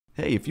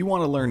Hey, if you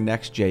want to learn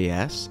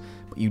Next.js,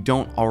 but you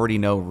don't already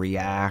know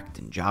React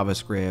and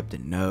JavaScript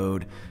and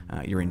Node,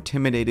 you're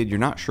intimidated, you're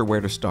not sure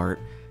where to start,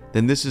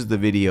 then this is the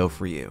video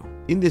for you.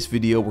 In this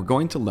video, we're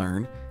going to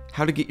learn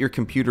how to get your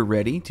computer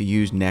ready to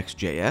use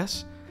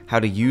Next.js, how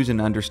to use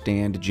and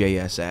understand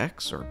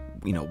JSX, or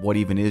what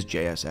even is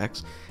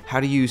JSX,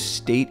 how to use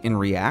state in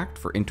React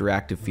for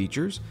interactive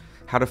features,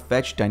 how to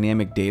fetch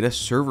dynamic data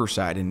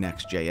server-side in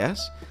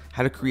Next.js,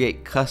 how to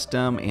create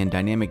custom and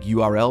dynamic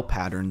URL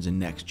patterns in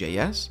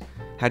Next.js,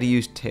 how to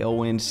use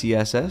Tailwind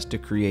CSS to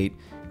create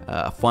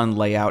a fun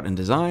layout and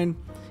design,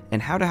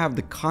 and how to have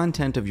the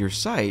content of your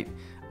site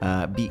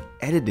be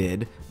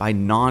edited by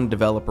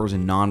non-developers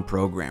and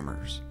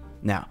non-programmers.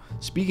 Now,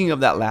 speaking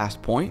of that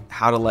last point,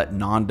 how to let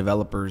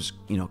non-developers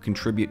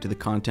contribute to the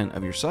content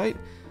of your site,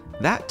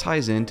 that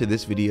ties into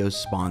this video's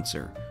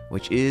sponsor,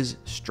 which is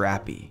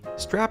Strapi.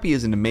 Strapi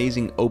is an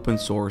amazing open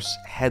source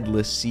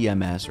headless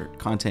CMS or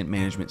content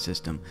management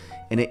system,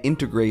 and it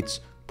integrates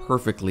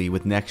perfectly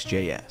with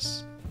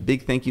Next.js.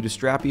 Big thank you to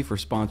Strapi for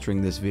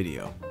sponsoring this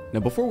video.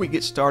 Now, before we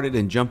get started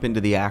and jump into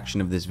the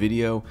action of this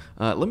video,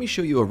 let me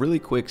show you a really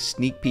quick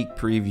sneak peek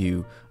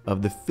preview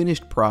of the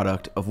finished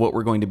product of what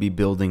we're going to be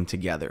building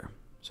together.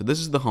 So this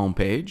is the home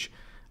page.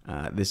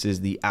 This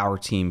is the Our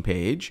Team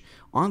page.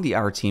 On the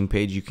Our Team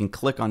page, you can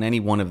click on any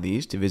one of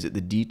these to visit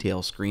the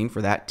detail screen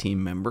for that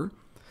team member.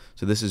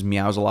 So this is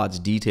Meowsalot's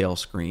detail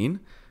screen.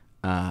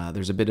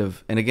 There's a bit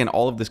of, and again,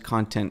 all of this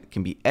content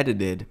can be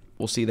edited.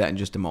 We'll see that in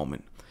just a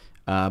moment.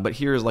 But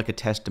here is like a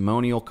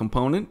testimonial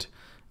component.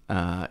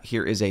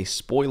 Here is a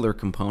spoiler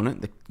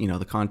component.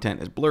 The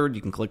content is blurred.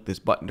 You can click this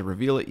button to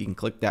reveal it. You can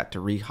click that to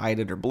re-hide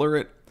it or blur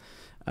it.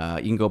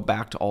 You can go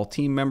back to all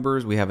team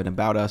members. We have an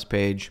About Us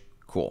page.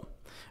 Cool.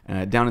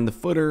 Down in the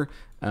footer,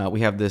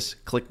 we have this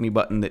click me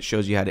button that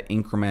shows you how to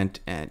increment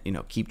and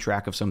keep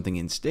track of something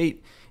in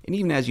state. And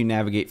even as you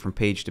navigate from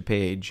page to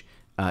page,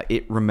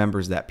 it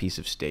remembers that piece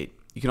of state.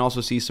 You can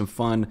also see some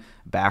fun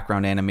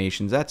background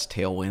animations. That's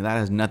Tailwind. That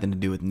has nothing to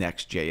do with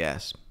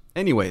Next.js.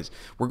 Anyways,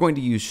 we're going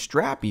to use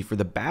Strapi for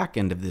the back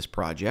end of this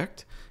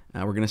project.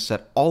 We're going to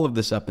set all of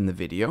this up in the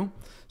video.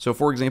 So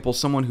for example,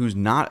 someone who's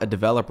not a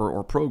developer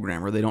or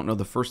programmer, they don't know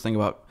the first thing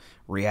about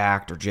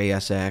React or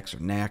JSX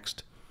or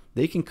Next,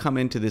 they can come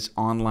into this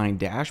online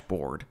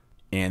dashboard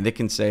and they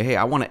can say, hey,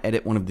 I want to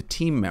edit one of the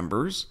team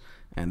members.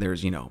 And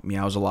there's,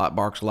 meows a lot,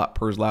 barks a lot,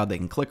 purrs loud. They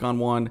can click on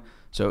one.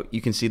 So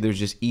you can see there's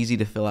just easy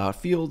to fill out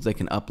fields. They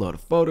can upload a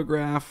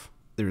photograph.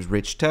 There's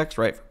rich text,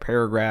 right, for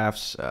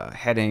paragraphs,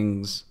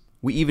 headings.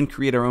 We even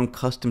create our own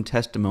custom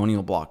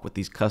testimonial block with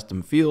these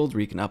custom fields where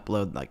you can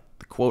upload like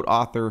the quote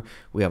author.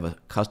 We have a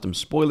custom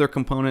spoiler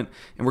component,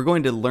 and we're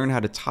going to learn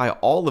how to tie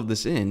all of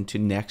this into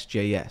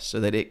Next.js so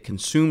that it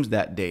consumes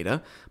that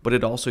data, but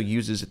it also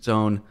uses its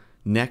own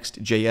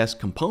Next.js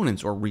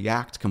components or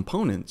React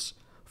components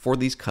for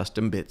these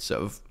custom bits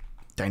of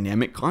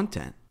dynamic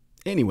content.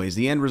 Anyways,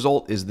 the end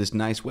result is this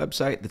nice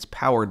website that's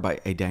powered by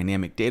a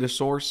dynamic data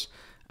source.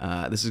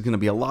 This is going to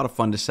be a lot of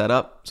fun to set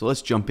up, so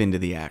let's jump into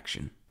the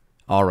action.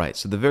 All right,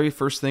 so the very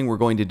first thing we're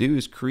going to do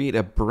is create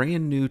a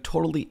brand new,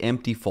 totally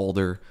empty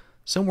folder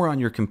somewhere on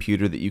your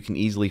computer that you can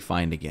easily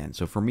find again.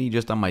 So for me,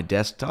 just on my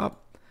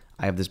desktop,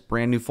 I have this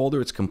brand new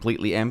folder. It's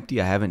completely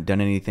empty. I haven't done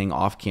anything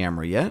off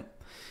camera yet.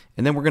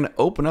 And then we're going to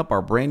open up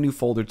our brand new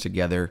folder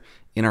together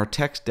in our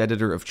text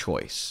editor of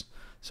choice.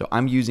 So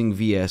I'm using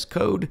VS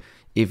Code.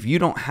 If you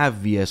don't have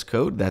VS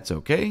Code, that's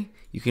okay.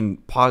 You can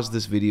pause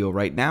this video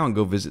right now and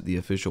go visit the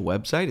official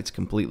website. It's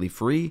completely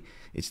free.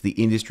 It's the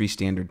industry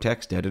standard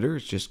text editor.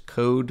 It's just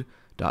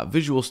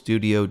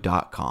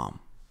code.visualstudio.com.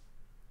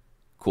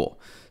 Cool.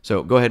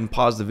 So go ahead and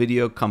pause the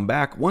video, come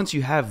back. Once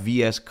you have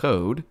VS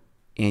Code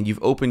and you've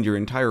opened your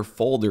entire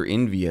folder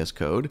in VS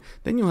Code,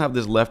 then you'll have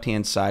this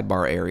left-hand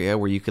sidebar area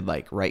where you could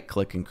right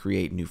click and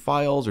create new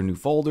files or new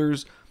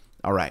folders.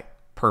 All right,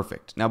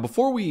 perfect. Now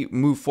before we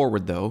move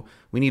forward though,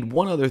 we need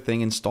one other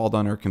thing installed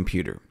on our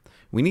computer.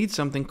 We need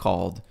something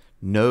called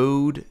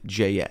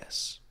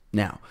Node.js.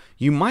 Now,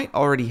 you might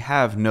already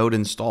have Node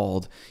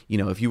installed,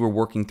 if you were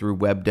working through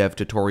web dev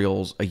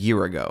tutorials a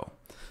year ago.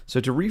 So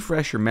to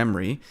refresh your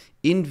memory,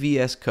 in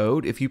VS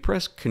Code, if you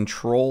press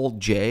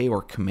Control-J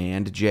or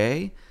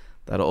Command-J,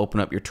 that'll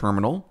open up your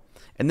terminal,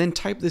 and then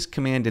type this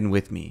command in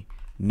with me,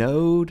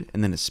 node,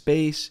 and then a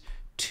space,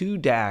 2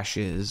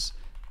 dashes,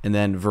 and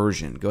then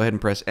version. Go ahead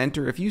and press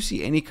enter. If you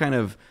see any kind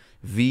of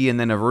V and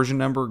then a version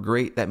number,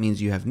 great, that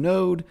means you have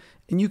Node,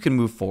 and you can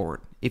move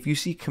forward. If you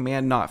see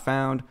command not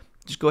found,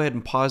 just go ahead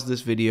and pause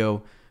this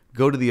video,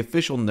 go to the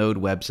official Node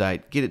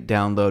website, get it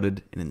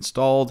downloaded and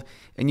installed,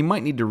 and you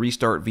might need to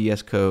restart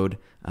VS Code,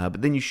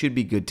 but then you should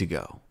be good to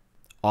go.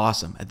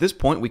 Awesome. At this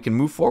point, we can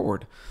move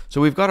forward.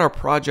 So we've got our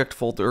project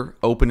folder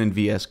open in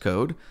VS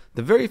Code.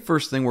 The very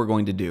first thing we're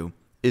going to do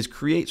is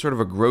create sort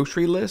of a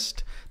grocery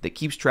list that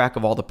keeps track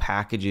of all the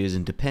packages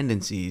and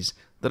dependencies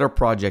that our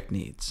project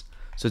needs.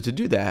 So to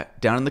do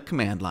that, down in the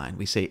command line,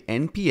 we say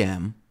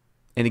npm,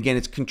 and again,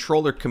 it's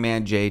Control or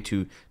Command J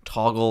to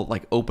toggle,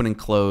 open and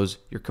close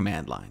your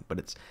command line, but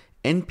it's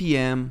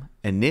npm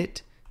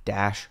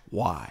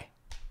init-y.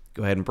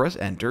 Go ahead and press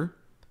enter.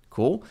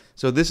 Cool.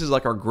 So this is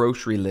like our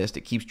grocery list.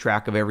 It keeps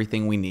track of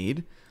everything we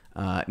need.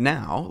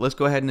 Now, let's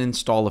go ahead and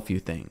install a few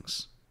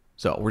things.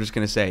 So we're just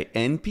going to say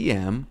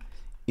npm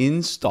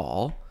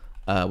install.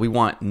 We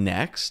want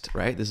Next,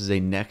 right? This is a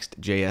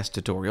Next.js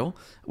tutorial.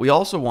 We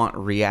also want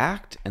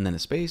React and then a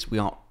space. We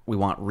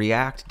want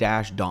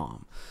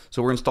React-DOM.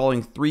 So we're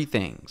installing 3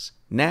 things: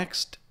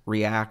 Next,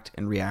 React,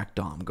 and React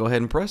DOM. Go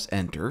ahead and press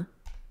enter.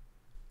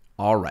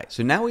 All right,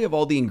 so now we have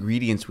all the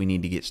ingredients we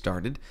need to get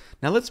started.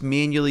 Now let's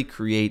manually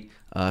create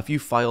a few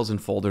files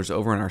and folders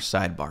over in our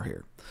sidebar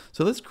here.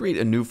 So let's create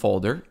a new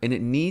folder, and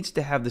it needs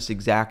to have this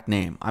exact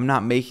name. I'm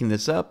not making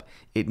this up.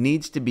 It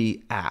needs to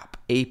be app,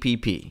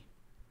 A-P-P.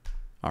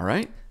 All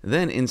right,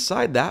 then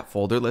inside that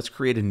folder, let's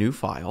create a new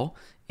file,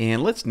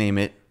 and let's name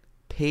it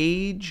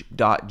page.jsx.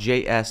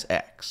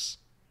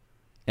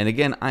 And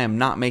again, I am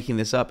not making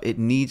this up. It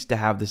needs to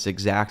have this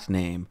exact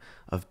name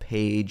of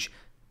page.jsx.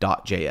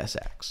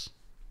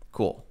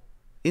 Cool.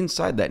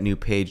 Inside that new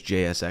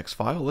page.jsx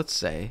file, let's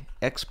say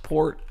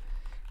export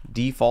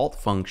default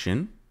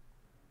function,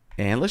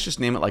 and let's just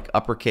name it like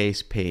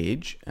uppercase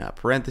page,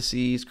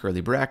 parentheses, curly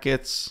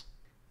brackets.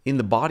 In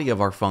the body of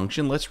our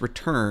function, let's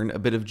return a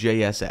bit of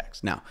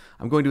JSX. Now,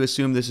 I'm going to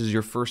assume this is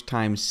your first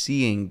time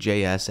seeing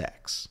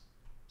JSX.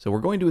 So we're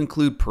going to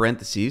include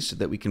parentheses so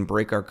that we can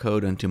break our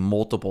code into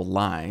multiple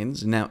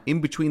lines. Now, in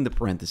between the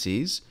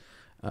parentheses,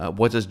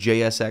 what does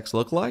JSX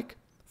look like?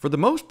 For the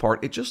most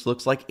part, it just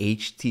looks like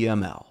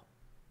HTML.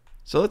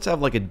 So let's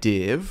have like a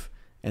div,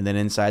 and then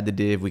inside the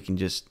div, we can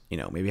just,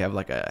 maybe have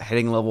like a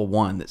heading level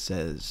 1 that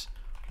says,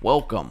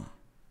 welcome.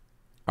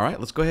 All right,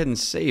 let's go ahead and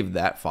save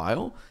that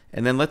file,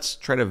 and then let's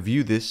try to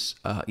view this,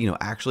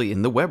 actually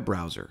in the web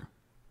browser.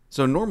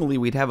 So normally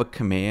we'd have a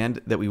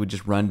command that we would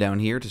just run down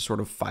here to sort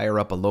of fire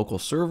up a local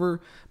server,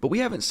 but we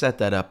haven't set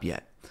that up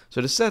yet. So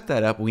to set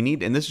that up, we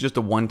need, and this is just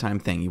a one-time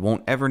thing, you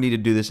won't ever need to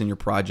do this in your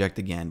project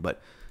again, but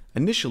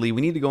initially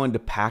we need to go into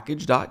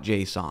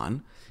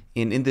package.json,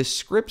 and in this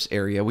scripts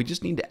area, we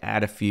just need to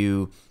add a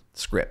few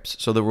scripts.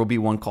 So there will be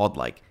one called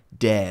like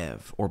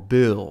dev or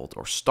build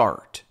or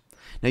start.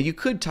 Now you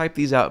could type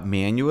these out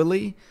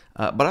manually,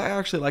 but I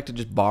actually like to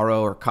just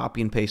borrow or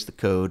copy and paste the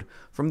code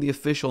from the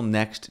official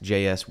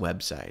Next.js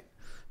website.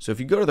 So if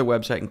you go to their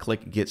website and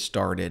click Get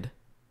Started,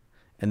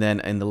 and then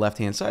in the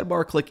left-hand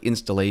sidebar, click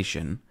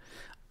Installation.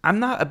 I'm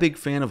not a big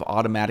fan of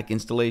automatic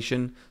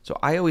installation, so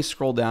I always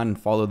scroll down and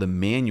follow the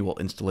manual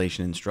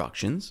installation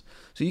instructions.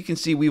 So you can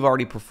see we've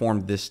already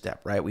performed this step,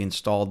 right? We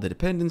installed the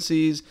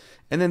dependencies,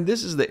 and then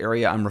this is the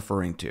area I'm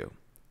referring to.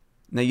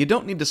 Now you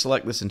don't need to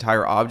select this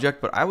entire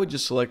object, but I would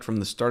just select from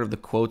the start of the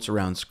quotes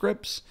around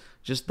scripts,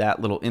 just that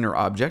little inner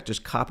object,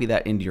 just copy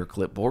that into your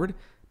clipboard.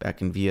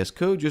 Back in VS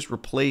Code, just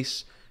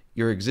replace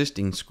your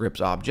existing scripts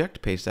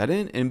object, paste that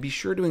in, and be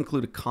sure to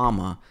include a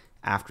comma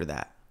after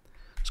that.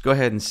 Let's go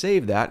ahead and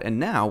save that, and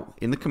now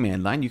in the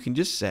command line, you can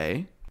just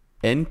say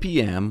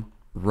npm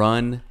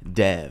run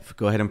dev.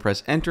 Go ahead and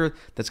press enter.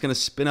 That's going to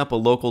spin up a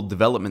local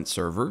development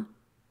server.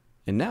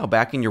 And now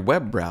back in your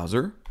web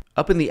browser,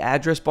 up in the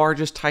address bar,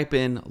 just type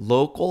in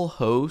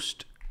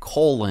localhost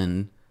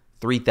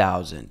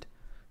 3000.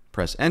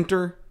 Press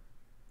enter.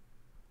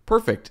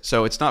 Perfect.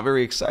 So it's not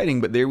very exciting,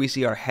 but there we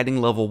see our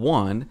heading level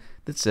 1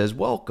 that says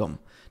welcome.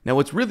 Now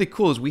what's really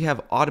cool is we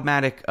have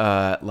automatic,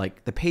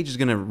 like the page is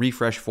going to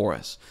refresh for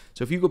us.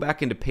 So if you go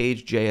back into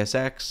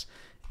page.jsx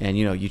and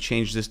you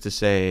change this to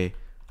say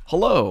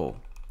hello,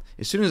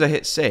 as soon as I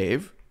hit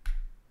save,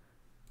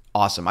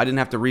 awesome. I didn't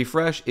have to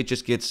refresh. It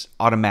just gets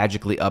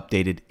automatically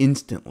updated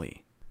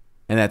instantly.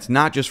 And that's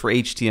not just for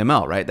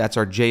HTML, right? That's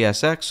our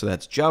JSX, so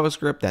that's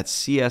JavaScript, that's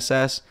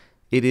CSS.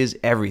 It is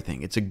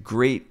everything. It's a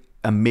great,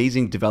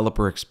 amazing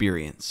developer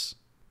experience.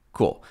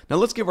 Cool. Now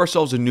let's give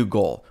ourselves a new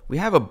goal. We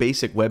have a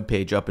basic web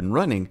page up and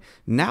running.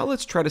 Now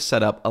let's try to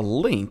set up a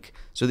link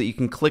so that you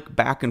can click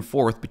back and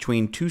forth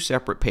between 2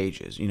 separate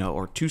pages,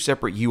 or 2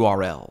 separate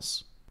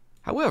URLs.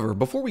 However,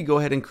 before we go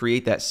ahead and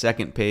create that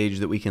second page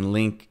that we can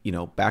link,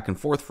 back and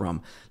forth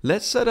from,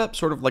 let's set up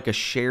sort of like a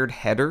shared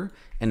header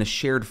and a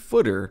shared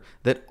footer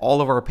that all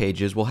of our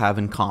pages will have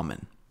in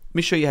common. Let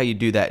me show you how you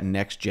do that in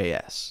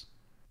Next.js.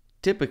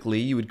 Typically,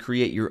 you would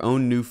create your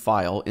own new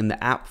file in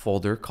the app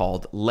folder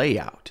called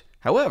layout.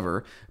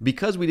 However,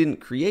 because we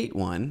didn't create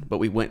one, but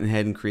we went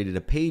ahead and created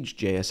a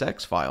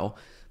page.jsx file,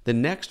 the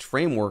Next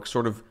framework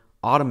sort of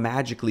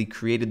automatically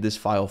created this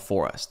file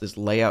for us, this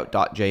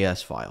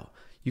layout.js file.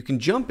 You can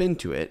jump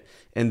into it,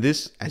 and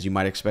this, as you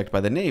might expect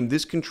by the name,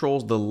 this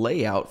controls the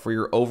layout for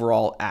your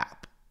overall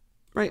app,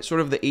 right?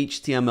 Sort of the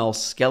HTML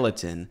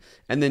skeleton,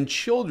 and then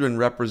children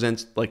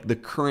represents like the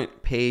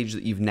current page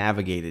that you've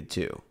navigated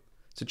to.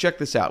 So check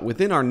this out.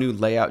 Within our new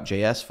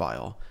layout.js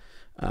file,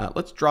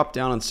 let's drop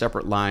down on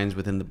separate lines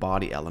within the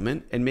body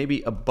element, and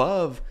maybe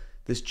above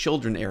this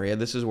children area,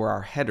 this is where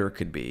our header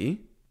could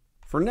be.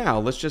 For now,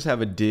 let's just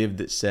have a div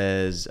that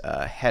says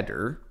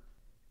header.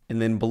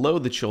 And then below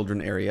the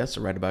children area,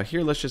 so right about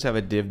here, let's just have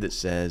a div that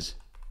says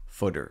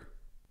footer.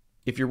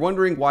 If you're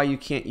wondering why you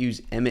can't use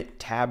emit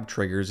tab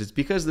triggers, it's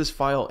because this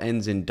file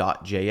ends in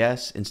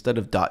 .js instead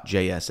of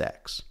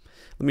 .jsx.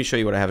 Let me show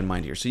you what I have in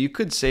mind here. So you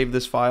could save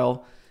this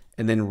file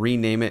and then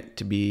rename it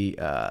to be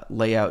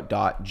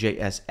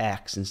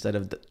layout.jsx instead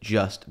of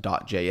just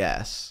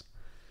 .js.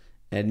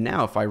 And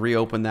now if I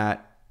reopen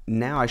that,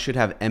 now I should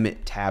have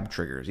emit tab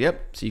triggers.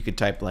 Yep, so you could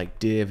type like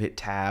div, hit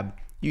tab,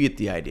 you get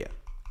the idea.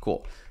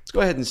 Cool. Let's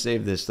go ahead and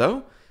save this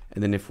though.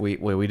 And then if we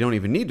don't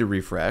even need to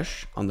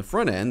refresh on the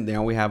front end,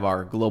 now we have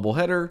our global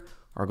header,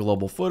 our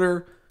global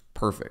footer,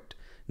 perfect.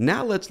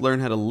 Now let's learn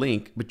how to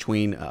link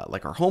between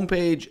like our home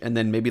page and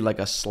then maybe like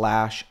a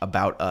 /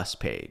 about us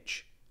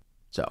page.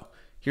 So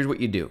here's what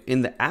you do.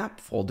 In the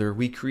app folder,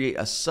 we create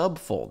a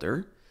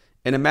subfolder,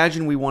 and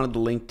imagine we wanted the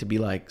link to be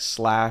like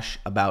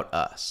 / about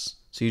us.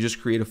 So you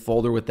just create a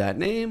folder with that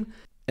name,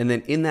 and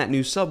then in that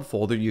new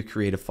subfolder, you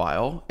create a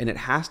file, and it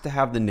has to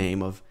have the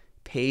name of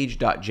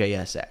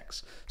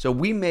page.jsx. So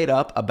we made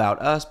up about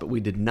us, but we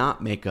did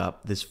not make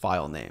up this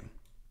file name.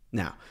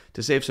 Now,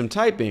 to save some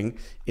typing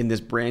in this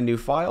brand new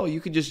file, you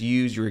could just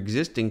use your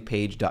existing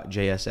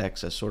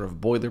page.jsx as sort of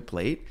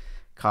boilerplate,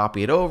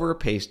 copy it over,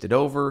 paste it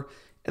over,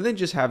 and then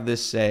just have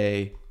this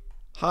say,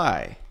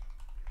 hi,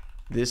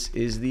 this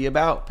is the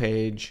about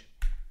page.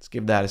 Let's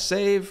give that a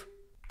save.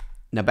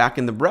 Now back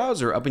in the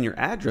browser, up in your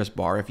address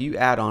bar, if you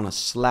add on a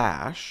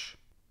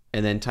 /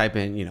 and then type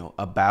in,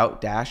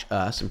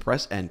 about-us and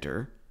press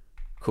enter,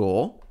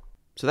 cool.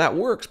 So that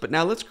works, but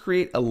now let's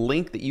create a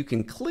link that you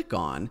can click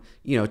on,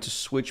 to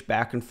switch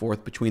back and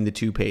forth between the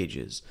two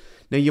pages.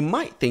 Now you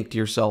might think to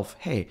yourself,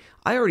 hey,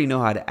 I already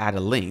know how to add a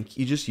link.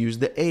 You just use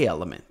the A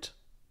element.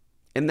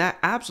 And that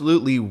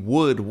absolutely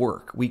would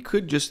work. We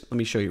could just, let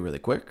me show you really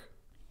quick.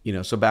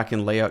 So back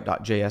in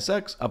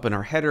layout.jsx, up in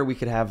our header, we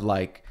could have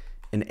like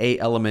an A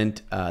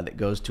element that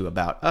goes to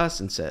about us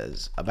and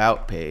says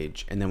about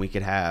page. And then we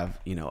could have,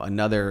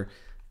 another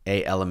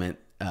A element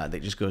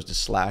that just goes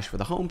to / for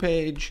the home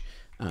page.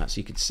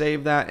 So you could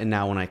save that. And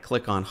now when I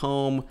click on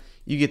home,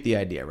 you get the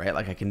idea, right?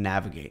 Like I can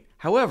navigate.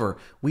 However,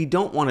 we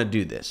don't want to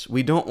do this.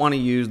 We don't want to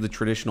use the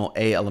traditional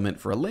A element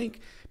for a link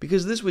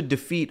because this would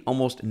defeat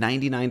almost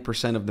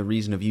 99% of the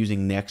reason of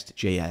using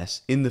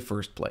Next.js in the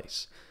first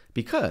place.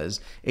 Because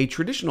a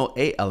traditional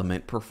A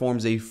element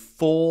performs a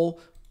full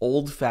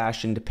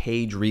old-fashioned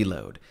page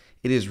reload.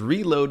 It is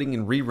reloading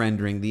and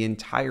re-rendering the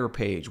entire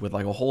page with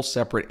like a whole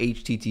separate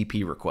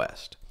HTTP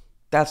request.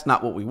 That's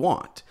not what we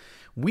want.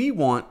 We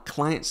want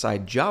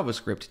client-side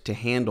JavaScript to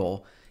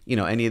handle,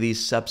 any of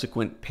these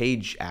subsequent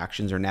page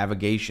actions or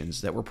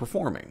navigations that we're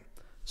performing.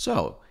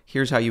 So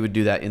here's how you would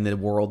do that in the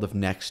world of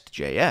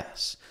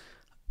Next.js.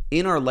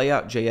 In our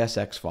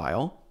layout.jsx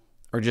file,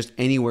 or just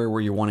anywhere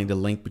where you're wanting to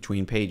link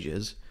between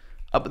pages,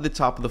 up at the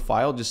top of the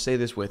file, just say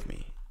this with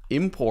me.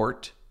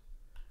 Import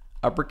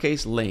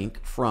uppercase link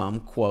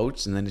from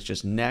quotes, and then it's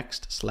just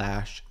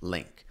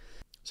next/link.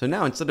 So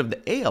now instead of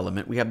the A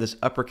element, we have this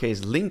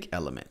uppercase link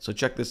element. So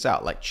check this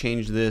out, like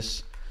change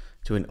this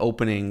to an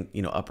opening,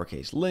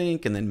 uppercase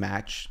link, and then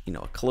match,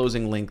 a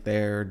closing link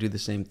there. Do the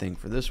same thing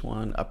for this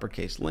one,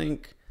 uppercase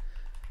link.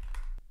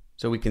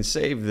 So we can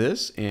save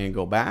this and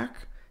go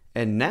back.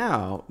 And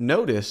now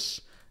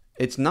notice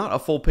it's not a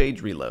full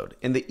page reload.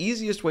 And the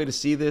easiest way to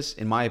see this,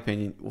 in my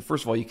opinion, well,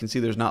 first of all, you can see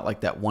there's not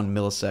like that 1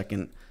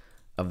 millisecond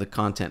of the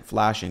content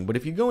flashing. But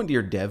if you go into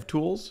your dev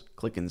tools,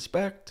 click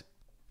inspect,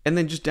 and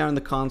then just down in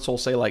the console,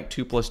 say like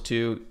 2 +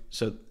 2.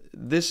 So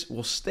this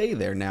will stay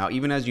there now,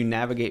 even as you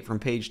navigate from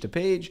page to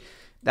page.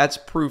 That's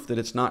proof that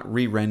it's not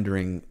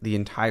re-rendering the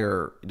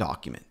entire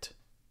document.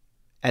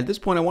 At this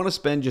point, I want to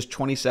spend just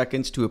 20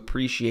 seconds to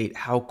appreciate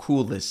how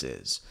cool this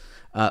is.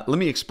 Let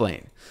me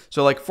explain.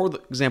 So like for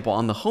example,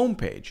 on the home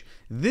page,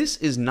 this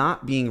is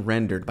not being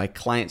rendered by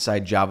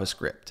client-side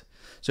JavaScript.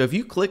 So if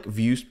you click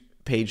view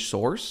page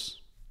source,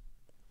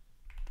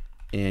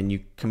 and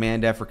you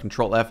Command F or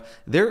Control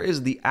F, there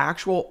is the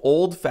actual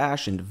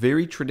old-fashioned,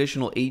 very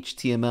traditional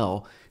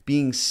HTML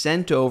being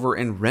sent over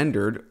and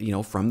rendered,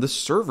 from the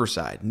server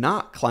side,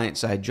 not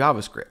client-side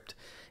JavaScript.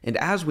 And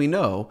as we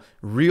know,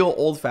 real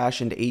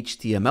old-fashioned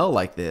HTML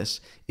like this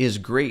is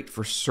great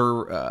for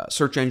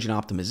search engine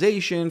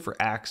optimization,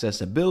 for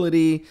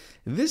accessibility.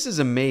 This is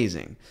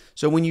amazing.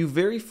 So when you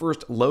very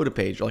first load a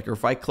page, like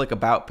if I click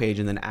About Page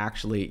and then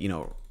actually,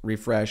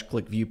 refresh,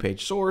 click View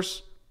Page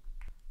Source,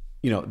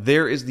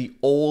 there is the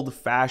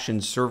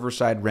old-fashioned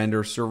server-side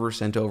render, server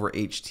sent over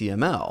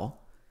HTML.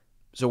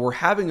 So we're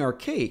having our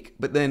cake,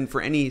 but then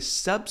for any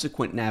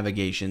subsequent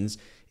navigations,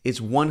 it's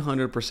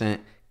 100%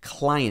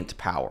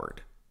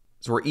 client-powered.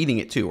 So we're eating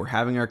it too. We're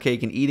having our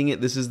cake and eating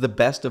it. This is the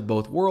best of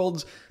both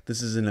worlds.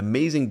 This is an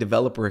amazing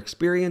developer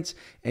experience,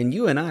 and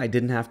you and I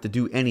didn't have to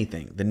do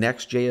anything. The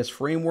Next.js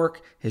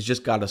framework has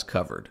just got us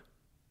covered.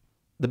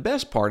 The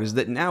best part is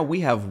that now we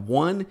have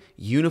one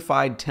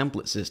unified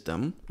template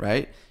system,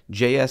 right?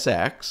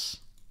 JSX,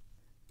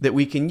 that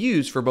we can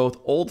use for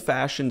both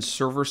old-fashioned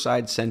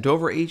server-side sent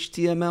over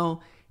HTML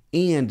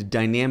and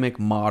dynamic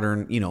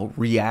modern,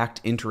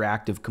 React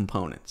interactive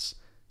components.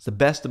 It's the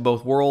best of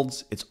both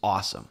worlds. It's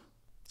awesome.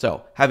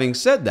 So having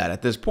said that,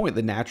 at this point,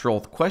 the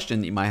natural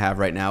question that you might have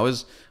right now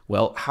is,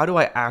 well, how do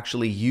I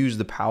actually use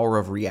the power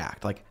of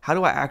React? Like, how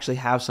do I actually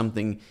have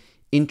something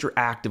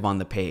interactive on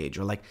the page?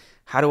 Or like,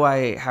 how do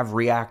I have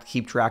React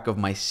keep track of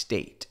my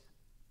state?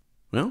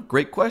 Well,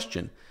 great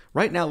question.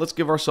 Right now, let's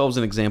give ourselves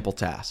an example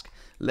task.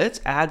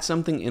 Let's add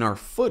something in our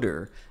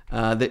footer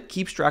that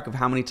keeps track of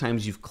how many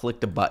times you've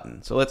clicked a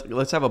button. So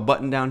let's have a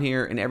button down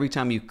here, and every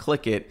time you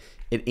click it,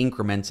 it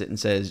increments it and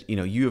says,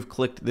 you have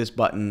clicked this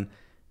button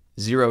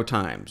 0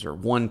 times, or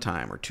 1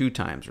 time, or 2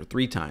 times, or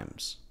 3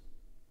 times.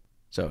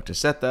 So to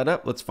set that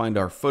up, let's find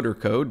our footer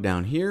code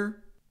down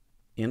here,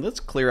 and let's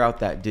clear out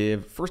that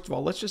div. First of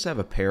all, let's just have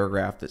a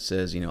paragraph that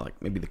says,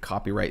 like maybe the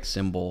copyright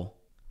symbol,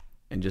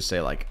 and just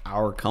say like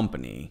our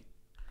company.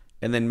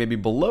 And then maybe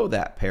below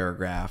that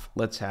paragraph,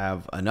 let's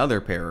have another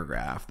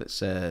paragraph that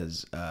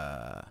says,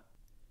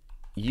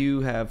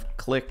 you have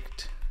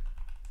clicked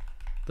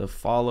the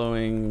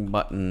following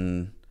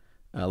button,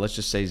 let's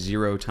just say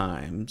 0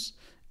 times.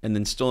 And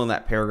then still in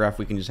that paragraph,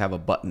 we can just have a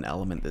button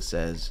element that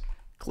says,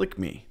 click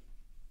me.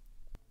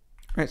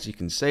 All right, so you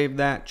can save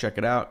that, check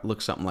it out, it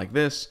looks something like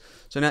this.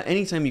 So now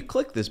anytime you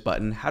click this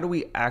button, how do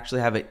we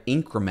actually have it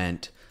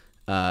increment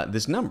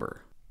this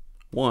number?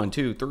 1,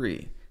 2,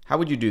 3. How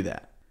would you do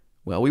that?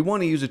 Well, we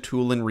want to use a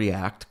tool in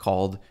React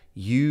called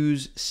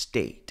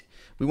useState.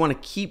 We want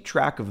to keep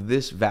track of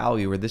this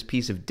value or this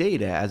piece of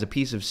data as a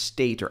piece of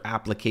state or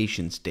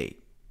application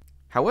state.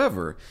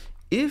 However,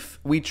 if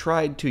we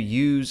tried to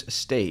use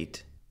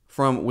state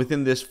from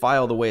within this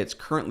file the way it's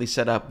currently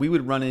set up, we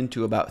would run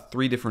into about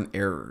 3 different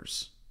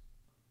errors.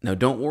 Now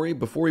don't worry,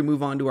 before we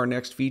move on to our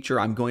next feature,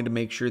 I'm going to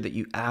make sure that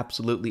you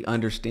absolutely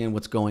understand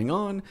what's going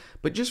on,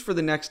 but just for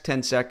the next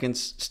 10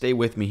 seconds, stay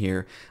with me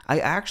here. I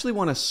actually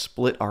want to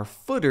split our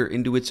footer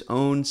into its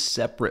own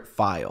separate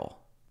file.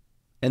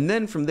 And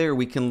then from there,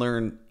 we can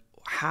learn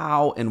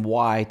how and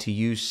why to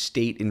use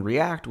state in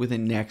React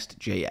within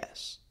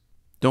Next.js.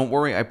 Don't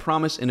worry, I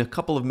promise in a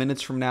couple of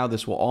minutes from now,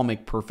 this will all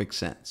make perfect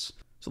sense.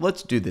 So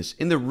let's do this.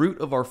 In the root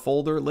of our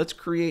folder, let's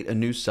create a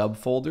new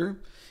subfolder.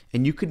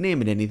 And you could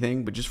name it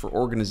anything, but just for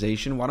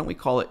organization, why don't we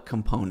call it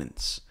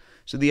components?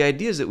 So the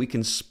idea is that we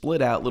can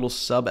split out little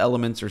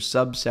sub-elements or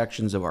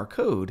subsections of our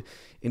code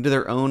into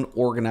their own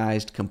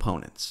organized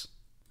components.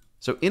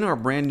 So in our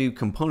brand new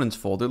components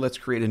folder, let's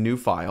create a new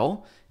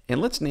file,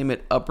 and let's name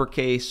it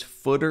uppercase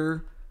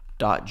footer.jsx.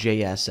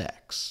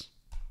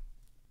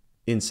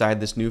 Inside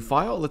this new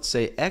file, let's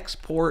say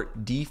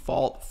export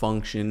default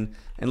function,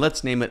 and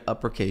let's name it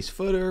uppercase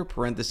footer,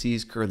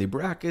 parentheses, curly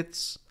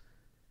brackets.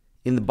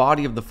 In the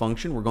body of the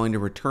function, we're going to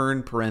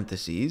return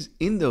parentheses.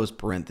 In those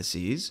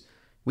parentheses,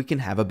 we can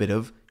have a bit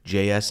of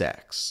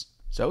JSX.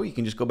 So you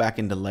can just go back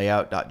into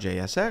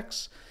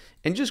layout.jsx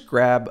and just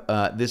grab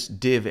this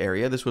div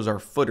area. This was our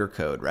footer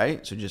code,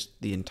 right? So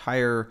just the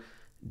entire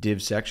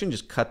div section,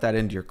 just cut that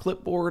into your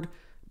clipboard.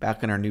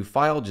 Back in our new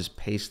file, just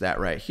paste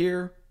that right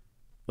here.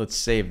 Let's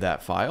save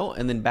that file.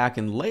 And then back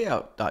in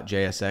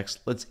layout.jsx,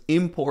 let's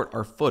import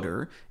our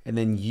footer and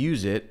then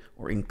use it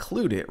or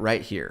include it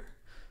right here.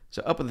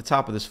 So up at the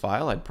top of this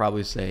file, I'd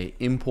probably say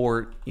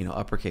import,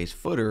 uppercase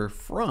footer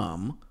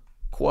from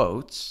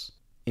quotes.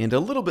 And a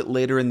little bit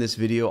later in this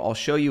video, I'll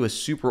show you a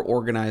super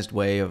organized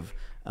way of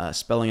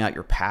spelling out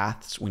your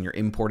paths when you're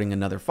importing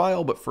another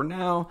file. But for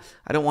now,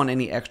 I don't want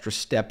any extra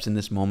steps in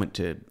this moment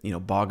to,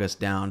 bog us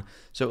down.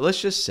 So let's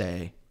just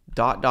say ..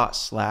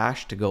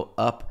 to go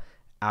up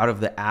out of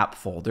the app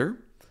folder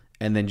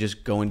and then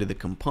just go into the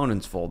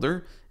components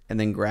folder and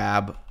then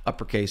grab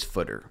uppercase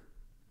footer.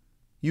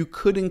 You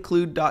could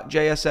include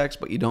 .jsx,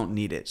 but you don't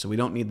need it. So we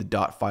don't need the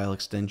dot file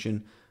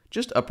extension,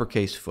 just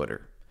uppercase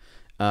footer.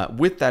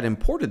 With that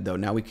imported though,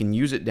 now we can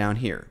use it down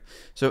here.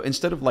 So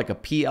instead of like a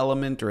p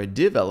element or a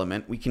div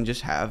element, we can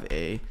just have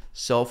a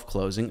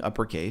self-closing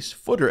uppercase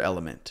footer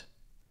element.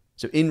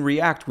 So in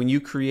React, when you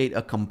create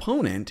a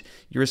component,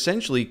 you're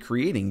essentially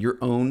creating your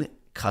own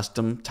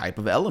custom type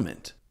of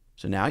element.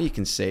 So now you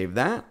can save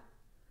that.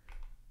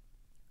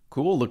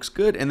 Cool, looks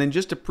good. And then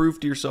just to prove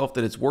to yourself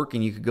that it's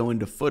working, you could go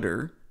into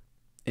footer.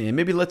 And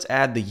maybe let's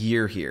add the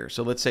year here.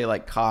 So let's say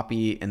like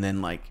copy and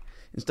then like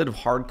instead of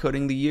hard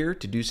coding the year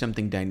to do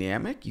something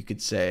dynamic, you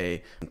could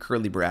say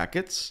curly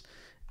brackets.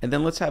 And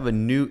then let's have a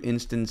new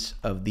instance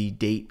of the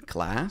date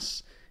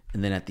class.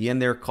 And then at the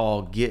end there,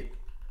 call get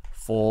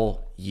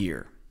full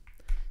year.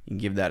 You can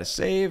give that a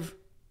save.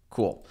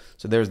 Cool.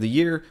 So there's the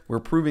year. We're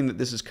proving that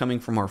this is coming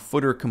from our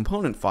footer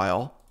component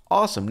file.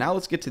 Awesome. Now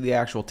let's get to the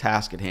actual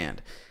task at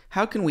hand.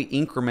 How can we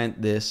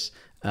increment this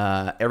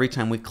every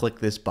time we click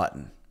this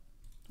button?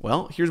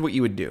 Well, here's what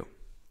you would do.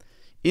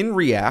 In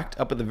React,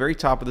 up at the very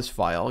top of this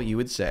file, you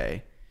would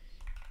say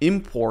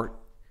import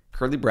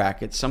curly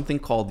brackets, something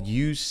called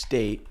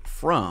useState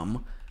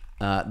from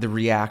the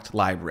React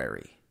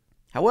library.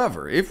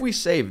 However, if we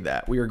save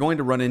that, we are going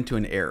to run into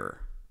an error.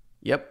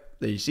 Yep,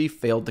 there you see,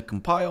 failed to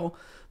compile.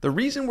 The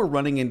reason we're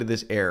running into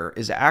this error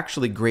is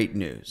actually great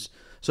news.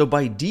 So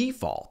by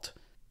default,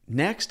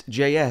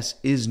 Next.js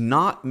is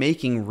not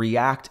making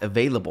React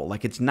available.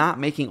 Like it's not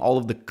making all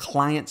of the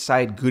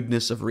client-side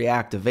goodness of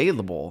React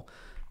available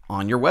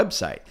on your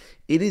website.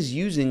 It is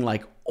using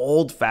like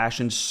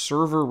old-fashioned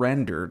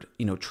server-rendered,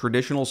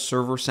 traditional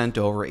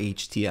server-sent-over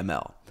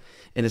HTML.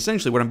 And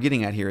essentially what I'm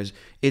getting at here is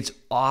it's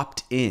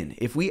opt-in.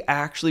 If we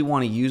actually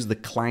want to use the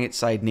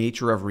client-side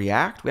nature of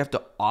React, we have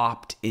to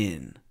opt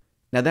in.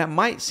 Now that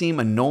might seem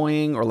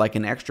annoying or like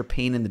an extra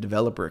pain in the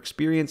developer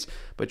experience,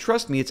 but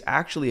trust me, it's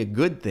actually a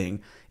good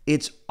thing.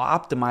 It's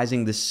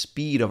optimizing the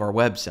speed of our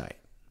website.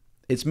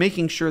 It's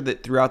making sure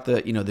that throughout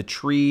the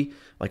tree,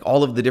 like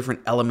all of the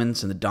different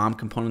elements and the DOM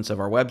components of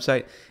our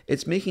website,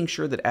 it's making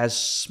sure that as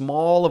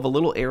small of a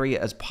little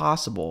area as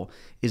possible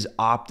is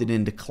opted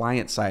into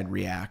client-side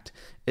React.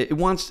 It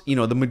wants,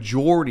 the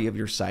majority of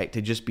your site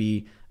to just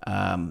be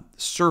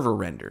server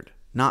rendered,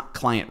 not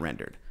client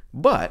rendered.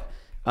 But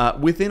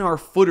within our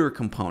footer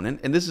component,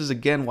 and this is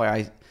again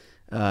why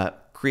I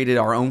created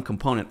our own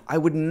component,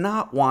 you would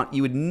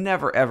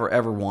never,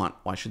 ever want,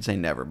 well, I should say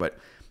never, but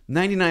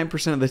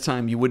 99% of the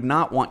time, you would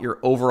not want your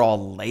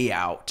overall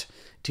layout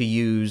to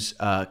use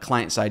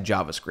client-side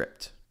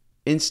JavaScript.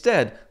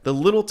 Instead, the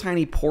little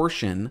tiny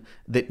portion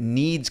that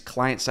needs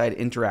client-side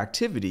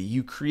interactivity,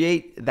 you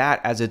create that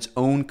as its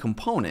own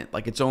component,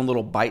 like its own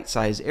little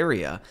bite-sized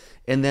area,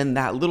 and then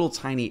that little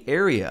tiny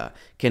area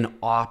can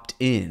opt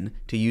in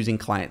to using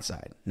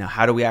client-side. Now,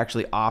 how do we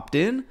actually opt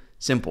in?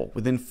 Simple.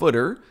 Within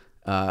footer,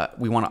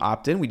 we want to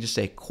opt in. We just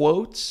say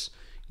quotes,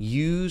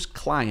 use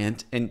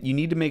client, and you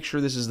need to make sure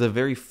this is the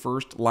very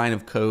first line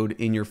of code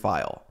in your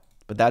file.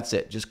 But that's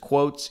it, just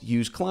quotes,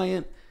 use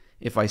client.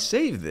 If I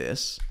save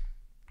this,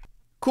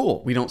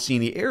 cool, we don't see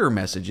any error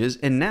messages,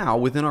 and now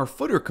within our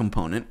footer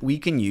component, we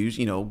can use,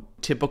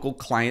 typical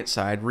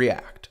client-side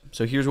React.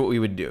 So here's what we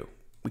would do.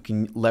 We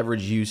can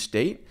leverage use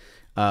state.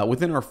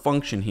 Within our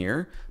function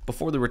here,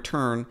 before the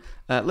return,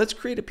 let's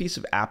create a piece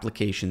of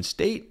application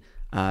state.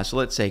 So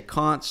let's say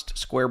const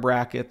square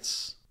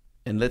brackets,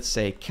 and let's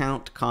say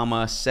count,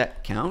 comma,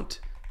 set count,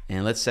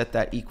 and let's set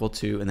that equal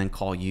to, and then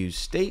call use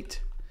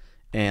state,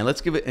 and let's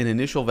give it an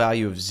initial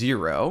value of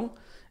 0.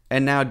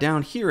 And now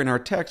down here in our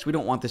text, we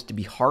don't want this to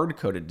be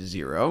hard-coded to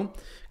 0.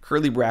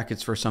 Curly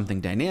brackets for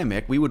something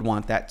dynamic, we would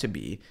want that to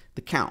be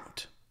the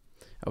count.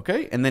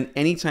 Okay, and then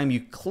anytime you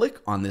click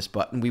on this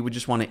button, we would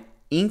just want to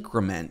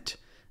increment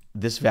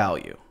this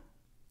value.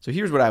 So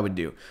here's what I would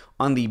do.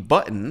 On the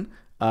button,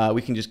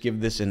 we can just give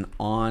this an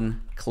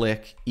on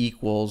click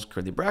equals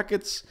curly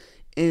brackets.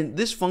 And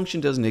this function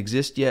doesn't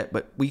exist yet,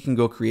 but we can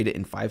go create it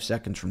in 5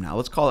 seconds from now.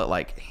 Let's call it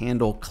like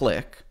handle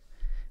click.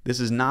 This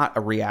is not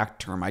a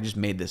React term. I just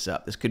made this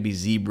up. This could be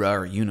zebra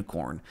or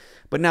unicorn.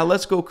 But now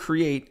let's go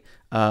create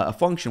a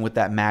function with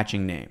that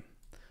matching name.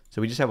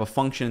 So we just have a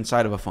function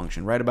inside of a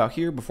function. Right about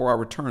here before our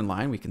return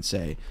line, we can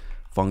say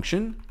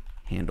function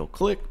handle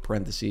click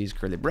parentheses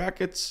curly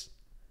brackets.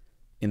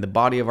 In the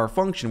body of our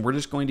function, we're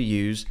just going to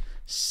use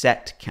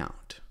set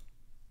count.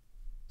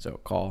 So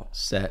call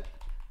set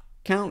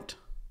count.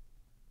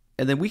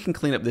 And then we can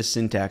clean up this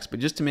syntax, but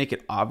just to make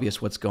it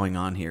obvious what's going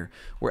on here,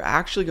 we're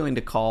actually going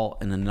to call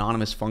an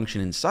anonymous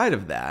function inside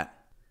of that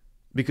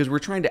because we're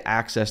trying to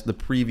access the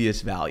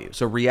previous value.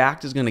 So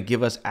React is going to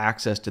give us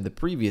access to the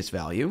previous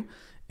value.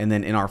 And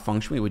then in our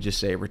function, we would just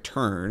say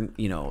return,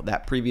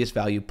 that previous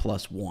value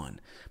plus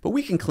 1. But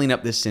we can clean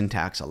up this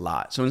syntax a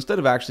lot. So instead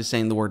of actually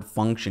saying the word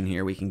function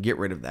here, we can get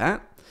rid of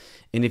that.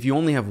 And if you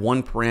only have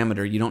one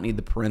parameter, you don't need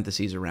the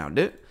parentheses around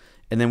it.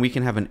 And then we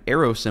can have an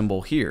arrow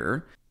symbol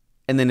here.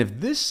 And then if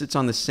this sits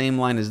on the same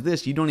line as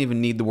this, you don't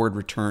even need the word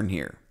return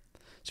here.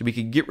 So we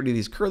could get rid of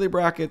these curly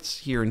brackets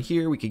here and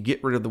here. We could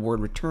get rid of the word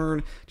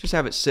return, just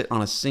have it sit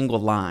on a single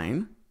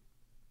line.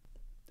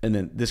 And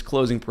then this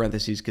closing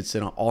parentheses could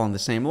sit all on the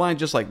same line,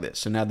 just like this.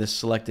 So now this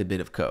selected bit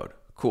of code.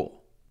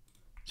 Cool.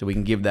 So we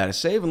can give that a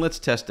save and let's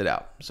test it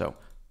out. So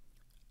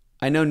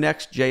I know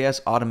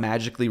Next.js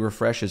automatically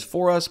refreshes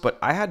for us, but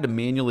I had to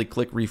manually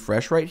click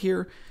refresh right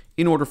here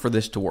in order for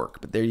this to work.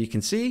 But there you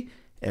can see,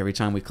 every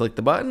time we click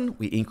the button,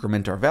 we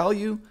increment our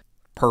value.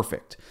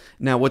 Perfect.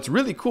 Now, what's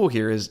really cool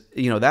here is,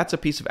 that's a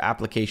piece of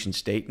application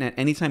state. And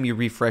anytime you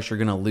refresh, you're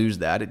going to lose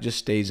that. It just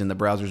stays in the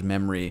browser's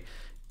memory,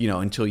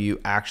 until you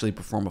actually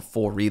perform a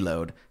full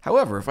reload.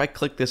 However, if I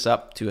click this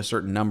up to a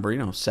certain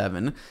number,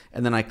 7,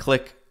 and then I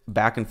click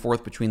back and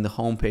forth between the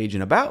home page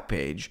and about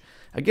page,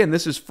 again,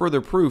 this is further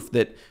proof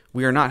that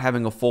we are not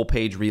having a full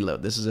page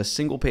reload. This is a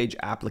single page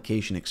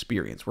application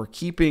experience. We're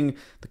keeping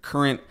the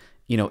current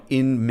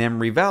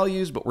in-memory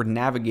values, but we're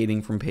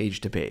navigating from page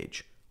to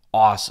page.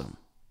 Awesome.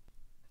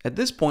 At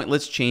this point,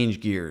 let's change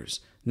gears.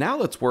 Now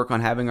let's work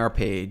on having our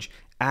page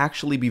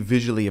actually be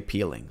visually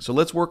appealing. So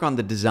let's work on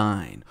the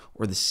design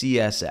or the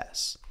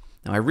CSS.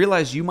 Now I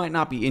realize you might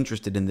not be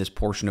interested in this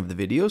portion of the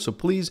video, so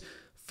please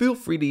feel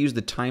free to use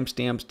the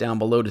timestamps down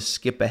below to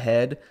skip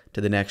ahead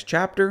to the next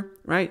chapter,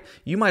 right?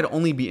 You might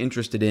only be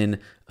interested in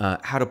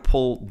how to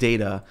pull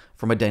data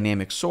from a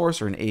dynamic source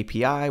or an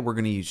API. We're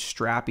going to use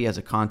Strapi as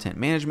a content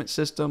management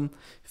system.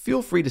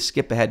 Feel free to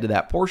skip ahead to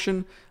that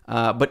portion.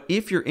 But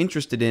if you're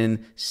interested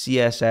in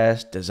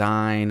CSS,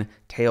 design,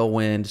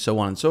 Tailwind, so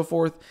on and so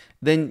forth,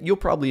 then you'll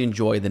probably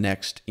enjoy the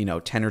next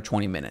 10 or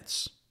 20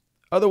 minutes.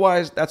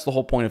 Otherwise, that's the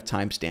whole point of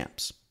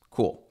timestamps.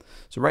 Cool.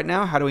 So right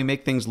now, how do we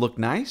make things look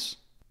nice?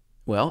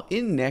 Well,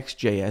 in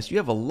Next.js, you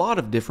have a lot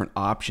of different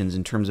options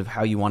in terms of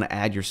how you want to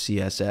add your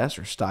CSS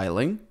or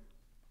styling.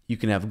 You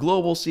can have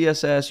global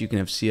CSS, you can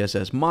have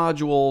CSS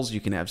modules,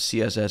 you can have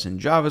CSS in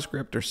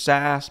JavaScript or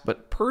Sass,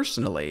 but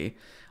personally,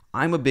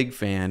 I'm a big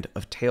fan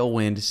of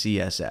Tailwind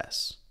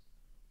CSS.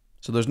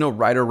 So there's no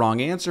right or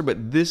wrong answer,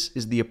 but this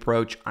is the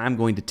approach I'm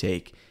going to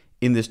take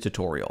in this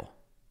tutorial.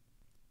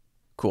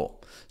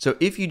 Cool. So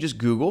if you just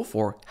Google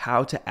for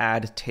how to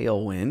add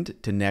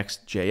Tailwind to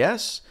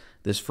Next.js,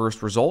 this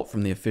first result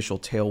from the official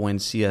Tailwind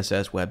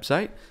CSS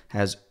website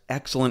has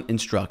excellent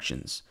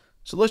instructions.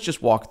 So let's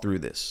just walk through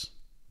this.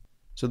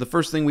 So the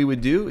first thing we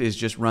would do is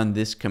just run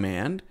this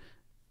command.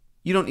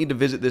 You don't need to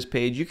visit this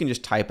page. You can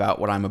just type out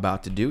what I'm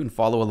about to do and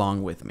follow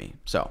along with me.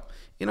 So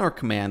in our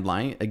command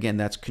line, again,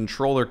 that's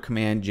Control or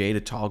Command J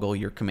to toggle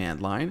your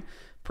command line.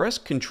 Press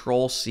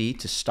Control C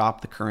to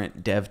stop the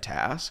current dev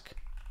task.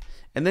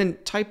 And then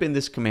type in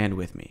this command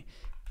with me,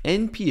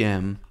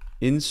 npm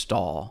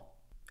install,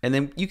 and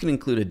then you can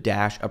include a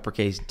dash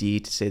uppercase D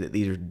to say that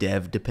these are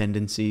dev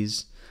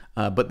dependencies.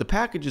 But the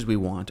packages we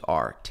want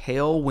are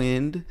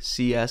Tailwind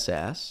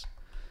CSS,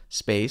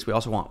 space, we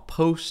also want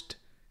post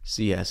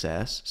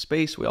CSS,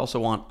 space, we also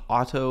want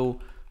auto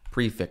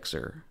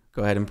prefixer.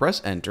 Go ahead and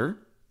press enter.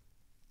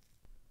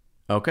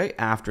 Okay,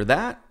 after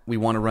that, we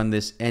want to run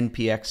this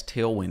npx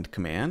tailwind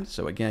command.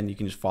 So again, you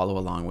can just follow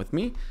along with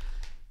me.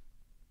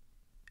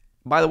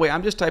 By the way,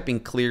 I'm just typing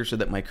clear so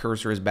that my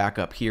cursor is back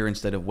up here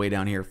instead of way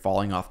down here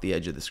falling off the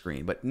edge of the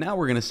screen. But now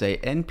we're going to say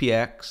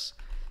npx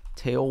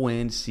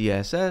tailwind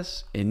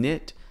css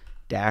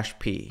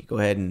init-p. Go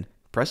ahead and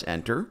press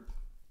enter.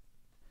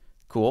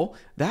 Cool.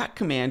 That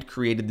command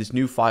created this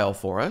new file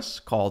for us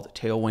called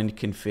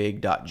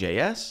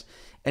tailwindconfig.js.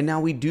 And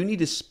now we do need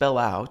to spell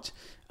out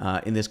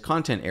in this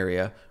content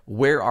area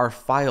where our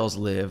files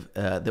live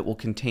that will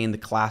contain the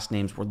class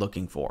names we're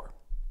looking for.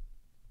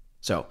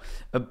 So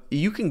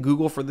you can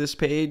Google for this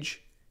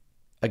page.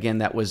 Again,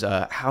 that was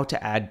how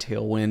to add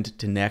Tailwind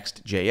to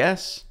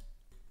Next.js.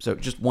 So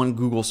just one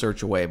Google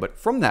search away. But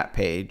from that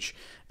page,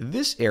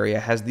 this area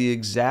has the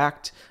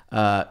exact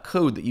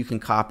code that you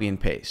can copy and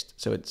paste.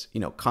 So it's,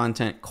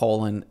 content,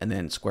 colon, and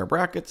then square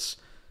brackets.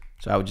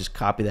 So I would just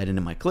copy that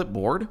into my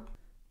clipboard.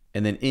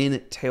 And then in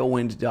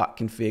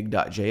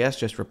tailwind.config.js,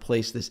 just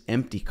replace this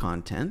empty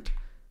content.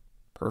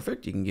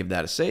 Perfect. You can give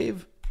that a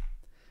save.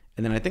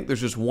 And then I think there's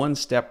just one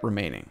step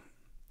remaining.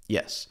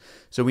 Yes.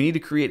 So we need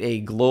to create a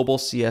global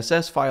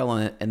CSS file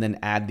on it and then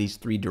add these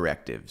 3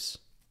 directives.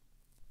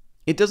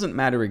 It doesn't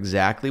matter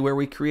exactly where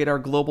we create our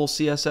global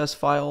CSS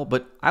file,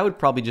 but I would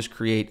probably just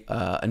create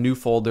a new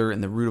folder in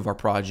the root of our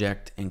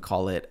project and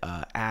call it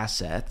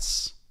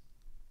assets.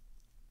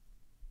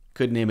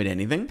 Could name it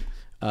anything.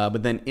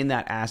 But then in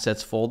that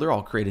assets folder,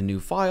 I'll create a new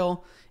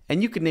file,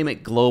 and you could name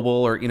it global,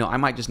 or I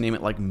might just name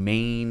it like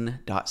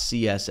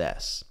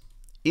main.css.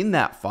 In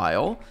that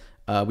file,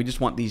 we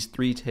just want these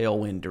 3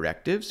 Tailwind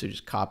directives, so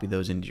just copy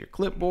those into your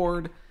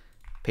clipboard,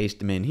 paste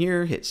them in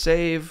here, hit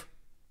save.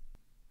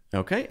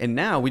 Okay, and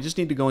now we just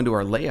need to go into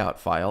our layout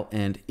file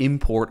and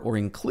import or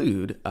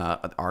include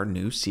our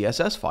new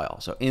CSS file.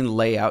 So in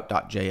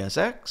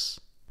layout.jsx,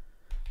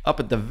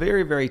 up at the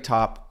very, very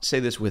top, say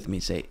this with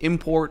me, say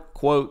import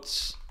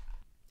quotes,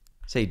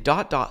 say ..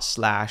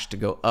 to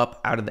go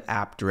up out of the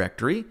app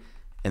directory,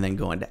 and then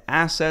go into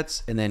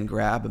assets, and then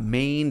grab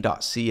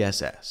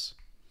main.css.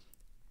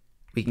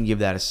 We can give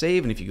that a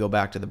save, and if you go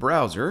back to the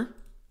browser,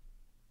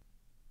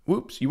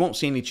 whoops, you won't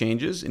see any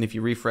changes, and if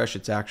you refresh,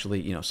 it's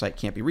actually, site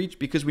can't be reached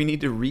because we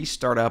need to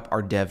restart up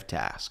our dev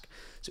task.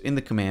 So in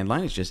the command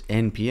line, it's just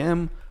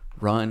npm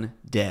run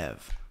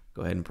dev.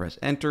 Go ahead and press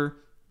enter.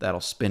 That'll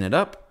spin it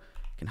up.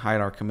 You can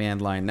hide our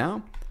command line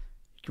now.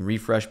 You can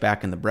refresh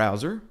back in the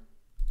browser.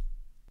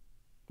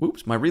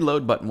 Whoops, my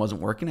reload button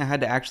wasn't working. I had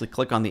to actually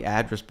click on the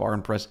address bar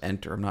and press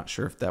enter. I'm not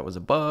sure if that was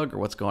a bug or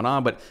what's going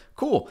on, but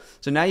cool.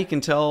 So now you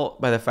can tell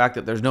by the fact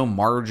that there's no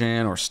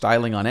margin or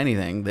styling on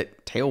anything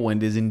that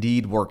Tailwind is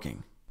indeed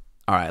working.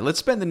 All right, let's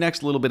spend the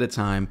next little bit of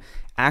time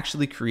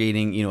actually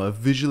creating, a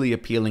visually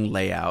appealing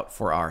layout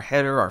for our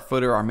header, our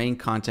footer, our main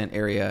content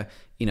area,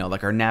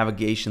 like our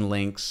navigation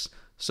links,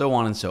 so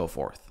on and so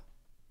forth.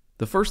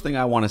 The first thing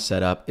I want to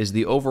set up is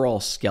the overall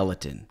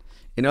skeleton.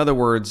 In other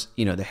words,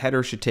 the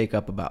header should take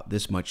up about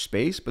this much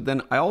space, but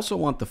then I also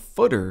want the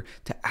footer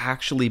to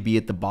actually be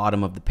at the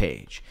bottom of the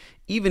page,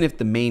 even if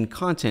the main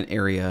content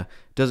area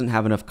doesn't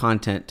have enough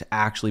content to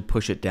actually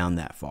push it down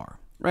that far,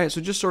 right? So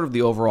just sort of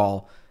the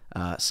overall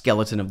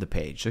skeleton of the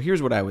page. So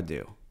here's what I would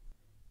do.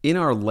 In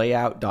our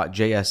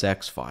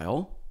layout.jsx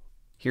file,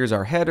 here's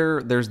our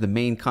header, there's the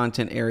main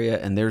content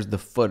area, and there's the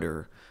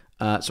footer.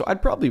 So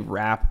I'd probably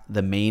wrap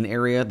the main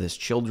area, this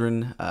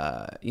children,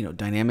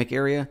 dynamic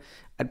area,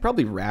 I'd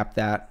probably wrap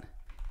that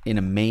in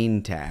a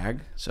main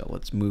tag. So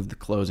let's move the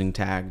closing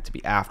tag to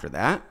be after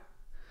that.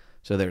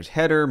 So there's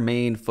header,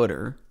 main,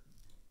 footer.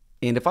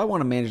 And if I want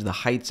to manage the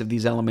heights of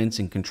these elements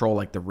and control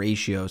like the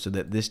ratio so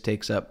that this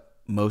takes up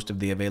most of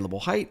the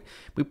available height,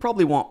 we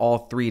probably want all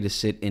 3 to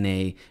sit in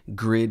a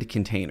grid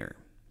container.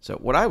 So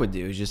what I would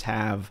do is just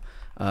have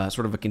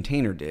sort of a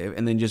container div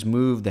and then just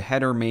move the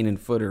header, main, and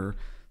footer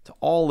to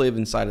all live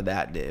inside of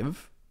that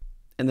div.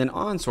 And then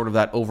on sort of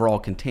that overall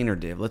container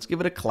div, let's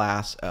give it a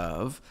class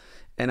of,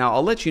 And now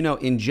I'll let you know,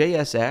 in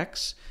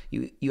JSX,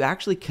 you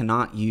actually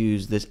cannot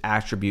use this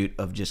attribute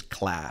of just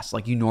class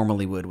like you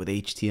normally would with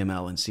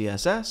HTML and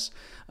CSS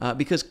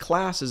because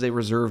class is a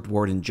reserved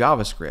word in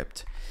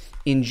JavaScript.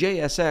 In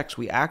JSX,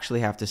 we actually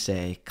have to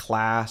say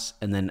class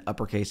and then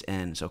uppercase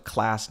N, so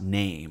class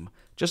name,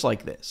 just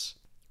like this.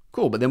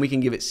 Cool, but then we can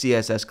give it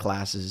CSS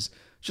classes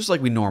just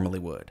like we normally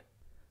would.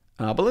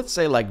 But let's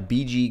say like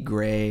BG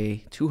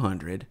Gray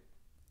 200,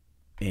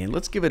 and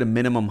let's give it a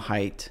minimum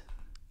height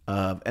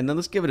of, and then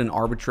let's give it an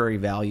arbitrary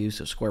value,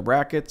 so square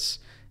brackets,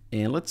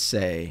 and let's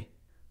say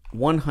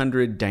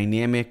 100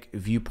 dynamic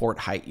viewport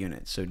height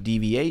units, so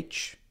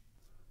DVH.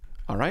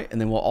 All right, and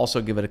then we'll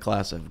also give it a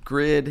class of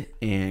grid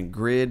and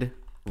grid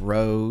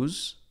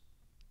rows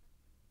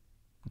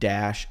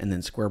dash and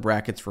then square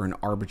brackets for an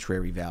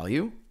arbitrary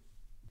value.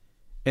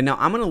 And now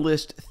I'm going to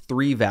list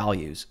 3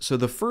 values. So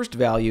the first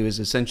value is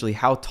essentially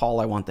how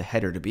tall I want the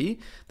header to be.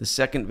 The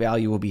second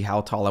value will be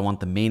how tall I want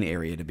the main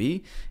area to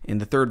be.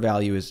 And the third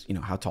value is,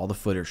 how tall the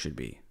footer should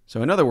be.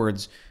 So in other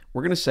words,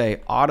 we're going to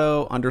say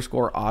auto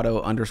underscore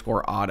auto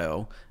underscore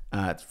auto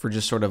for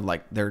just sort of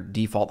like their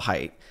default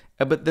height.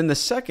 But then the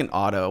second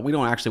auto, we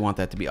don't actually want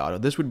that to be auto.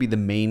 This would be the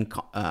main,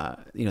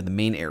 the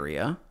main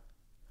area.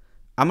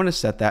 I'm going to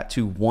set that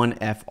to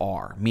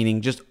 1FR,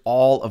 meaning just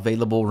all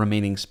available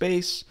remaining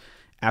space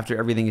after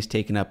everything is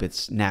taken up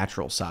its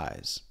natural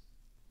size.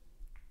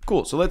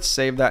 Cool, so let's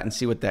save that and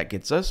see what that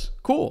gets us.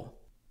 Cool.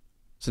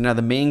 So now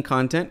the main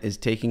content is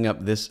taking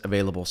up this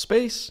available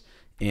space,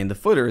 and the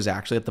footer is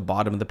actually at the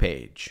bottom of the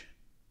page.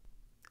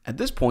 At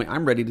this point,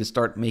 I'm ready to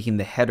start making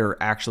the header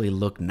actually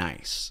look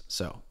nice.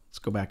 So let's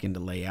go back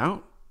into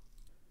layout.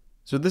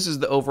 So this is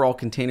the overall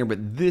container,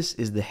 but this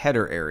is the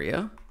header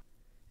area.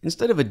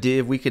 Instead of a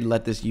div, we could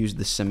let this use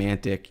the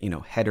semantic,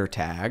 header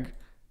tag.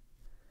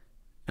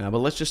 But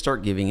let's just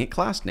start giving it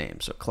class name.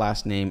 So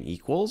class name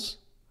equals,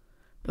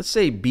 let's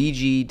say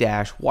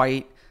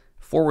bg-white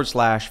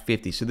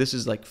 /50. So this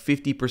is like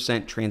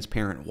 50%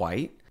 transparent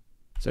white.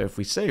 So if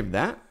we save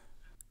that,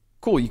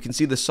 cool, you can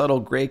see the subtle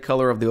gray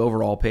color of the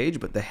overall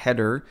page, but the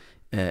header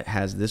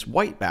has this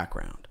white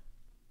background.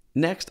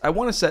 Next, I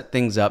want to set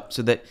things up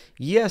so that,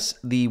 yes,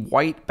 the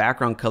white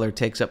background color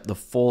takes up the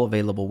full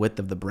available width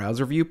of the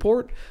browser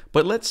viewport,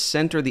 but let's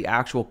center the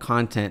actual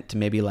content to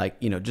maybe like,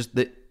 just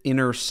the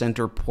inner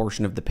center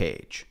portion of the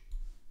page.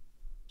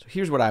 So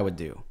here's what I would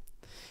do.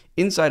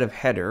 Inside of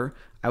header,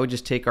 I would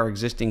just take our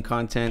existing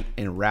content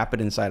and wrap it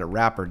inside a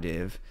wrapper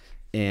div.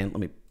 And let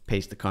me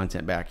paste the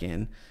content back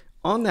in.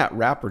 On that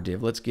wrapper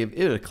div, let's give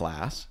it a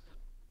class.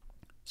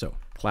 So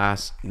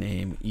class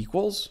name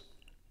equals,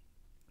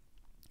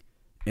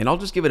 and I'll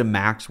just give it a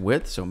max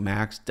width. So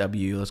max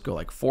W, let's go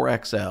like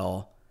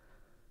 4XL,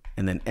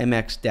 and then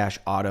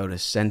MX-auto to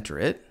center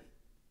it.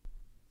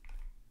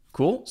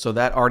 Cool, so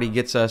that already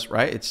gets us,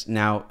 right? It's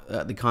now,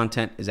 the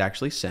content is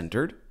actually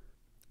centered.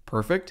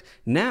 Perfect.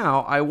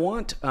 Now I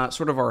want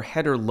sort of our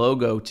header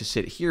logo to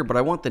sit here, but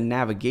I want the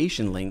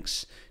navigation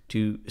links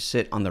to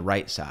sit on the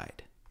right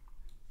side.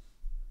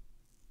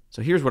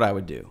 So here's what I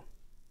would do.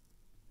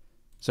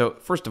 So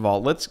first of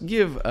all, let's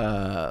give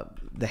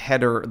the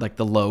header, like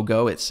the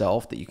logo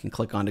itself that you can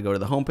click on to go to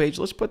the homepage.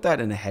 Let's put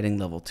that in a heading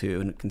level 2,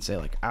 and it can say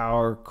like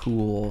our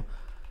cool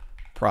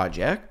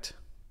project.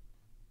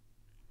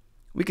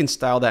 We can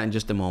style that in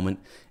just a moment.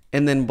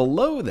 And then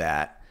below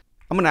that,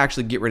 I'm going to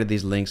actually get rid of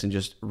these links and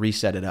just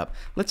reset it up.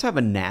 Let's have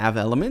a nav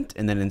element,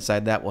 and then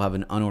inside that we'll have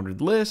an unordered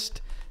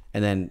list,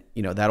 and then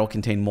that'll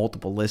contain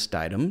multiple list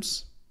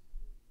items.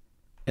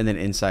 And then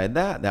inside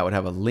that, that would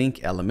have a link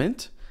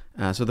element.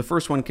 So the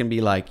first one can be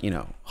like,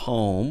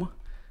 home,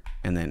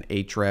 and then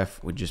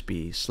href would just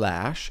be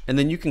 /, and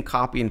then you can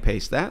copy and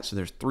paste that. So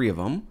there's 3 of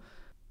them.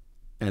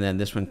 And then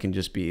this one can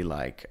just be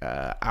like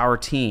our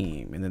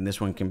team, and then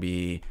this one can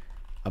be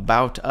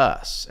about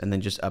us, and then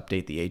just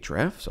update the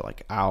href. So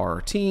like our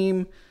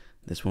team,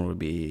 this one would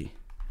be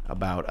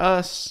about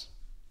us.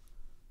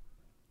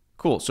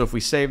 Cool, so if we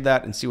save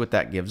that and see what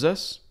that gives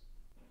us.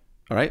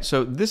 All right,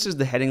 so this is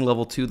the heading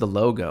level 2, the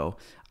logo.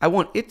 I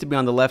want it to be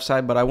on the left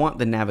side, but I want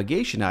the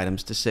navigation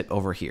items to sit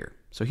over here.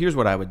 So here's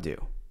what I would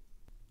do.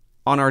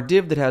 On our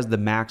div that has the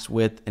max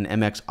width and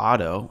MX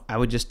auto, I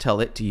would just tell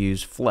it to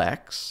use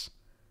flex.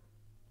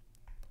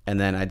 And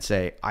then I'd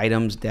say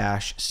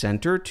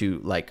items-center to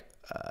like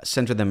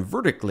center them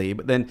vertically,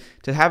 but then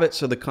to have it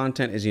so the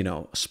content is,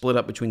 split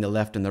up between the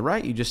left and the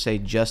right, you just say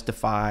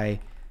justify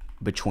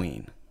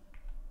between.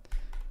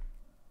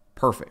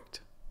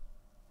 Perfect.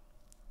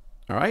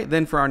 All right,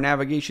 then for our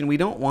navigation, we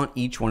don't want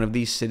each one of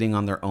these sitting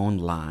on their own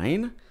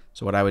line.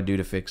 So what I would do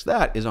to fix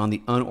that is on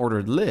the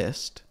unordered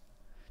list,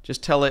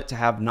 just tell it to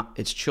have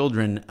its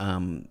children,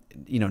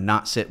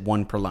 not sit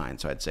one per line.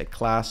 So I'd say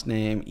class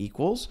name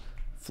equals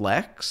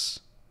flex.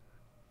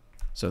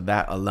 So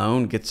that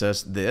alone gets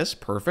us this,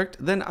 perfect.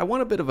 Then I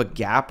want a bit of a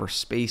gap or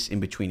space in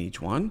between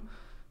each one.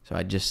 So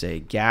I'd just say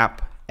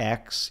gap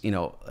X,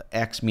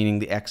 X meaning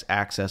the X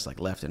axis,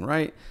 like left and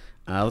right.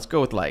 Let's go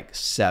with like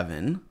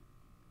 7.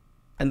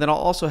 And then I'll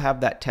also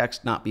have that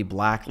text not be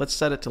black. Let's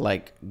set it to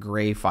like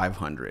gray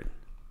 500.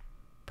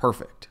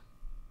 Perfect.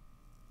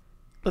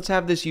 Let's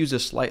have this use a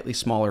slightly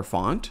smaller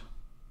font.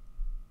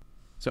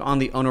 So on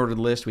the unordered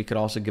list, we could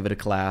also give it a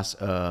class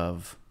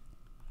of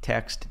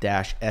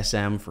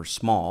text-sm for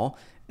small.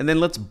 And then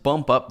let's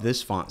bump up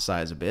this font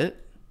size a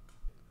bit.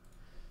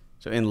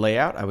 So in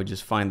layout, I would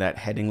just find that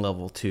heading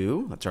level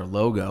 2. That's our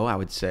logo. I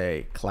would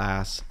say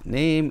class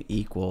name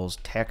equals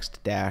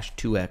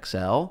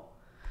text-2XL.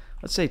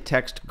 Let's say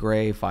text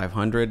gray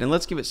 500, and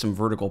let's give it some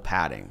vertical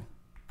padding.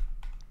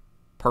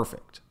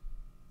 Perfect.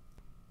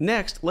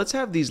 Next, let's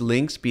have these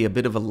links be a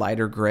bit of a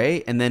lighter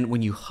gray, and then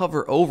when you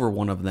hover over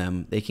one of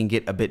them, they can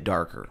get a bit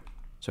darker.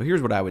 So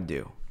here's what I would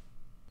do.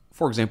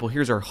 For example,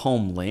 here's our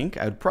home link.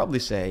 I would probably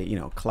say,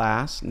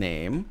 class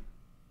name.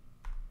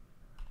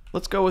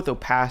 Let's go with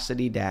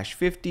opacity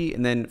 -50,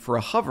 and then for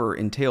a hover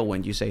in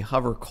Tailwind, you say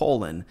hover :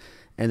 and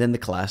then the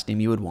class name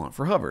you would want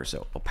for hover.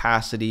 So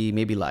opacity,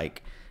 maybe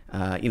like,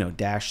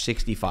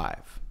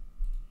 -65.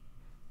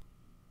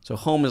 So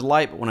home is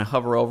light, but when I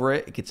hover over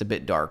it, it gets a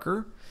bit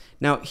darker.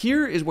 Now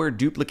here is where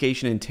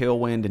duplication in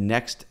Tailwind and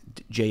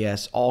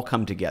Next.js all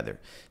come together.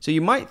 So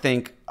you might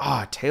think,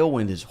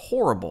 Tailwind is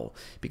horrible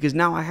because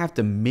now I have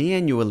to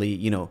manually,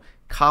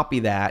 copy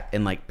that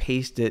and like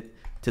paste it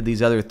to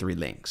these other 3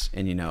 links.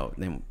 And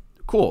then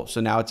cool. So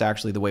now it's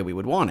actually the way we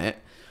would want it.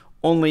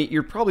 Only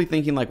you're probably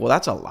thinking like, well,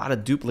 that's a lot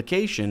of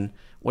duplication.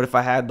 What if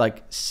I had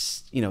like,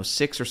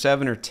 6 or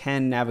 7 or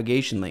 10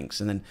 navigation links?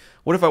 And then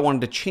what if I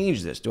wanted to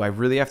change this? Do I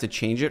really have to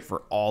change it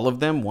for all of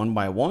them one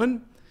by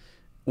one?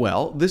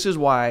 Well, this is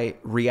why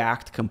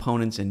React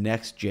components in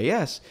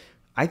Next.js,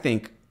 I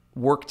think,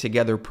 work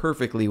together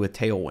perfectly with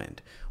Tailwind.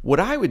 What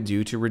I would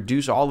do to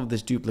reduce all of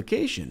this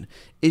duplication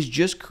is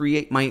just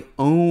create my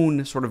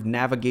own sort of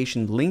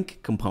navigation link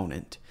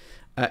component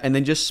and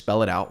then just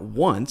spell it out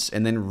once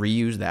and then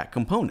reuse that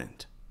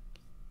component.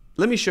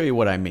 Let me show you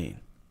what I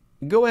mean.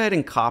 Go ahead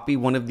and copy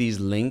one of these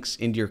links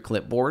into your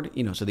clipboard,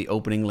 so the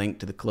opening link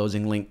to the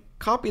closing link,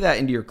 copy that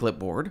into your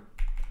clipboard.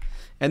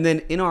 And then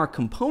in our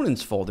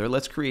components folder,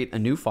 let's create a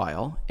new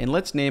file and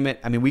let's name it,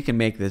 we can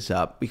make this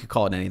up, we could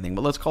call it anything,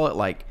 but let's call it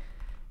like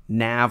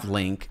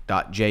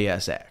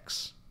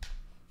navlink.jsx.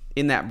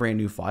 In that brand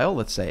new file,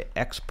 let's say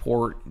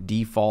export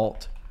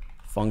default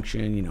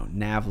function,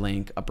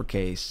 navlink,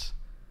 uppercase,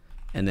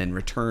 and then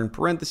return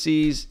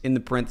parentheses. In the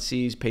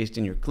parentheses, paste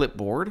in your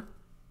clipboard.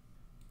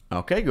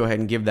 Okay, go ahead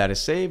and give that a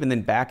save, and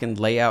then back in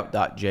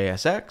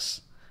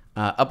layout.jsx,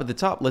 up at the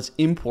top, let's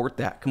import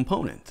that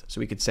component. So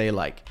we could say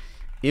like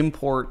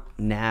import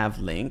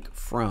navlink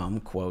from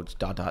quotes ..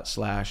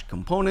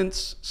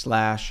 components /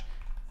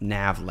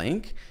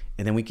 navlink,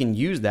 and then we can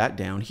use that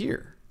down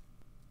here.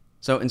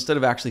 So instead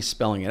of actually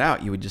spelling it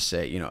out, you would just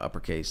say,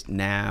 uppercase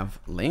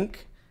navlink.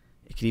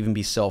 It could even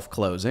be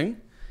self-closing.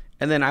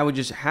 And then I would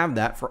just have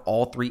that for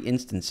all 3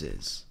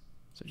 instances.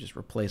 So just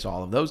replace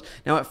all of those.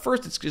 Now at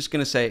first it's just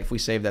going to say, if we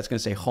save that, it's going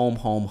to say home,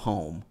 home,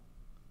 home.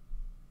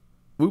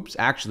 Oops,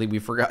 actually we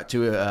forgot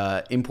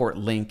to import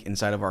link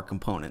inside of our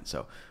component.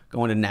 So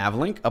going to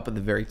navlink, up at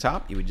the very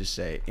top, you would just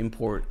say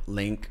import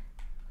link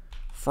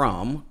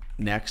from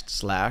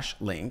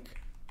next/link.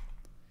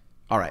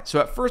 All right,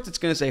 so at first it's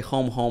going to say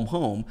home, home,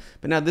 home,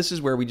 but now this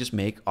is where we just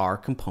make our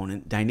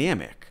component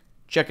dynamic.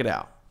 Check it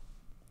out.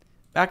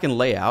 Back in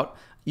layout,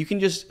 you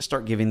can just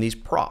start giving these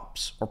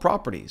props or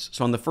properties.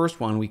 So on the first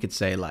one, we could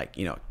say like,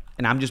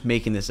 and I'm just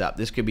making this up.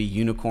 This could be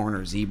unicorn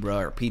or zebra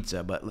or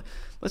pizza, but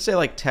let's say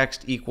like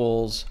text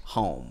equals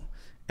home.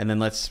 And then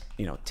let's,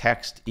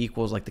 text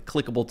equals like the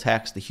clickable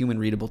text, the human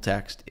readable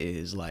text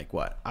is like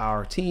what?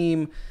 Our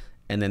team.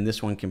 And then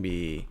this one can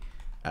be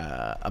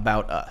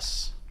about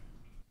us.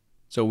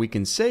 So we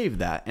can save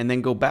that and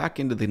then go back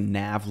into the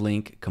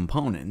navlink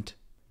component.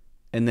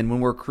 And then when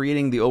we're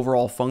creating the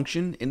overall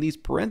function in these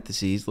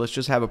parentheses, let's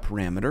just have a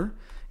parameter.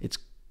 It's,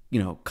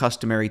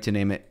 customary to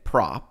name it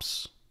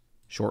props,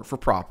 short for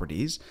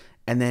properties.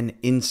 And then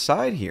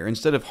inside here,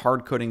 instead of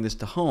hard coding this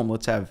to home,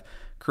 let's have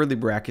curly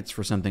brackets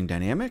for something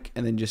dynamic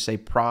and then just say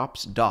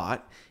props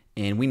dot,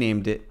 and we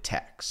named it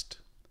text.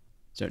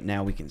 So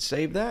now we can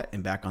save that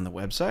and back on the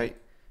website.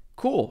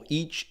 Cool.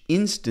 Each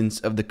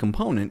instance of the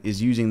component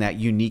is using that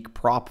unique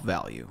prop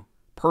value.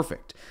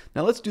 Perfect.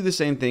 Now let's do the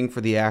same thing for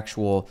the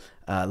actual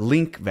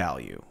link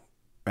value,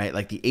 right?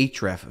 Like the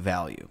href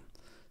value.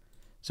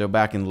 So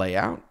back in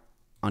layout,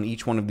 on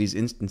each one of these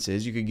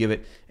instances, you could give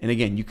it, and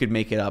again, you could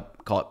make it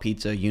up, call it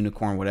pizza,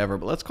 unicorn, whatever,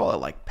 but let's call it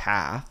like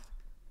path.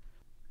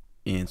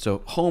 And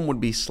so home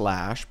would be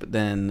 /, but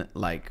then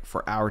like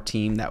for our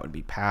team, that would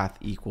be path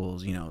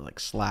equals,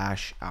 like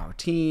 / our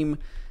team.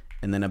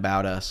 And then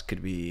about us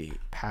could be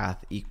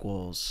path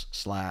equals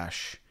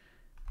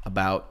 /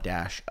 about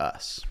 -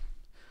 us.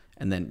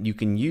 And then you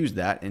can use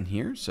that in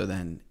here. So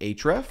then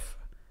href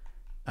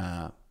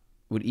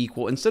would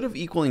equal, instead of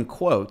equaling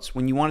quotes,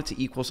 when you want it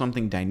to equal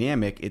something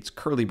dynamic, it's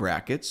curly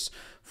brackets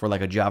for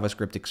like a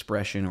JavaScript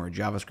expression or a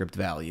JavaScript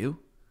value.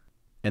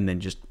 And then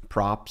just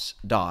props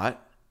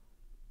dot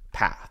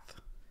path.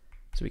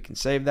 So we can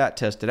save that,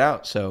 test it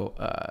out. So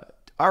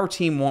our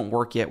team won't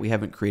work yet. We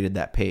haven't created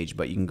that page,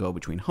 but you can go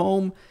between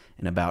home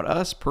and about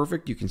us.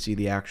 Perfect. You can see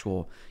the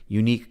actual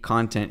unique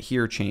content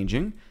here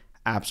changing.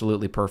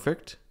 Absolutely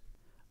perfect.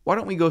 Why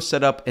don't we go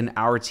set up an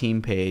Our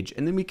Team page,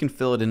 and then we can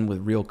fill it in with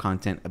real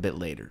content a bit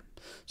later.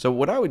 So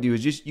what I would do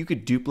is you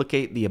could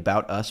duplicate the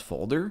About Us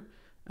folder.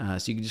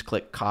 So you can just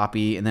click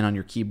copy, and then on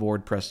your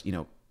keyboard press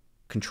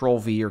Control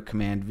V or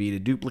Command V to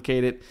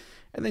duplicate it,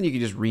 and then you can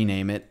just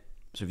rename it.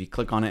 So if you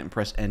click on it and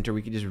press enter,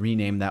 we can just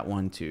rename that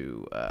one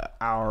to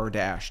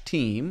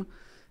our-team,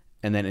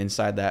 and then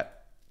inside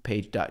that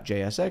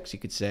page.jsx you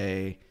could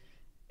say,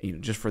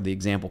 just for the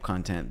example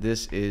content,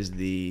 this is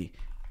the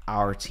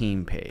Our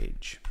Team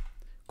page.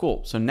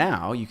 Cool. So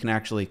now you can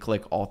actually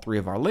click all three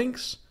of our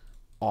links.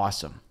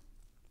 Awesome.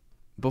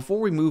 Before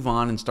we move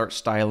on and start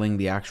styling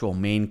the actual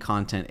main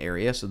content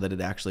area so that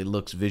it actually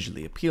looks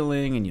visually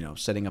appealing and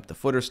setting up the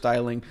footer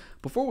styling,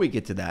 before we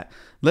get to that,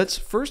 let's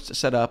first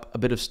set up a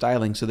bit of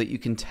styling so that you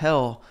can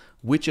tell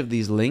which of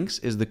these links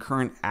is the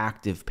current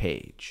active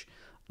page.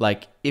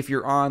 Like if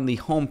you're on the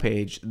home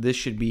page, this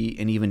should be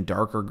an even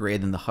darker gray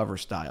than the hover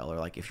style, or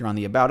like if you're on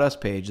the About Us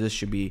page, this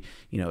should be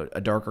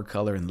a darker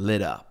color and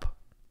lit up.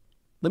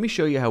 Let me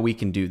show you how we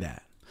can do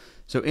that.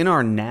 So in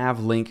our nav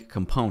link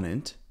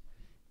component,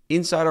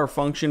 inside our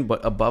function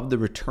but above the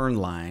return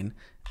line,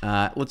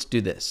 let's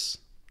do this.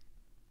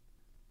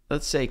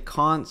 Let's say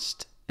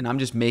const, and I'm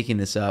just making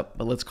this up,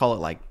 but let's call it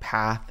like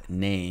path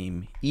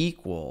name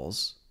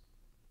equals,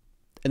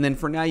 and then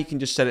for now you can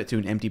just set it to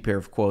an empty pair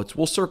of quotes.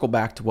 We'll circle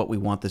back to what we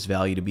want this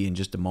value to be in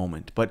just a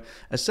moment, but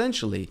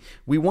essentially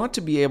we want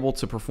to be able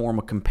to perform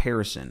a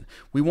comparison.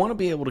 We want to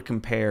be able to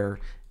compare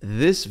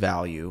this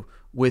value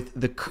with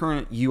the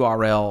current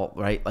URL,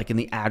 right? Like in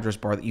the address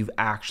bar that you've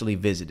actually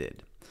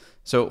visited.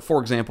 So for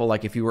example,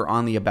 like if you were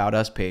on the About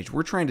Us page,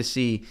 we're trying to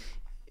see,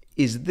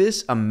 is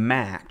this a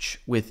match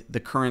with the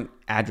current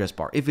address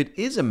bar? If it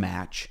is a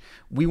match,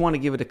 we want to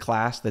give it a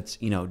class that's,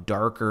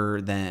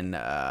 darker than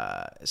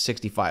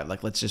 65.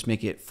 Like let's just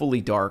make it fully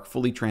dark,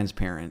 fully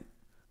transparent,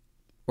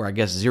 or I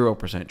guess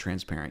 0%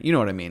 transparent. You know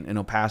what I mean? An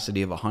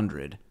opacity of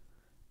 100,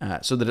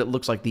 so that it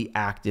looks like the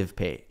active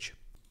page.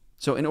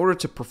 So in order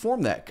to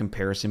perform that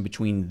comparison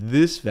between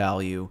this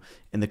value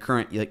and the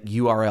current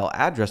URL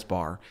address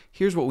bar,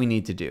 here's what we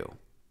need to do.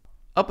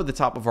 Up at the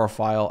top of our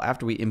file,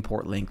 after we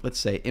import link, let's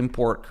say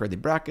import curly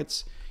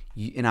brackets,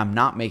 and I'm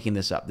not making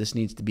this up, this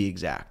needs to be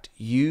exact.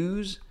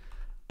 Use,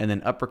 and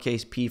then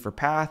uppercase P for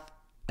path,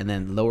 and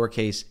then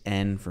lowercase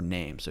n for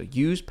name. So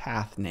use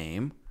path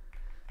name,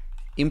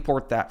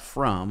 import that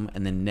from,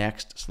 and then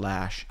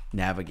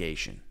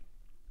next/navigation.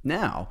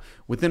 Now,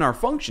 within our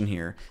function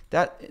here,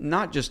 that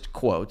not just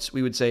quotes,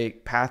 we would say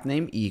path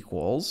name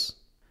equals,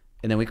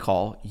 and then we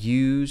call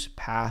use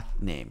path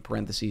name,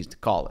 parentheses to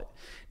call it.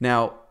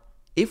 Now,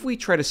 if we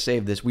try to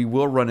save this, we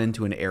will run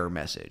into an error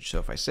message. So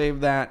if I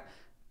save that,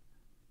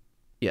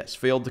 yes,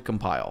 failed to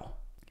compile.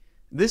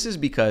 This is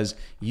because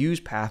use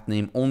path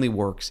name only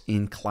works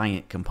in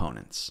client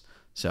components.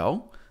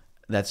 So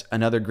that's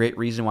another great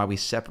reason why we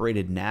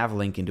separated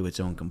navlink into its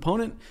own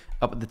component.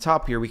 Up at the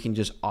top here, we can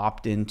just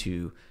opt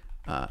into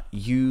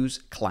use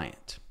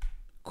client.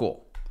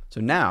 Cool. So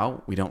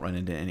now we don't run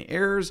into any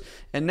errors,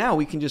 and now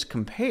we can just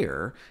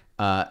compare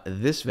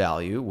this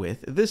value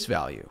with this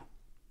value.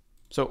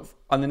 So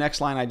on the next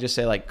line, I just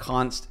say like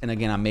const, and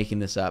again, I'm making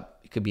this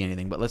up. It could be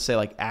anything, but let's say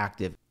like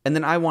active. And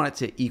then I want it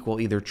to equal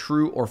either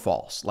true or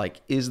false.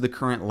 Like, is the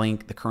current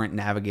link, the current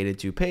navigated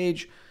to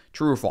page,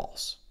 true or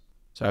false?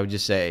 So I would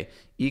just say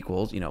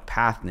equals,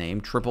 path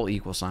name, triple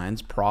equal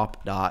signs,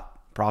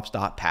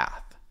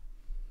 props.path.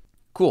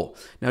 Cool.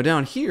 Now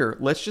down here,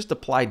 let's just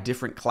apply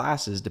different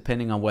classes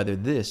depending on whether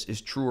this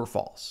is true or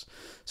false.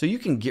 So you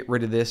can get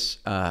rid of this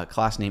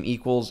class name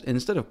equals.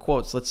 Instead of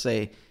quotes, let's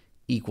say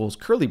equals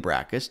curly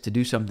brackets to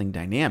do something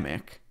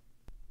dynamic.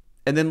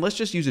 And then let's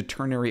just use a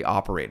ternary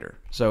operator.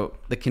 So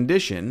the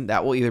condition,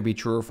 that will either be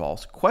true or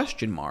false,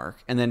 question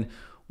mark, and then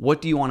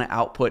what do you want to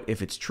output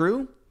if it's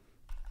true?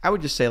 I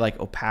would just say like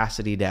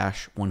opacity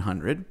dash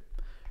 100.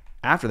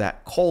 After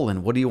that,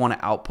 colon, what do you want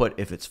to output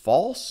if it's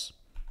false?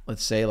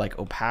 Let's say like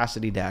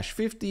opacity dash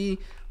 50,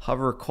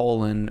 hover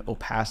colon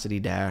opacity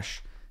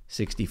dash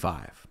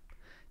 65.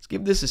 Let's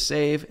give this a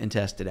save and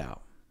test it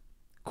out.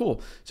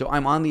 Cool. So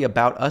I'm on the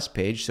About Us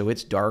page, so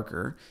it's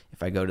darker.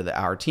 If I go to the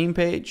Our Team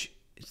page,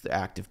 it's the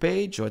active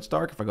page, so it's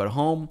dark. If I go to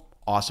home,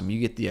 awesome, you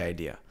get the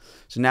idea.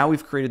 So now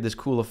we've created this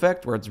cool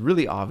effect where it's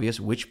really obvious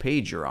which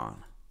page you're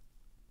on.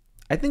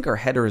 I think our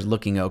header is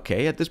looking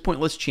okay. At this point,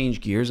 let's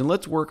change gears and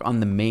let's work on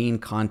the main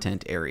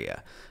content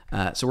area.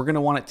 So we're going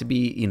to want it to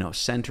be,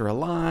 center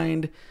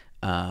aligned,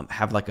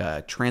 have like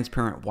a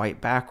transparent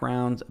white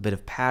background, a bit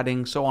of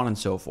padding, so on and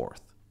so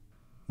forth.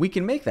 We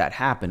can make that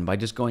happen by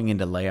just going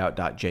into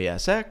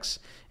layout.jsx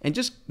and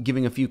just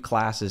giving a few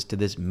classes to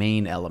this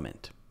main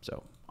element.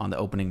 So on the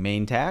opening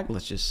main tag,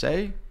 let's just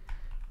say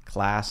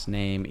class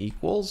name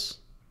equals,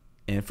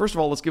 and first of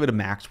all, let's give it a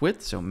max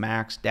width. So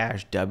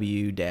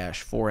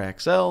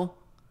max-w-4xl.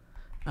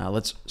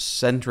 Let's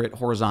center it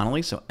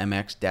horizontally. So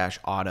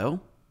mx-auto.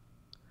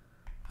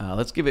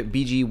 Let's give it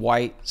BG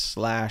white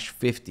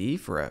 /50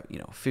 for a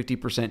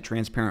 50%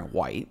 transparent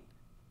white.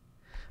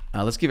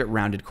 Let's give it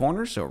rounded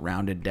corners, so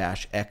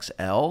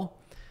rounded-XL.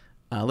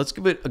 Let's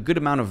give it a good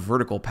amount of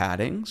vertical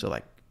padding, so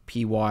like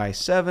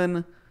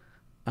PY7.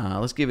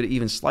 Let's give it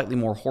even slightly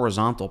more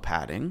horizontal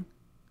padding.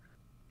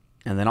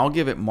 And then I'll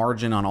give it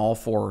margin on all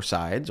four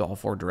sides, all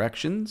four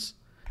directions.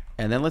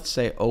 And then let's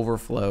say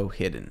overflow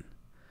hidden.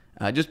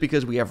 Just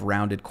because we have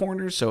rounded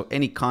corners, so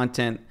any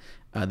content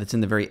that's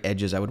in the very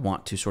edges, I would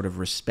want to sort of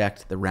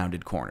respect the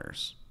rounded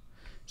corners.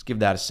 Let's give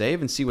that a save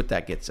and see what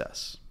that gets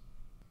us.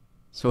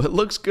 So it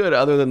looks good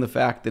other than the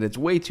fact that it's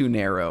way too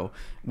narrow.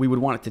 We would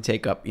want it to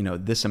take up,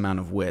 this amount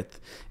of width.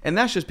 And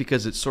that's just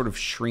because it's sort of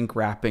shrink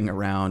wrapping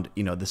around,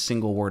 the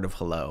single word of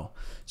hello.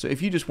 So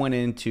if you just went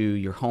into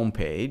your home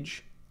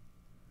page,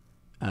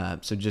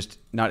 so just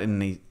in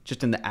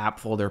the app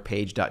folder,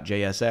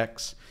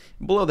 page.jsx,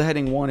 below the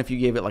heading 1, if you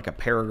gave it like a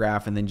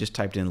paragraph and then just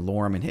typed in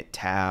lorem and hit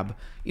tab,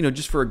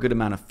 just for a good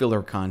amount of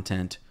filler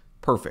content,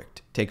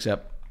 perfect. Takes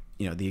up,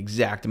 the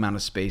exact amount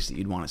of space that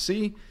you'd want to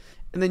see.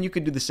 And then you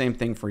could do the same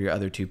thing for your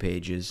other two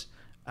pages.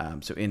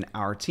 So in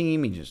our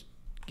team, you just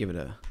give it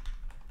a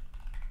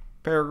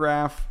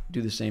paragraph, do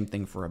the same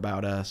thing for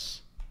about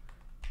us,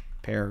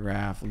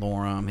 paragraph,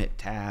 lorem, hit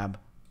tab,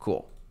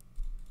 cool.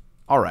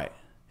 All right,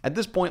 at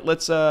this point,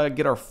 let's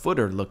get our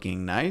footer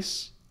looking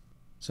nice.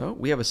 So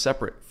we have a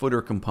separate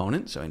footer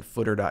component, so in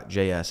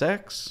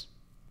footer.jsx.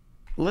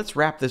 Let's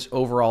wrap this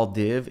overall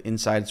div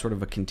inside sort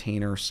of a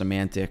container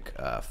semantic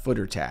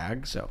footer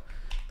tag. So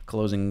the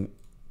closing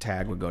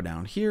tag would go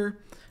down here.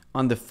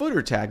 On the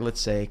footer tag,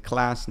 let's say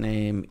class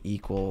name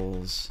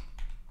equals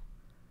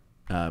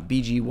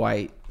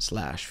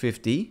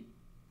bgwhite/50.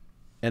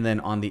 And then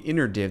on the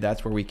inner div,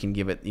 that's where we can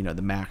give it,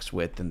 the max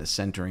width and the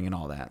centering and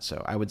all that.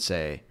 So I would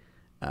say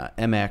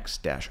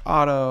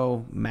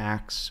mx-auto,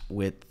 max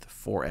width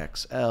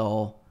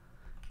 4xl.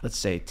 Let's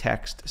say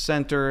text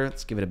center.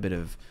 Let's give it a bit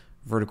of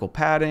vertical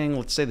padding.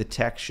 Let's say the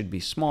text should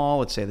be small.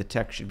 Let's say the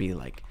text should be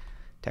like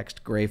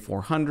text gray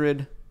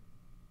 400.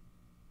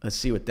 Let's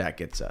see what that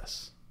gets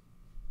us.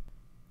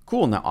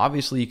 Cool, now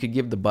obviously you could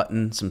give the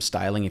button some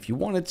styling if you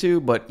wanted to,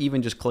 but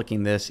even just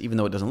clicking this, even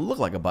though it doesn't look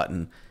like a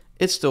button,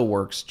 it still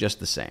works just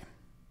the same.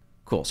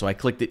 Cool, so I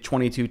clicked it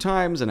 22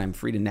 times and I'm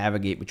free to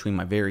navigate between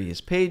my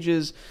various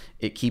pages.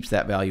 It keeps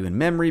that value in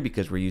memory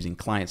because we're using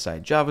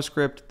client-side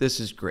JavaScript.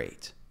 This is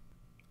great.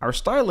 Our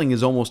styling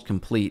is almost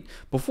complete.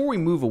 Before we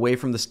move away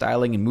from the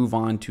styling and move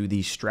on to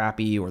the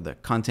Strapi or the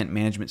content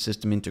management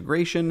system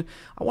integration,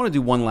 I want to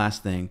do one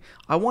last thing.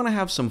 I want to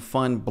have some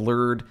fun,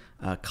 blurred,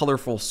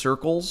 colorful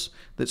circles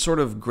that sort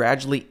of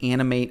gradually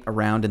animate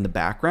around in the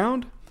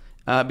background,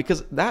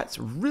 because that's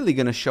really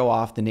going to show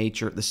off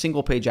the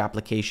single page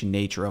application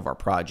nature of our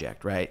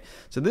project, right?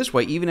 So this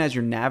way, even as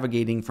you're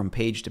navigating from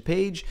page to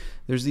page,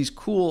 there's these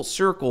cool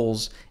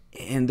circles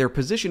and their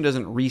position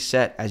doesn't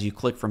reset as you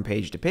click from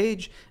page to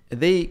page.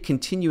 They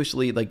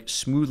continuously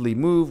smoothly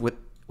move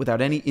without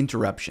any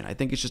interruption. I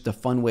think it's just a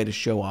fun way to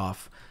show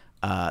off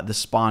the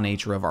spa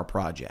nature of our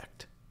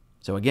project.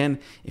 So again,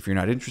 if you're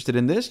not interested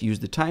in this, use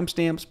the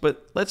timestamps,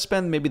 but let's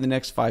spend maybe the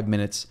next 5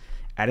 minutes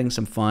adding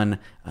some fun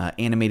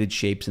animated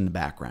shapes in the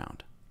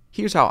background.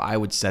 Here's how I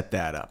would set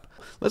that up.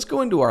 Let's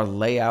go into our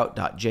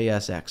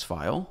layout.jsx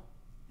file,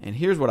 and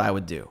here's what I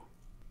would do.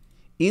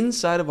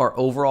 Inside of our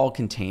overall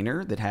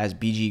container that has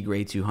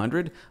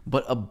bggray200,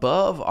 but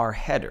above our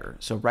header,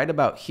 so right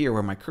about here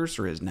where my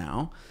cursor is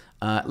now,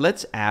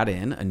 let's add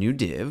in a new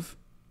div.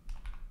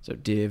 So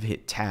div,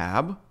 hit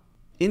tab.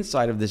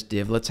 Inside of this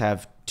div, let's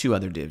have two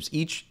other divs.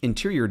 Each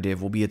interior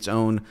div will be its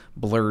own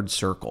blurred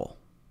circle.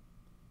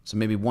 So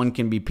maybe one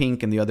can be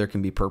pink and the other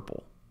can be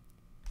purple.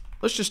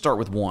 Let's just start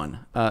with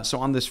one. So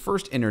on this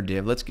first inner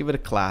div, let's give it a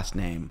class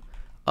name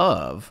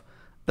of,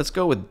 let's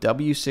go with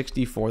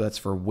W64, that's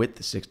for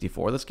width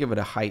 64. Let's give it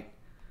a height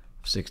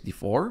of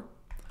 64.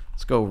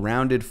 Let's go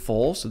rounded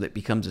full so that it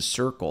becomes a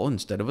circle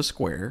instead of a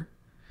square.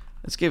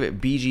 Let's give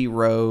it BG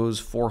rows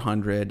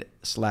 400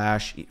 /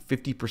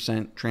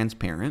 50%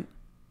 transparent.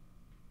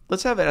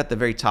 Let's have it at the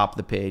very top of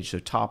the page, so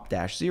top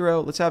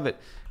 -0. Let's have it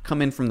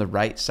come in from the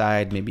right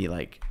side, maybe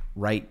like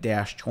right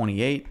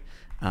 -28.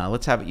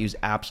 Let's have it use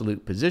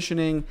absolute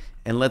positioning,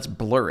 and let's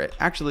blur it.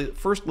 Actually,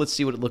 first let's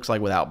see what it looks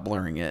like without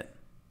blurring it.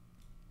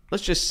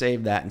 Let's just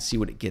save that and see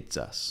what it gets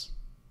us.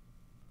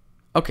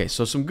 Okay,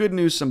 so some good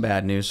news, some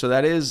bad news. So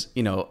that is,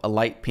 a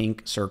light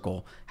pink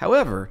circle.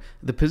 However,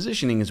 the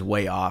positioning is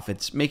way off.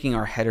 It's making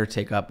our header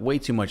take up way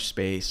too much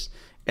space.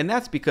 And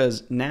that's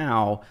because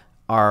now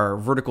our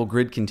vertical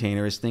grid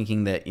container is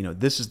thinking that,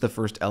 this is the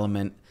first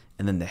element,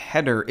 and then the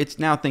header, it's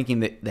now thinking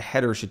that the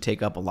header should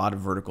take up a lot of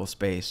vertical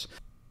space.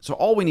 So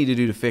all we need to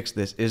do to fix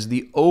this is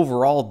the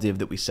overall div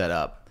that we set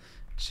up.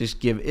 Just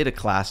give it a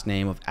class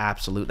name of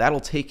absolute. That'll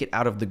take it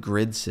out of the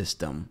grid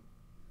system.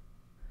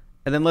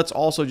 And then let's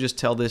also just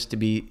tell this to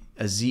be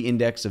a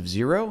z-index of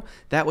 0.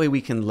 That way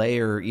we can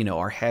layer,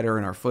 our header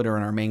and our footer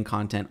and our main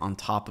content on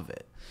top of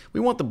it. We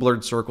want the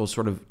blurred circles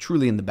sort of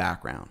truly in the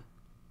background.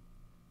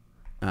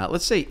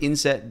 Let's say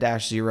inset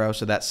 -0,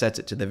 so that sets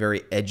it to the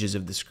very edges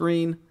of the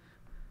screen.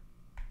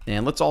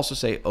 And let's also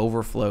say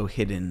overflow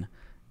hidden,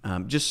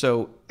 just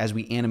so as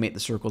we animate the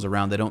circles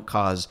around, they don't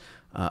cause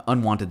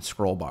unwanted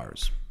scroll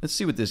bars. Let's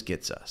see what this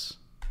gets us.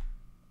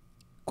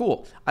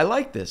 Cool. I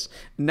like this.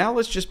 Now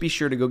let's just be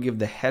sure to go give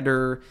the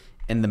header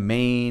and the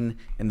main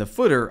and the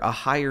footer a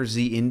higher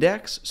Z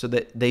index so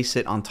that they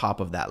sit on top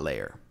of that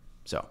layer.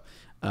 So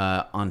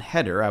on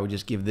header, I would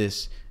just give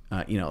this,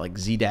 like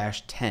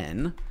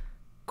Z-10.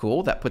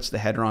 Cool. That puts the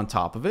header on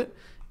top of it.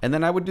 And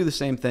then I would do the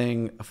same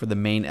thing for the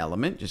main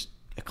element, just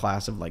a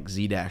class of like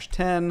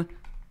Z-10.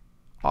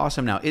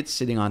 Awesome. Now it's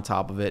sitting on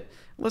top of it.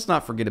 Let's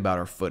not forget about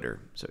our footer.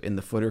 So in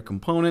the footer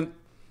component,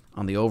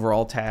 on the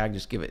overall tag,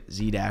 just give it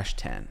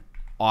Z-10.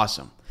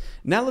 Awesome.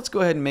 Now let's go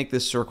ahead and make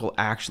this circle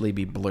actually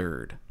be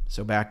blurred.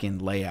 So back in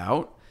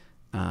layout,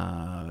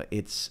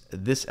 it's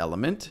this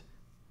element.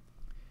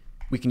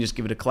 We can just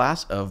give it a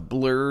class of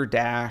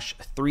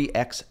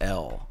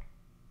blur-3XL.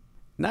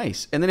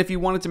 Nice. And then if you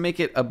wanted to make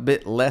it a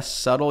bit less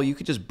subtle, you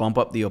could just bump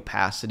up the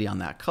opacity on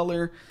that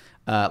color.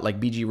 Like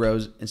BG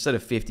rows, instead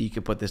of 50, you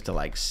could put this to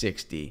like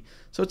 60.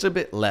 So it's a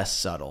bit less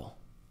subtle.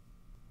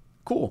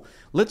 Cool.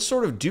 Let's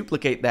sort of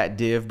duplicate that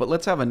div, but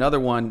let's have another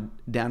one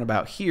down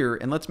about here,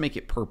 and let's make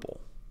it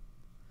purple.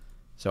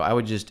 So I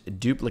would just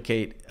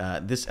duplicate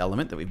this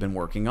element that we've been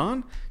working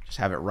on, just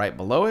have it right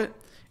below it,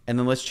 and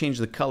then let's change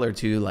the color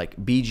to like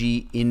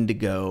BG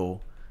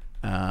indigo,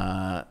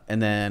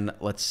 and then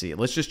let's see,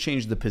 let's just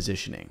change the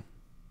positioning.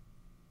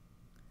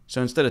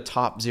 So instead of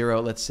top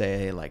 0, let's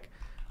say like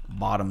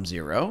bottom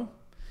 0,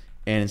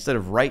 and instead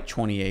of right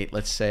 28,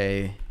 let's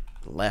say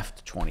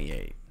left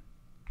 28.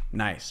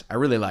 Nice. I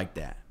really like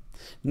that.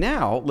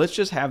 Now let's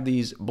just have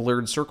these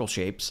blurred circle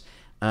shapes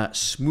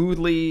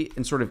smoothly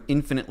and sort of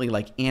infinitely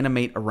like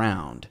animate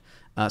around.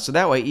 So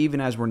that way,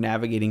 even as we're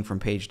navigating from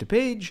page to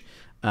page,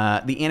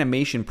 the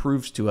animation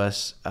proves to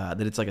us that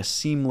it's like a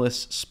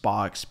seamless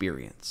spa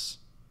experience.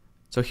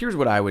 So here's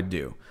what I would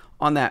do.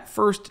 On that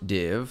first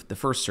div, the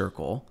first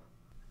circle,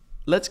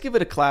 let's give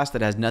it a class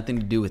that has nothing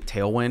to do with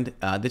Tailwind.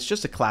 That's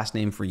just a class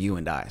name for you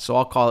and I. So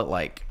I'll call it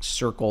like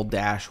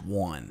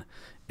circle-1.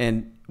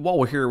 And while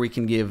we're here, we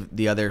can give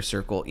the other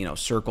circle,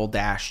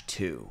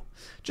 circle-2.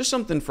 Just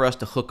something for us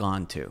to hook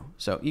on to.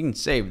 So you can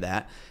save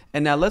that.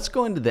 And now let's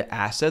go into the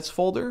assets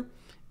folder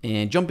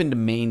and jump into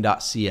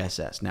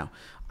main.css. Now,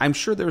 I'm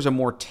sure there's a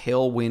more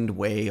Tailwind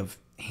way of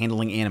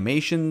handling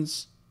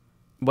animations,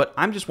 but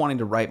I'm just wanting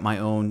to write my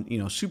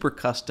own, super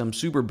custom,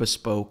 super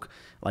bespoke,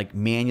 like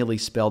manually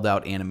spelled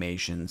out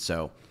animation.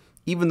 So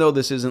even though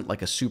this isn't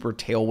like a super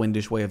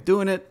Tailwindish way of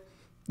doing it,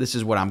 this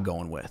is what I'm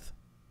going with.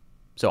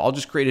 So I'll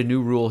just create a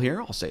new rule here.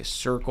 I'll say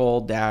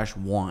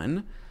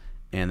circle-1,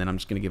 and then I'm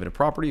just going to give it a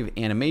property of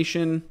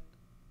animation.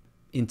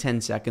 In 10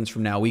 seconds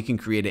from now, we can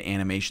create an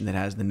animation that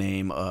has the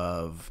name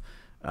of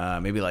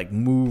maybe like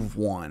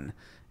move1.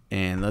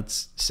 And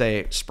let's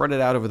say spread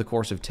it out over the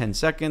course of 10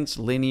 seconds,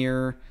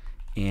 linear,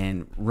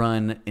 and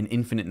run an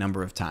infinite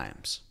number of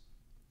times.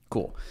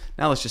 Cool.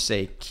 Now let's just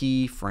say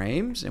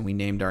keyframes, and we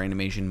named our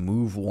animation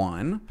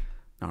move1.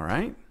 All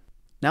right.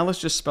 Now let's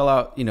just spell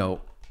out,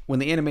 when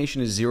the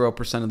animation is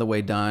 0% of the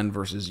way done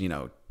versus,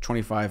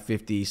 25,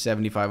 50,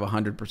 75,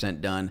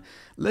 100% done,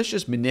 let's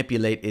just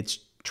manipulate its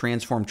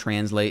transform,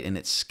 translate, and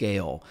its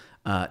scale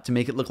to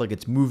make it look like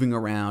it's moving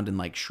around and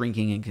like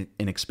shrinking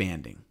and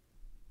expanding.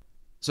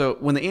 So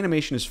when the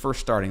animation is first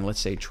starting, let's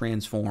say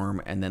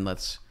transform, and then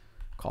let's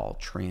call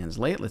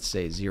translate. Let's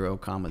say 0,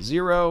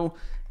 0.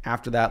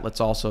 After that, let's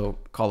also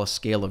call a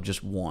scale of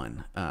just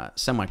 1,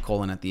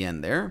 semicolon at the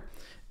end there.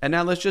 And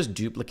now let's just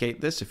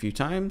duplicate this a few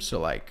times. So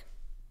like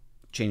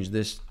change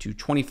this to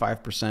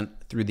 25%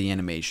 through the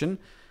animation.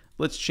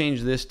 Let's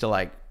change this to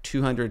like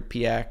 200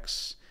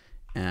 px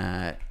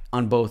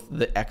on both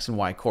the x and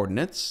y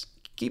coordinates.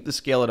 Keep the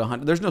scale at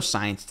 100. There's no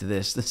science to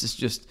this. This is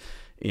just,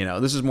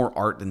 this is more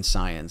art than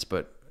science,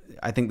 but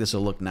I think this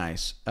will look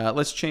nice.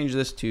 Let's change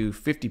this to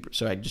 50.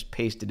 So I just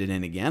pasted it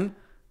in again.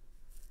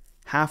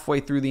 Halfway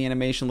through the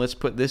animation, let's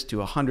put this to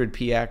 100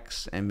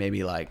 px and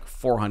maybe like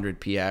 400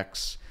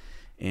 px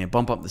and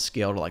bump up the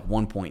scale to like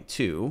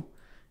 1.2.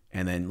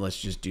 And then let's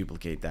just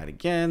duplicate that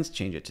again.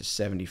 Change it to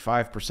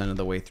 75% of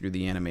the way through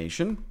the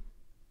animation.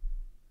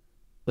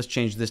 Let's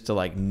change this to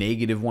like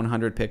negative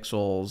 100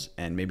 pixels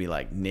and maybe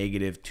like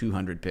negative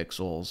 200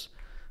 pixels.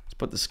 Let's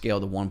put the scale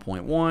to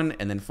 1.1.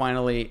 And then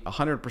finally,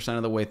 100%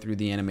 of the way through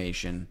the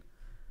animation.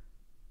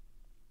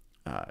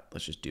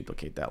 Let's just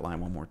duplicate that line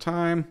one more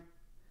time.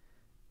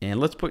 And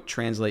let's put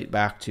translate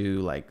back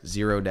to like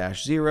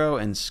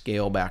 0-0 and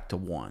scale back to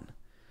 1.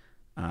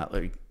 Let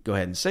me go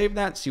ahead and save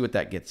that, see what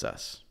that gets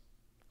us.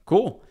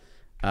 Cool.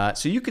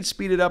 So you could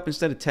speed it up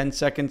instead of 10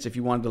 seconds if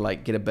you wanted to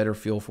like get a better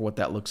feel for what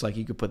that looks like.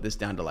 You could put this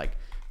down to like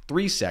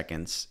 3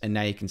 seconds, and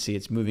now you can see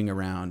it's moving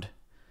around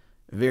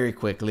very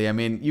quickly. I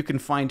mean, you can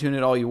fine tune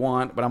it all you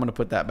want, but I'm going to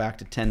put that back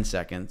to 10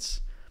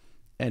 seconds.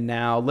 And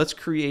now let's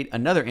create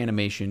another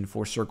animation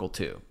for circle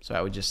 2. So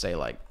I would just say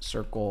like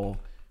circle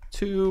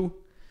 2.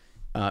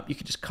 You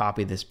could just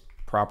copy this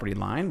property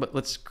line, but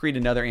let's create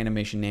another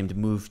animation named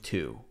move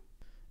 2.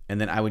 And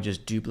then I would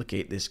just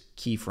duplicate this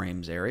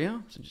keyframes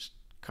area. So just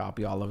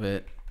copy all of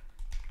it,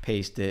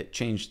 paste it,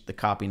 change the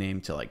copy name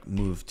to like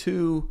move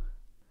 2.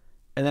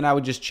 And then I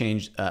would just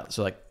change,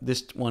 so like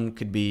this one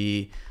could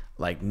be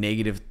like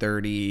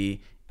 -30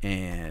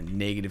 and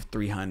negative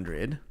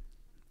 300.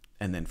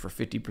 And then for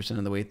 50%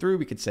 of the way through,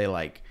 we could say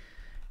like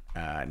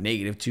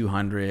negative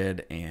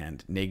 200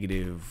 and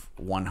negative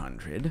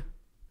 100.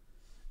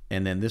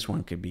 And then this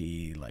one could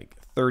be like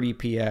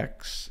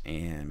 30px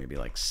and maybe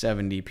like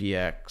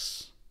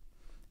 70px.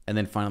 And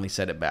then finally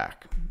set it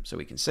back. So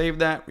we can save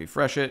that,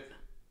 refresh it.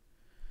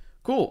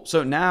 Cool.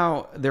 So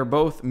now they're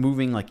both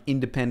moving like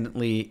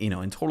independently,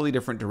 in totally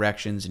different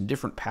directions, in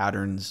different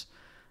patterns.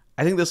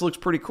 I think this looks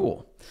pretty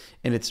cool.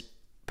 And it's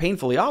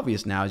painfully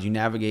obvious now as you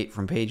navigate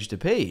from page to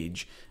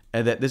page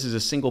that this is a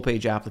single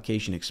page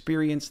application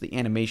experience. The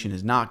animation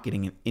is not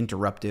getting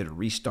interrupted or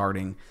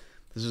restarting.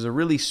 This is a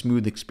really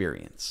smooth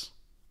experience.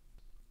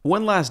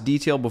 One last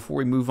detail before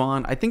we move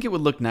on. I think it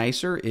would look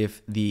nicer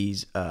if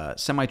these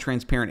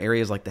semi-transparent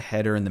areas like the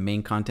header and the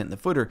main content and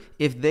the footer,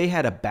 if they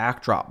had a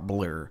backdrop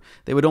blur,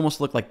 they would almost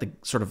look like the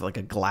sort of like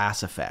a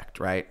glass effect,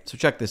 right? So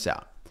check this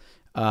out.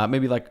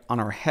 Maybe like on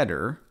our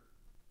header,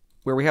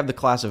 where we have the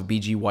class of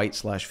BG white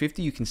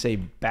 /50, you can say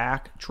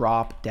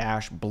backdrop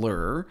dash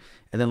blur.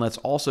 And then let's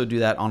also do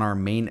that on our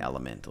main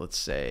element. Let's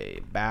say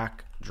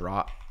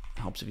backdrop,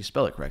 helps if you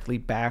spell it correctly,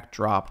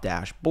 backdrop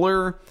dash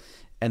blur.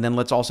 And then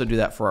let's also do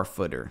that for our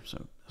footer.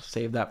 So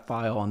save that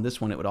file. On this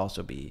one, it would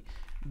also be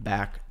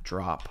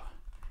backdrop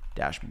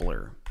dash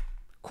blur.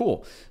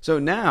 Cool. So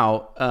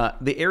now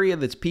the area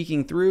that's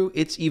peeking through,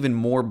 it's even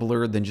more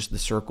blurred than just the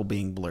circle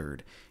being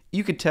blurred.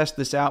 You could test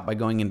this out by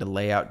going into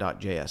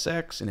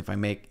layout.jsx. And if I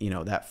make,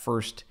 that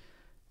first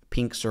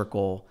pink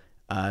circle,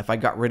 if I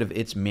got rid of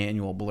its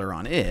manual blur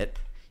on it,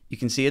 you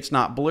can see it's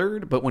not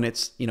blurred, but when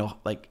it's,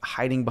 like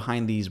hiding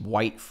behind these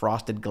white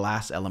frosted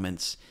glass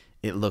elements,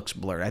 it looks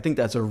blurred. I think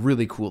that's a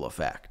really cool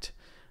effect.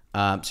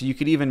 So you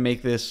could even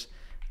make this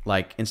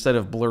like, instead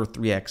of blur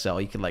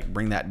 3XL, you could like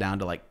bring that down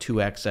to like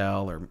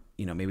 2XL or,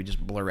 maybe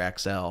just blur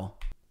XL,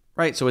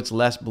 right? So it's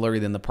less blurry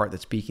than the part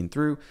that's peeking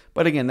through.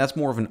 But again, that's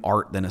more of an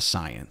art than a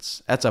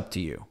science. That's up to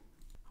you.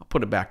 I'll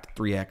put it back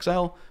to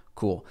 3XL.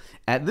 Cool.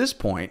 At this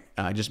point,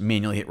 I just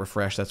manually hit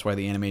refresh. That's why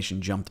the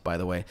animation jumped, by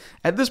the way.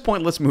 At this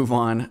point, let's move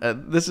on.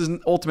 This is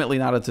ultimately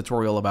not a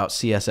tutorial about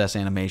CSS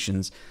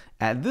animations.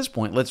 At this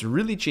point, let's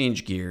really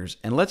change gears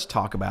and let's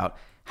talk about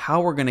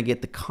how we're going to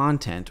get the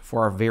content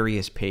for our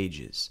various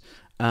pages.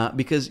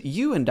 Because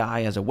you and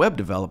I, as a web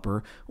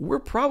developer, we're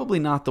probably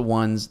not the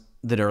ones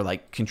that are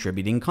like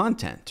contributing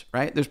content,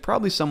 right? There's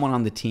probably someone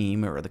on the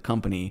team or the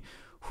company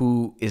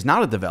who is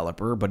not a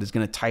developer, but is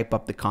going to type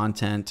up the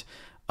content.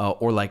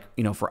 Or like,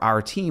 for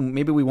our team,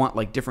 maybe we want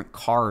like different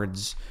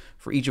cards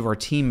for each of our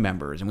team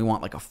members. And we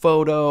want like a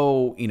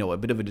photo, a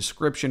bit of a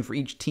description for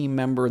each team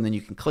member. And then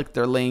you can click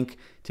their link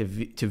to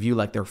view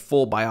like their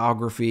full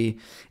biography.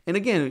 And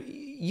again,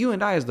 you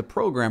and I as the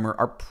programmer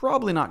are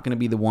probably not going to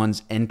be the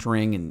ones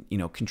entering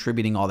and,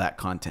 contributing all that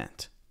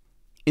content.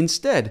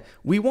 Instead,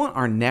 we want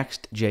our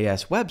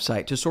Next.js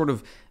website to sort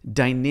of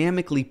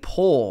dynamically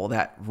pull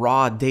that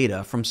raw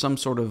data from some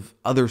sort of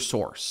other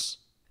source.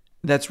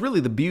 That's really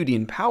the beauty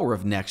and power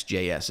of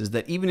Next.js, is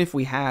that even if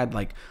we had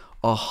like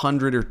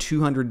 100 or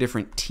 200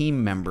 different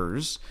team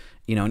members,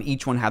 and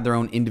each one had their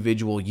own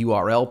individual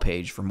URL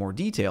page for more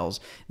details,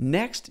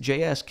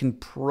 Next.js can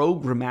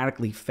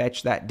programmatically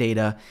fetch that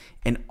data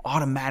and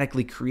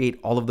automatically create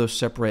all of those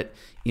separate,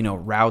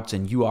 routes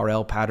and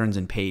URL patterns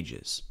and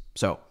pages.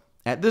 So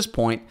at this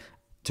point,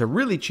 to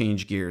really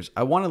change gears,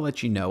 I want to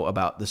let you know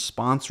about the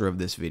sponsor of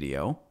this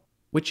video,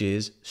 which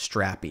is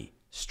Strapi.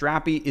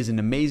 Strapi is an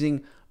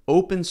amazing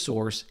open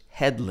source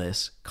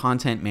headless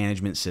content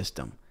management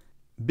system.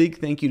 Big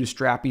thank you to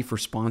Strapi for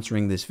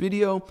sponsoring this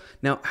video.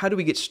 Now, how do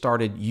we get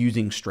started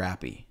using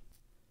Strapi?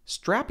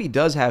 Strapi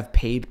does have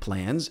paid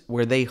plans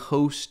where they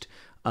host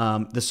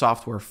the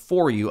software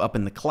for you up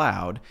in the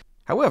cloud.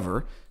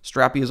 However,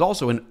 Strapi is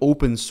also an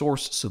open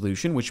source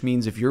solution, which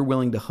means if you're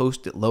willing to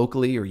host it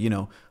locally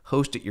or,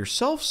 host it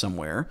yourself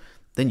somewhere,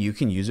 then you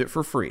can use it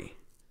for free.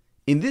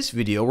 In this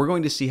video, we're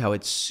going to see how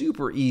it's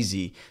super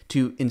easy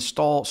to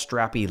install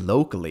Strapi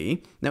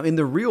locally. Now, in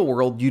the real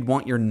world, you'd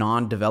want your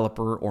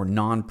non-developer or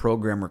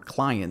non-programmer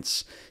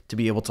clients to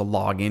be able to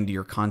log into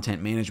your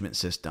content management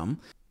system.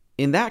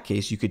 In that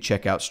case, you could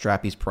check out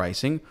Strapi's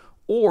pricing,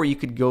 or you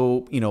could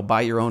go,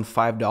 buy your own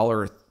 $5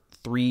 or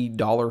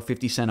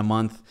 $3.50 a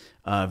month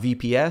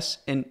VPS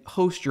and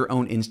host your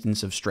own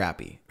instance of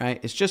Strapi, right?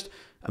 It's just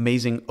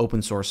amazing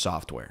open source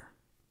software.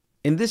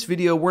 In this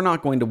video, we're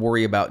not going to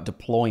worry about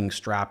deploying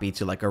Strapi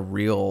to like a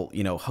real,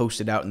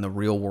 hosted out in the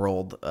real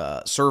world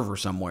server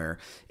somewhere.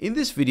 In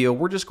this video,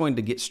 we're just going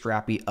to get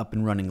Strapi up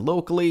and running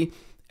locally,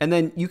 and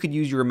then you could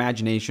use your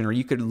imagination or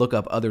you could look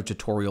up other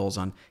tutorials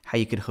on how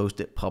you could host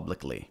it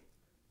publicly.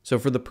 So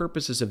for the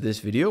purposes of this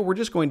video, we're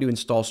just going to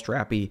install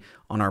Strapi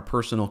on our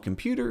personal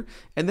computer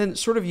and then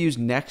sort of use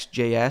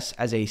Next.js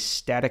as a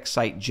static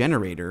site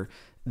generator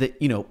that,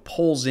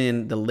 pulls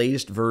in the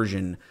latest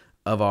version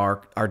of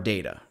our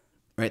data.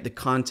 Right, the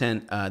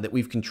content that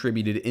we've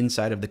contributed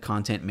inside of the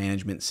content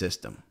management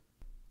system.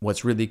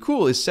 What's really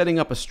cool is setting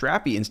up a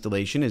Strapi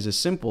installation is as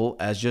simple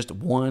as just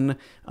one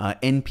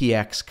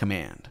npx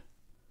command.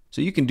 So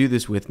you can do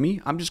this with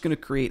me. I'm just going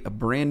to create a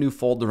brand new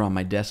folder on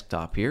my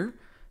desktop here.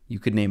 You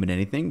could name it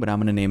anything, but I'm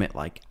going to name it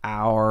like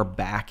our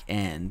back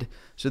end.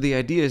 So the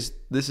idea is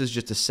this is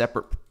just a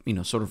separate,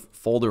 sort of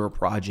folder or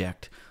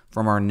project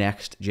from our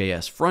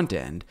Next.js front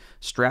end.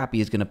 Strapi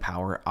is going to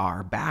power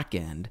our back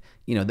end,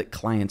 that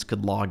clients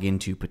could log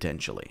into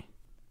potentially.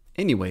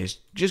 Anyways,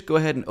 just go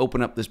ahead and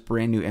open up this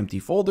brand new empty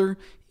folder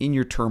in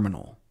your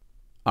terminal.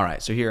 All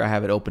right, so here I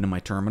have it open in my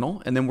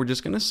terminal, and then we're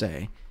just going to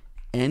say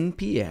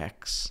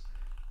npx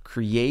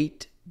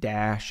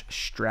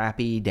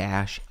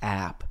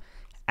create-strapi-app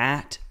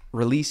at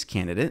release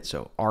candidate,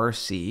 so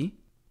RC.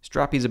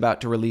 Strapi is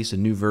about to release a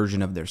new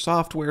version of their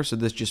software, so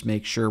this just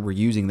makes sure we're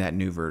using that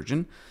new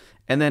version.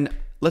 And then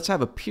let's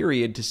have a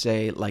period to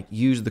say, like,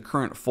 use the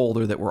current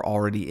folder that we're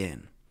already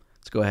in.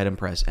 Let's go ahead and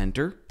press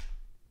enter.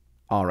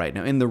 All right,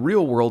 now in the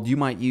real world, you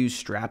might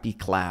use Strapi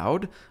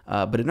Cloud,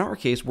 but in our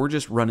case, we're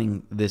just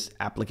running this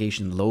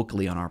application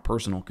locally on our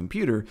personal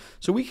computer,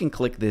 so we can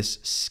click this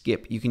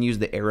skip. You can use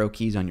the arrow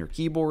keys on your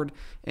keyboard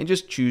and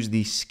just choose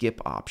the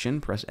skip option,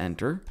 press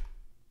enter.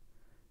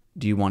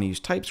 Do you want to use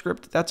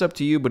TypeScript? That's up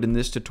to you, but in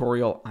this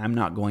tutorial, I'm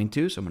not going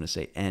to, so I'm going to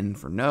say N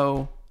for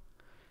no.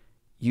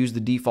 Use the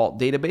default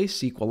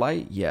database,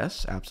 SQLite,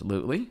 yes,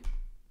 absolutely.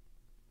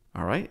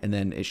 All right, and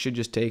then it should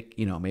just take,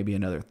 maybe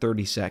another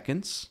 30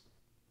 seconds.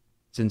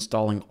 It's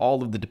installing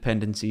all of the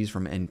dependencies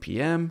from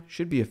npm.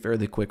 Should be a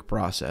fairly quick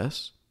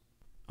process.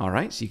 All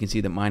right, so you can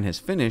see that mine has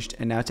finished.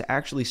 And now to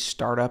actually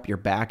start up your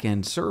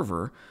backend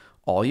server,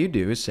 all you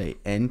do is say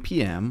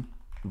npm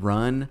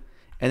run,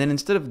 and then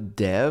instead of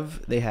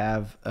dev, they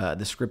have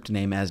the script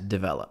name as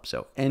develop.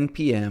 So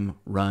npm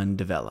run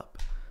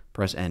develop.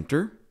 Press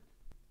enter.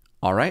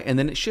 All right, and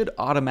then it should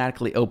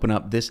automatically open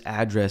up this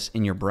address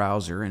in your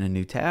browser in a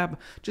new tab.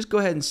 Just go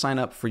ahead and sign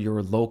up for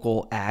your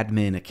local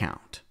admin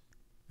account.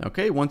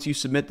 Okay, once you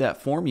submit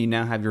that form, you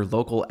now have your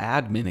local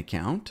admin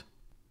account,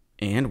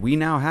 and we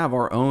now have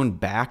our own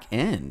back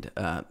end.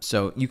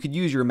 So you could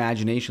use your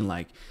imagination,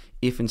 like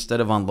if instead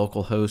of on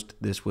localhost,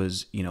 this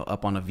was,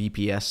 up on a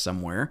VPS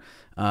somewhere,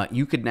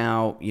 you could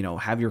now,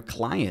 have your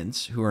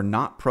clients who are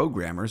not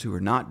programmers, who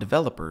are not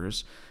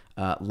developers,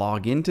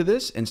 log into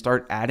this and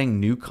start adding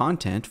new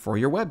content for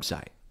your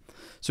website.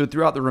 So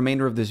throughout the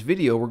remainder of this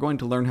video, we're going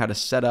to learn how to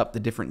set up the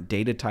different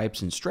data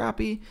types in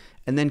Strapi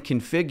and then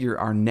configure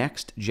our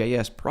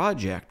Next.js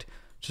project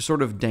to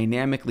sort of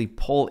dynamically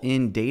pull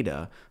in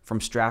data from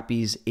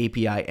Strapi's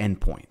API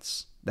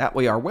endpoints. That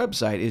way our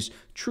website is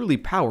truly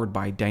powered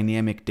by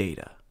dynamic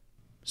data.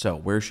 So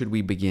where should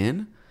we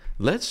begin?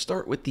 Let's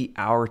start with the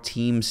Our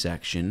Team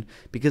section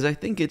because I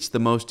think it's the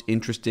most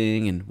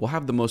interesting and we'll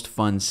have the most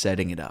fun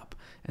setting it up.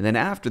 And then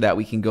after that,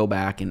 we can go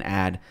back and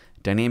add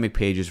dynamic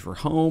pages for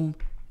home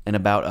and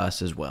about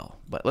us as well.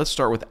 But let's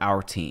start with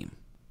our team.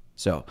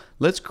 So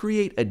let's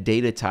create a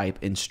data type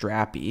in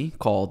Strapi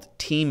called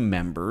team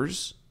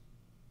members.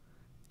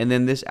 And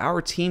then this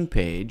Our Team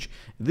page,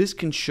 this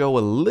can show a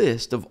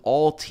list of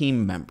all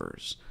team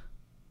members,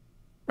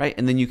 right?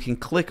 And then you can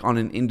click on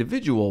an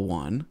individual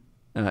one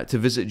to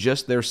visit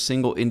just their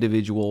single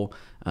individual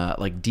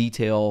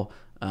detail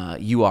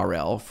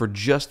URL for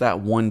just that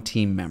one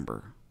team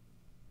member.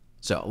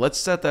 So let's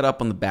set that up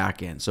on the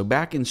back end. So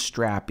back in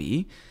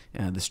Strapi,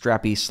 the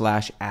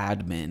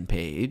Strapi/admin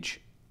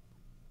page,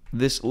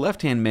 this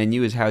left-hand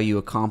menu is how you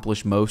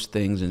accomplish most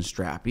things in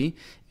Strapi,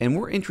 and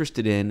we're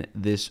interested in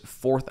this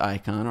fourth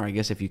icon, or I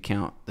guess if you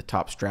count the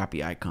top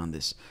Strapi icon,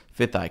 this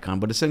fifth icon,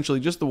 but essentially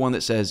just the one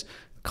that says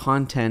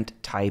Content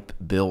Type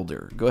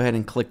Builder. Go ahead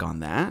and click on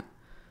that.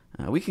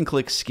 We can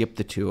click Skip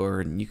the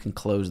Tour, and you can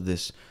close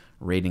this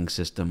rating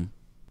system.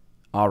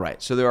 All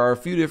right, so there are a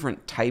few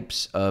different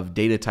types of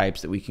data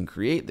types that we can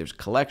create. There's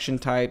collection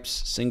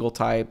types, single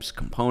types,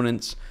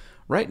 components.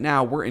 Right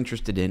now, we're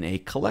interested in a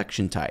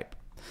collection type.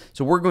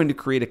 So we're going to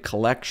create a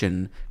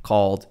collection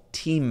called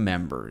team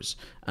members.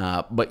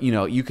 But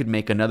you could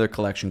make another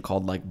collection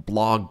called like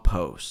blog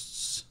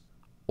posts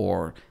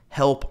or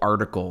help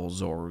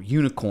articles or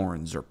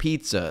unicorns or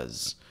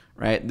pizzas,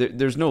 right?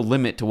 There's no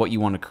limit to what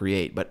you want to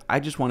create, but I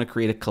just want to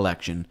create a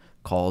collection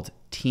called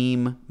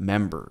team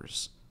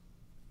members.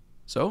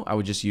 So I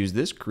would just use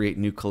this, create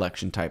new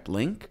collection type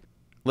link.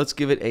 Let's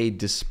give it a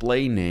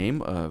display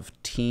name of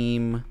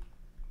team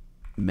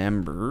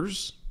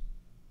members.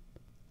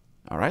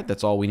 All right,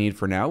 that's all we need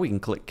for now. We can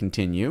click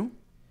continue.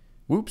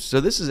 Whoops, so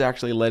this is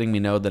actually letting me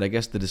know that I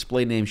guess the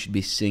display name should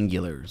be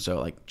singular. So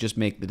like just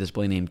make the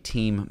display name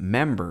team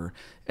member,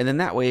 and then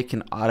that way it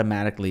can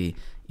automatically,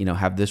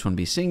 have this one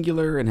be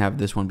singular and have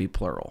this one be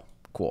plural.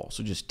 Cool,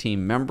 so just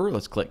team member,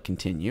 let's click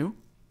continue.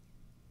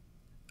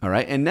 All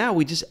right, and now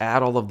we just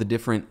add all of the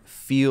different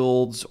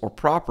fields or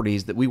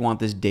properties that we want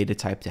this data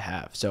type to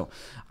have. So,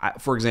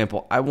 for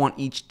example, I want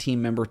each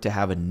team member to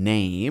have a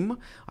name.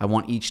 I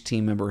want each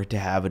team member to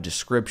have a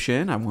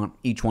description. I want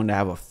each one to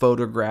have a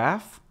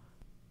photograph.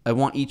 I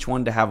want each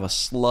one to have a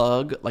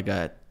slug, like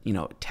a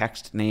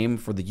text name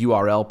for the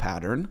URL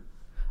pattern.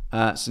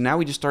 So now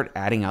we just start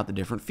adding out the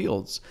different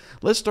fields.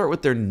 Let's start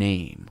with their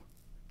name.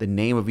 The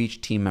name of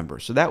each team member.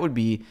 So that would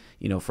be,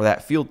 for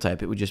that field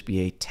type, it would just be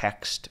a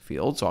text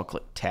field. So I'll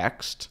click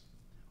text.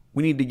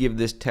 we need to give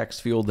this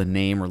text field a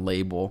name or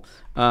label.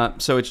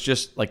 So it's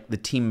just like the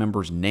team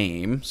member's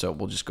name. So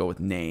we'll just go with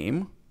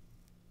name.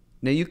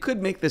 Now you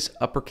could make this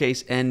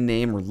uppercase N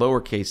name or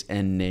lowercase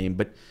n name,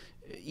 but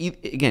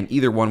again,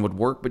 either one would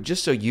work. But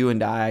just so you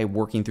and I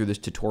working through this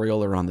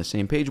tutorial are on the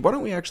same page, why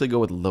don't we actually go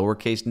with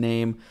lowercase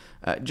name,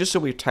 just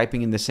so we're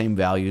typing in the same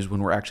values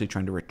when we're actually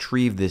trying to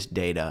retrieve this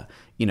data,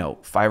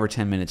 5 or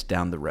 10 minutes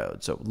down the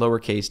road. So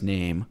lowercase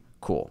name,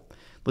 cool.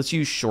 Let's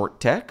use short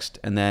text,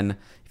 and then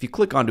if you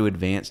click onto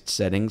advanced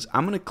settings,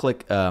 I'm going to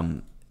click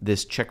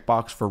this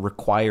checkbox for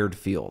required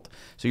field.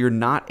 So you're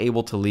not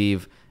able to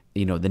leave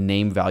the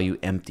name value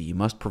empty. You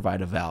must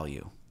provide a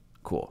value.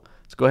 Cool.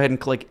 Let's go ahead and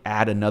click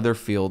add another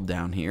field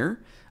down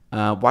here.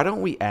 Why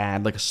don't we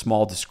add like a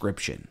small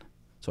description?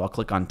 So I'll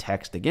click on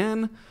text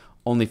again,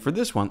 only for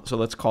this one. So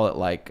let's call it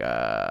like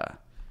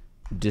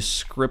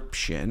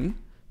description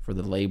for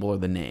the label or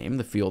the name,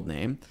 the field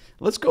name.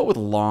 Let's go with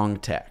long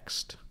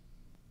text.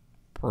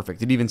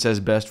 Perfect. It even says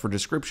best for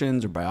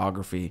descriptions or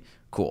biography.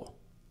 Cool.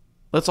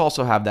 Let's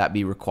also have that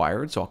be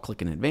required. So I'll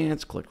click in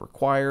advanced, click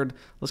required.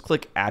 Let's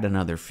click add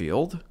another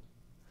field.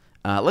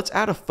 Let's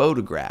add a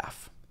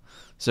photograph.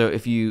 So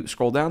if you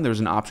scroll down, there's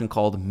an option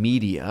called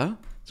media.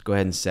 Let's go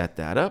ahead and set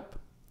that up.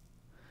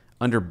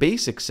 Under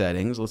basic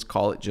settings, let's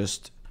call it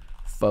just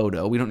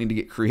photo. We don't need to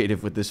get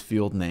creative with this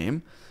field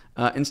name.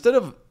 Instead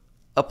of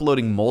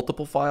uploading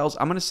multiple files,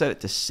 I'm going to set it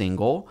to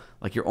single.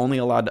 Like you're only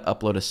allowed to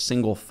upload a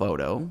single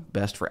photo,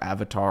 best for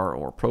avatar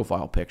or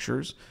profile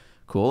pictures.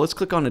 Cool. Let's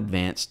click on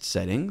advanced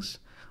settings.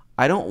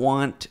 I don't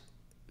want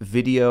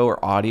video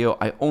or audio.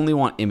 I only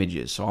want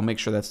images. So I'll make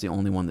sure that's the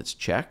only one that's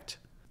checked.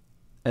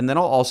 And then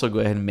I'll also go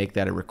ahead and make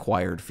that a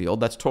required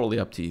field. That's totally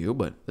up to you,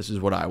 but this is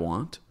what I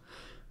want.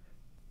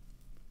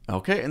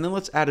 Okay, and then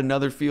let's add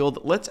another field.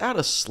 Let's add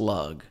a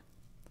slug.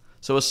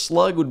 So a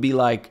slug would be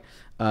like,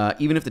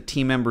 even if the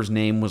team member's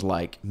name was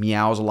like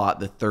Meows a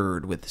Lot the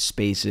Third with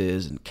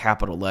spaces and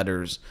capital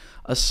letters,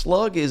 a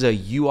slug is a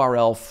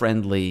URL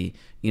friendly,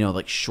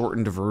 like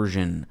shortened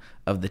version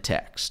of the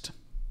text.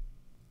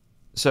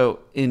 So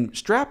in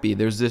Strapi,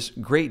 there's this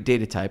great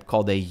data type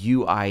called a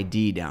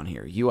UID down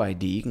here.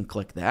 UID, you can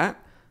click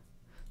that.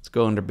 Let's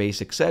go under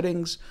basic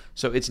settings.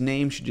 So its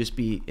name should just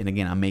be, and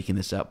again, I'm making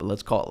this up, but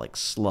let's call it like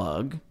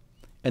slug.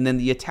 And then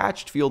the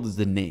attached field is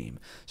the name.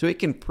 So it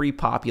can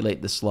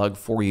pre-populate the slug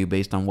for you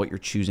based on what you're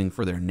choosing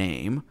for their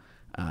name.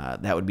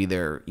 That would be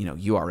their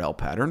URL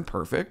pattern.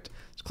 Perfect.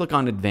 Let's click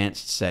on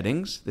advanced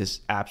settings.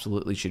 This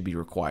absolutely should be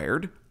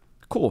required.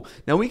 Cool.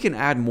 Now we can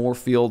add more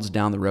fields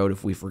down the road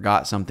if we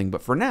forgot something,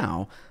 but for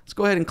now, let's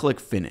go ahead and click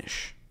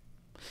finish.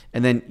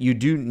 And then you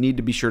do need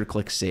to be sure to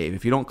click save.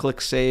 If you don't click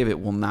save, it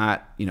will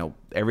not,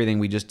 everything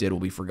we just did will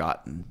be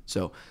forgotten.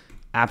 So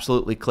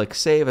absolutely click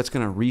save. That's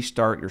going to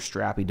restart your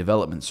Strapi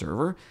development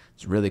server.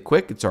 It's really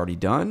quick. It's already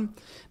done.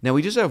 Now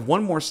we just have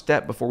one more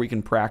step before we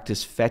can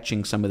practice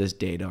fetching some of this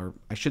data, or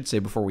I should say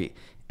before we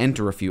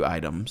enter a few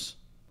items.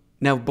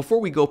 Now,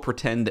 before we go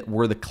pretend that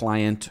we're the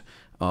client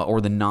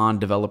or the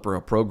non-developer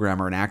or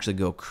programmer and actually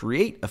go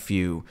create a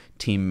few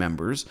team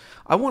members,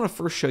 I want to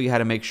first show you how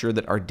to make sure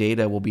that our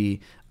data will be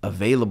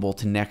available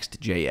to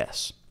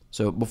Next.js.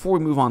 So before we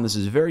move on, this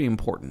is very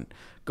important.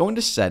 Go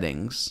into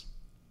settings.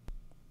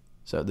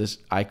 So this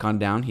icon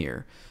down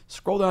here,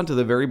 scroll down to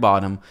the very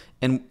bottom,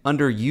 and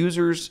under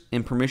users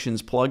and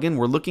permissions plugin,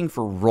 we're looking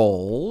for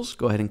roles.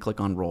 Go ahead and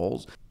click on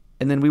roles.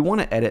 And then we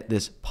want to edit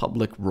this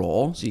public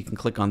role. So you can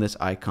click on this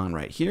icon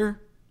right here.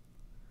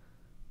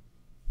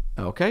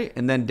 Okay,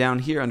 and then down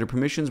here under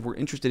permissions, we're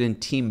interested in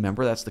team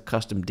member. That's the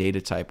custom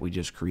data type we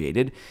just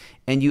created.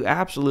 And you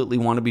absolutely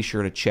want to be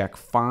sure to check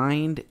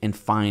find and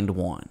find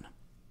one.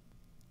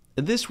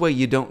 This way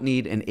you don't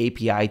need an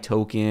API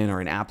token or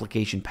an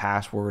application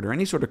password or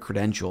any sort of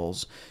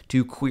credentials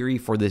to query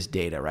for this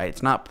data, right?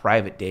 It's not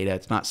private data,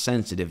 it's not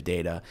sensitive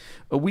data,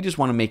 but we just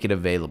want to make it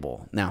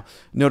available. Now,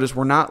 notice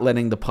we're not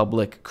letting the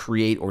public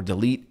create or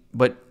delete,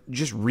 but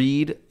just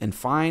read and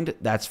find,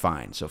 that's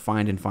fine. So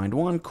find and find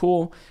one,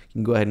 cool. You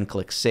can go ahead and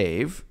click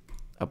save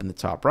up in the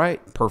top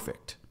right,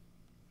 perfect.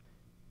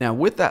 Now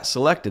with that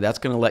selected, that's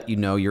going to let you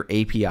know your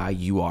API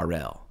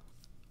URL.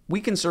 We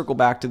can circle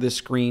back to this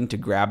screen to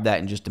grab that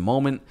in just a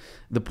moment.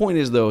 The point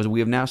is though, is we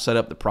have now set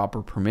up the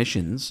proper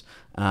permissions.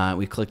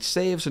 We clicked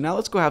save, so now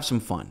let's go have some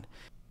fun.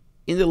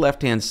 In the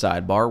left-hand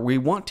sidebar, we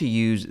want to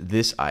use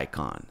this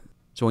icon.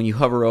 So when you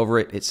hover over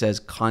it, it says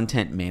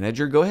Content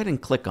Manager. Go ahead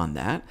and click on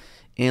that.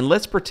 And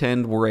let's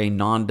pretend we're a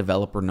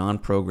non-developer,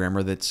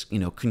 non-programmer that's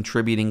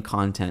contributing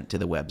content to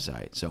the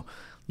website. So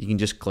you can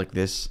just click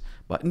this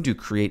button to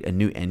create a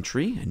new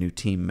entry, a new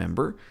team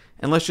member,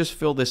 and let's just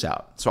fill this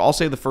out. So I'll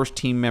say the first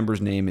team member's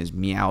name is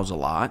Meows a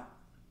Lot.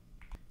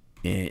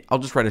 And I'll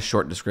just write a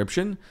short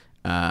description.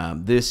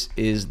 This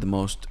is the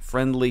most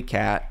friendly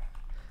cat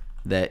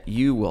that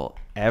you will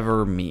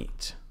ever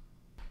meet.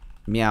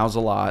 Meows a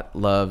Lot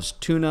loves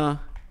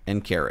tuna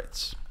and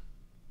carrots.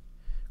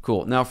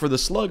 Cool. Now for the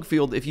slug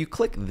field, if you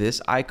click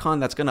this icon,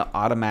 that's going to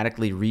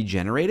automatically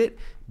regenerate it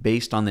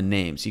based on the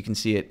name. So you can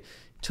see it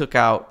took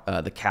out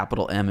the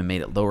capital M and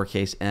made it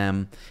lowercase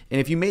m.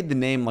 And if you made the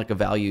name like a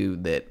value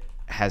that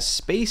has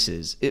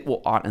spaces, it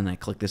will, and I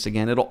click this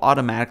again, it'll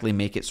automatically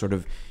make it sort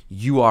of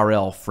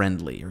URL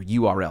friendly or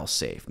URL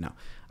safe. Now,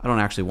 I don't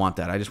actually want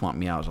that. I just want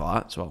Meows a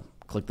lot. So I'll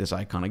click this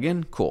icon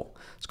again. Cool.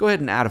 Let's go ahead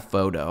and add a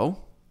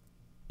photo.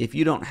 If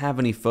you don't have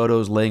any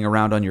photos laying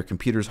around on your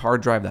computer's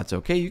hard drive, that's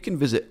okay. You can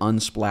visit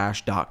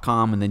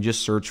unsplash.com and then just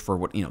search for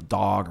what,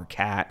 dog or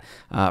cat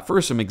for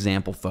some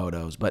example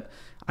photos. But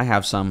I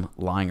have some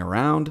lying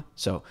around.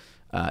 So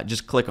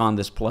just click on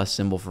this plus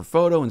symbol for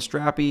photo in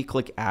Strapi,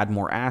 click add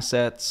more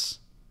assets,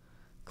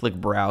 click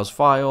browse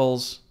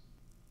files.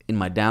 In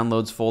my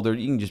downloads folder,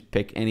 you can just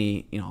pick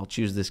any, I'll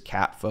choose this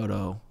cat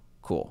photo.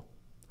 Cool.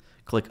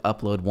 Click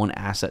upload one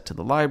asset to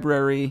the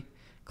library,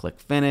 click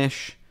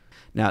finish.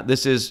 Now,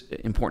 this is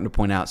important to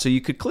point out. So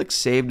you could click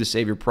save to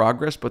save your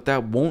progress, but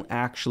that won't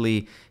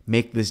actually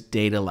make this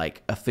data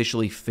like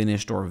officially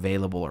finished or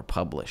available or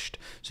published.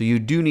 So you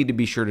do need to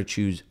be sure to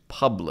choose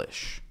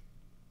publish.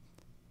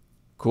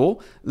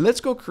 Cool.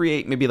 Let's go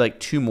create maybe like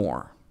 2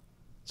 more.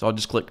 So I'll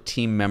just click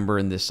team member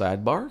in this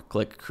sidebar,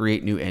 click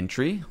create new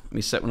entry. Let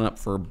me set one up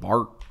for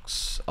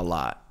barks a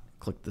lot.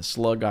 Click the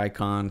slug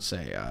icon,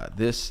 say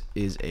this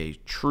is a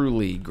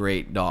truly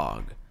great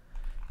dog.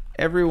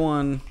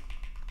 Everyone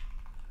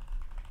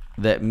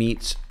that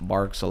meets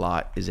barks a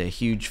lot is a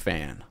huge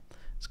fan.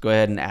 Let's go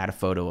ahead and add a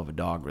photo of a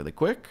dog really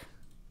quick.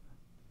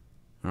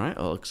 All right,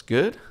 it looks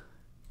good.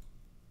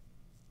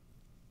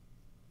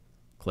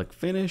 Click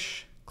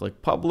finish,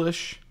 click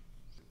publish.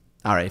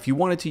 All right, if you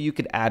wanted to, you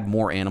could add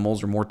more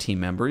animals or more team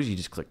members. You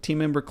just click team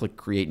member, click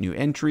create new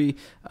entry,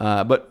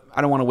 but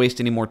I don't want to waste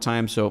any more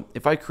time, so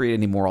if I create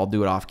any more, I'll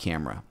do it off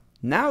camera.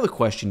 Now the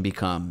question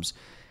becomes,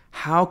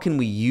 how can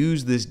we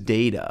use this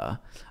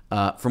data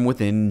from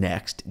within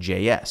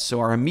Next.js? So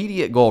our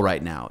immediate goal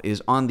right now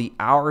is on the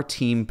Our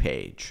Team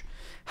page.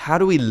 How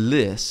do we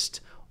list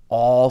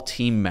all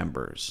team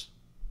members?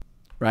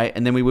 Right?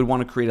 And then we would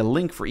want to create a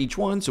link for each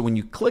one. So when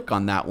you click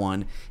on that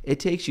one, it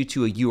takes you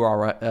to a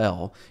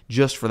URL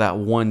just for that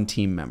one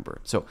team member.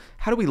 So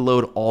how do we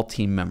load all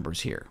team members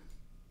here?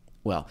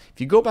 Well,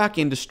 if you go back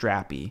into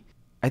Strapi,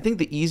 I think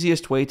the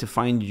easiest way to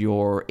find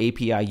your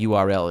API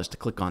URL is to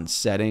click on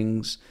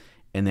settings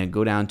and then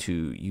go down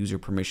to user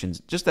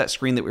permissions, just that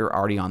screen that we were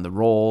already on, the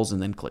roles,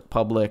 and then click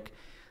public,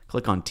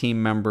 click on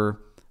team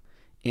member.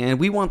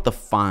 And we want the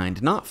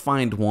find, not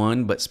find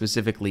one, but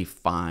specifically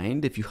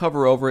find. If you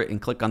hover over it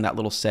and click on that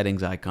little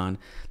settings icon,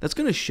 that's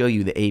going to show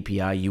you the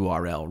API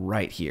URL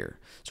right here.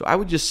 So I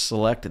would just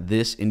select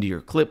this into your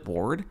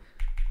clipboard,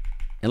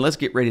 and let's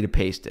get ready to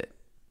paste it.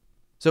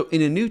 So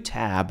in a new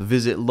tab,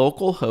 visit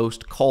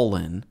localhost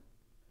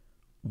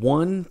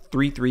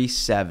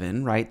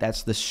 1337, right?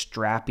 That's the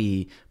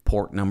Strapi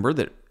port number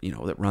that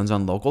that runs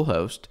on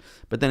localhost.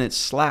 But then it's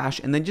slash,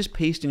 and then just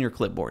paste in your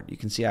clipboard. You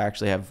can see I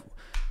actually have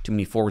too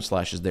many forward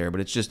slashes there,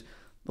 but it's just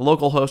the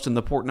local host and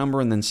the port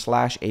number and then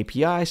slash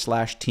API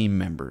slash team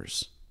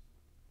members.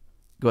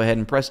 Go ahead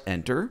and press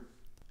enter.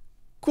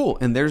 Cool,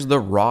 and there's the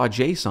raw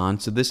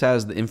JSON. So this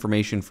has the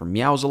information for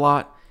Meows a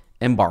lot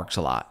and Barks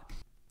a lot.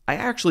 I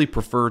actually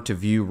prefer to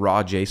view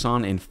raw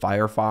JSON in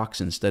Firefox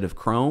instead of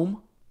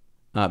Chrome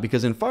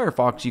because in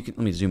Firefox, you can,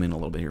 let me zoom in a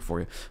little bit here for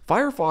you.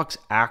 Firefox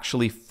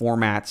actually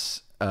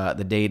formats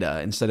the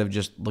data instead of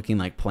just looking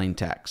like plain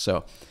text.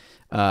 So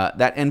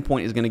that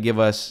endpoint is going to give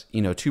us,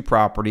 2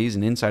 properties,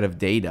 and inside of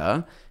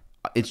data,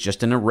 it's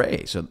just an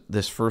array. So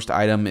this first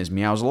item is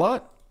Meows a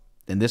lot,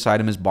 and this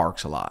item is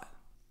Barks a lot.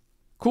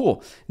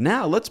 Cool.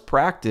 Now let's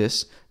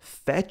practice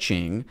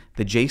fetching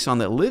the JSON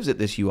that lives at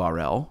this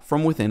URL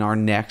from within our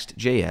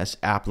Next.js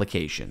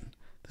application.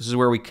 This is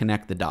where we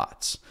connect the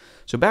dots.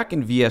 So back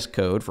in VS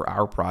Code for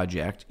our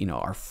project,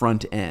 our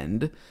front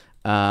end,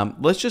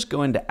 let's just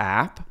go into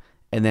app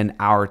and then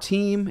our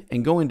team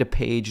and go into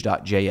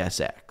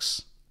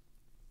page.jsx.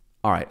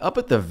 All right, up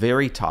at the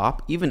very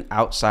top, even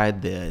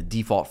outside the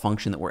default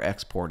function that we're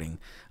exporting,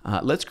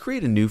 let's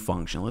create a new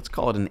function. Let's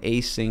call it an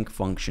async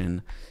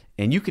function,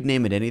 and you could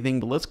name it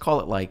anything, but let's call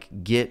it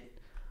like get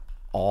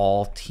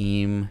all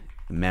team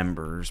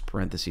members,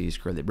 parentheses,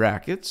 curly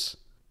brackets.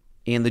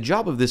 And the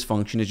job of this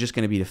function is just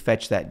going to be to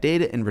fetch that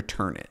data and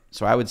return it.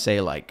 So I would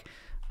say like,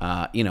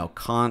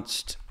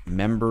 const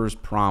members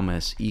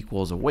promise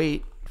equals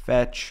await,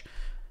 fetch,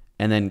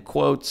 and then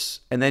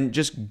quotes, and then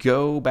just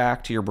go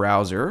back to your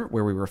browser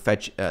where we were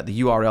fetch the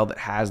URL that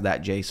has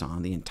that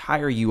JSON, the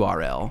entire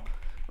URL,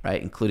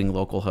 right, including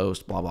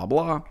localhost, blah, blah,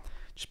 blah.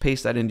 Just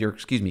paste that into your,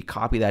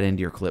 copy that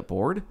into your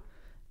clipboard.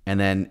 And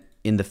then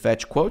in the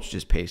fetch quotes,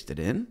 just paste it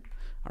in.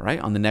 All right,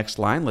 on the next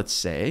line, let's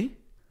say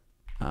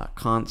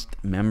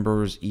const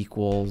members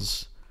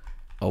equals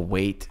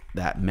await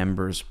that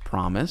members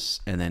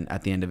promise. And then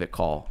at the end of it,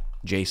 call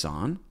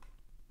JSON.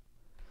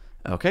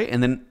 Okay,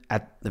 and then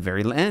at the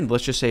very end,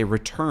 let's just say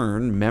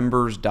return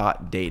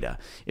members.data.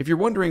 If you're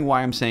wondering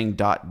why I'm saying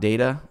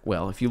 .data,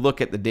 well, if you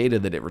look at the data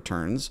that it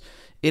returns,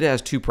 it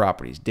has 2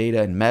 properties,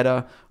 data and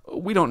meta.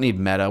 We don't need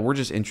meta. We're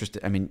just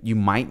interested. I mean, you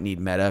might need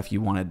meta if you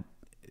wanted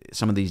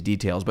some of these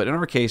details, but in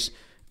our case,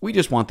 we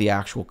just want the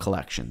actual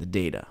collection, the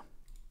data.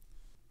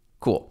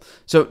 Cool.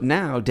 So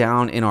now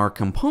down in our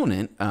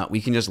component, we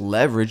can just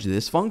leverage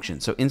this function.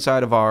 So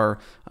inside of our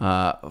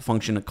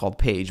function called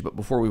page, but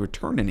before we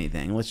return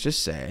anything, let's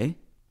just say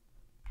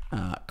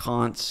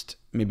const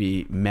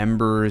maybe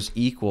members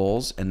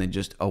equals, and then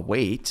just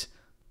await,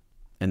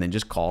 and then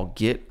just call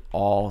get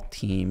all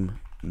team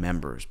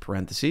members,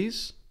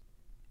 parentheses.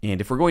 And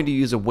if we're going to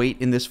use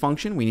await in this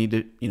function, we need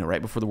to,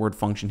 right before the word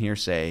function here,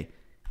 say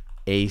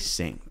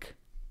async.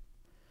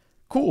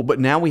 Cool, but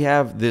now we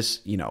have this,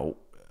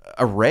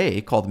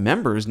 array called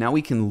members. Now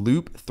we can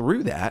loop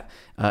through that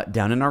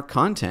down in our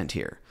content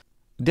here.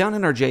 Down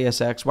in our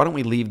JSX, why don't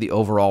we leave the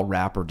overall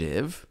wrapper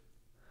div?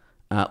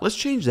 Let's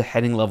change the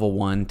heading level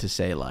 1 to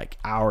say like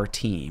our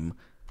team.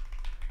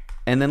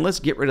 And then let's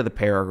get rid of the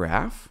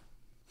paragraph.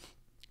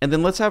 And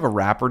then let's have a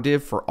wrapper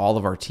div for all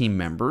of our team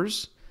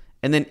members.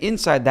 And then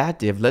inside that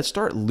div, let's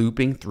start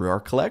looping through our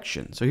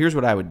collection. So here's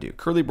what I would do.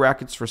 Curly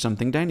brackets for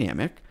something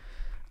dynamic.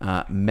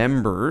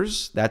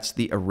 Members, that's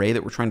the array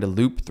that we're trying to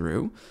loop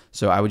through.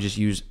 So I would just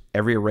use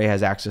every array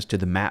has access to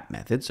the map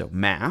method. So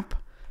map,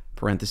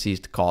 parentheses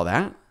to call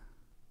that.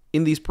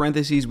 In these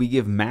parentheses, we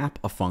give map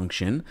a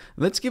function.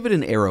 Let's give it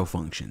an arrow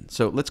function.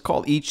 So let's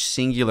call each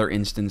singular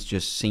instance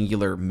just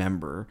singular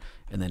member,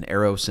 and then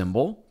arrow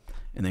symbol,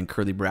 and then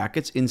curly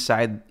brackets.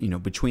 Inside,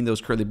 between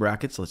those curly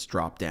brackets, let's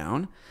drop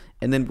down.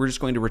 And then we're just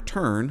going to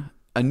return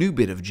a new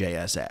bit of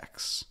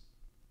JSX.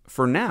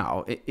 For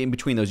now, in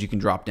between those, you can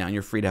drop down.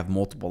 You're free to have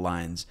multiple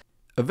lines.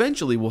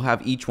 Eventually, we'll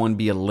have each one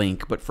be a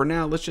link, but for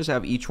now, let's just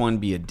have each one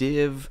be a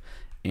div.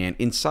 And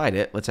inside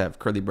it, let's have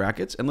curly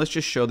brackets, and let's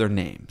just show their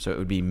name. So it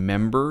would be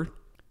member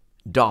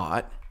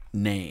dot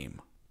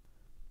name.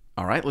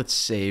 All right, let's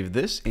save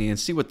this and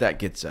see what that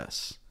gets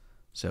us.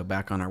 So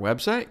back on our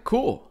website,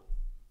 cool.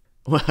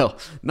 Well,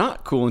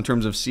 not cool in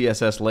terms of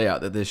CSS layout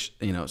that this,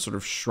 sort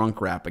of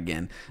shrunk wrap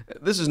again.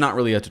 This is not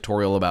really a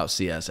tutorial about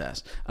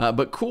CSS,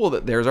 but cool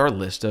that there's our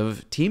list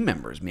of team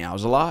members,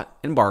 meows a lot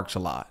and barks a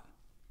lot.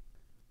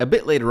 A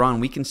bit later on,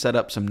 we can set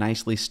up some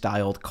nicely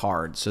styled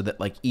cards so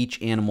that like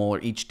each animal or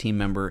each team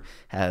member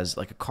has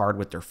like a card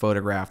with their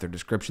photograph, their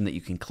description that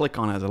you can click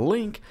on as a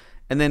link,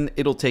 and then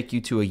it'll take you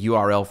to a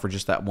URL for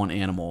just that one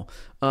animal.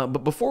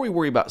 But before we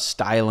worry about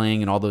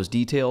styling and all those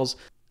details,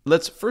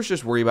 let's first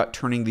just worry about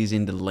turning these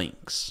into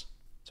links.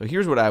 So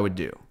here's what I would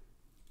do.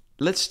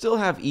 Let's still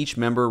have each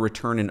member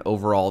return an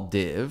overall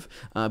div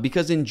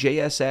because in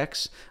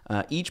JSX,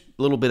 each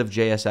little bit of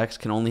JSX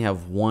can only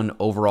have one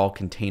overall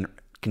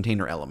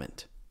container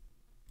element.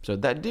 So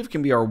that div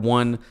can be our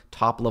one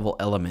top level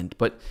element,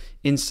 but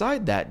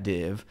inside that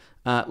div,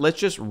 let's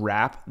just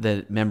wrap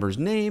the member's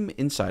name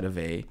inside of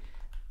a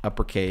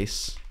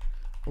uppercase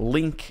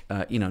link,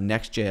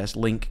 Next.js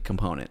link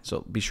component.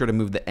 So be sure to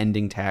move the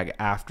ending tag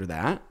after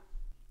that.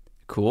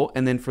 Cool.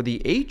 And then for the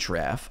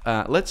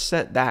href, let's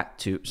set that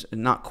to,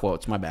 not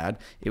quotes, my bad.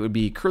 It would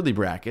be curly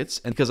brackets.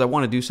 And because I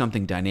want to do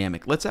something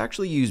dynamic, let's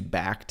actually use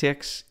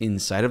backticks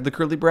inside of the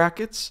curly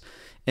brackets.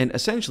 And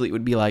essentially it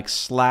would be like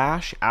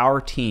 /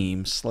 our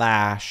team /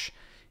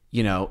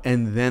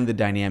 and then the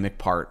dynamic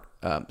part.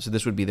 So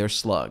this would be their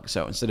slug.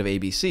 So instead of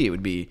ABC, it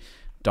would be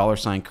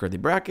 $ curly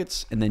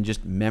brackets and then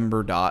just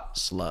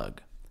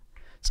member.slug.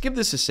 Let's give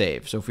this a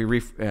save. So if we,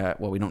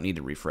 we don't need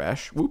to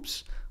refresh.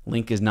 Whoops,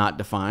 link is not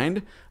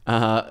defined.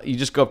 You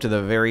just go up to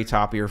the very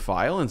top of your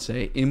file and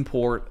say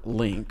import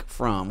link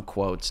from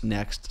quotes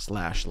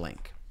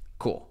next/link.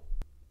 Cool.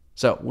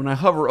 So when I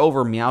hover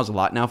over meows a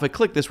lot, now if I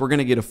click this, we're going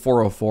to get a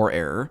 404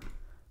 error,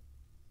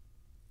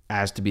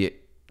 as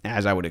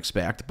I would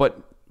expect.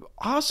 But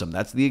awesome,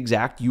 that's the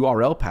exact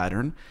URL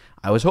pattern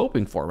I was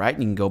hoping for, right?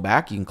 You can go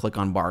back, you can click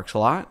on barks a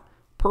lot.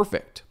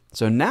 Perfect.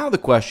 So now the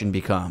question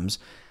becomes,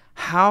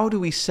 how do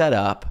we set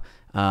up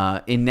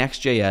in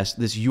Next.js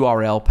this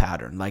URL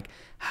pattern? Like,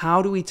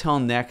 how do we tell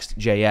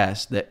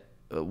Next.js that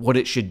what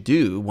it should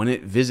do when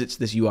it visits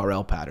this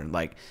URL pattern?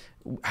 Like,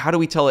 how do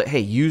we tell it, hey,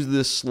 use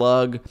this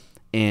slug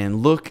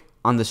and look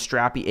on the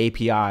Strapi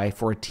API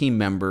for a team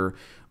member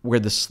where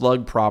the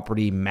slug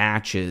property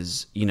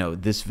matches,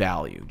 this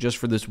value just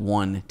for this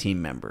one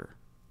team member?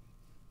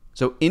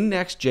 So in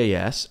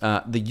Next.js,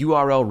 the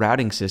URL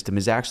routing system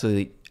is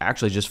actually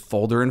just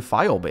folder and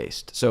file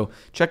based. So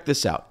check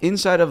this out.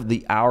 Inside of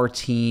the our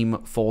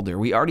team folder,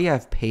 we already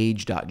have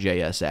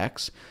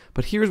page.jsx,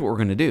 but here's what we're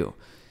going to do.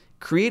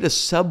 Create a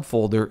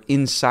subfolder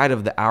inside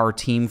of the our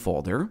team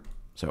folder.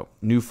 So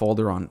new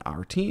folder on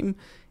our team.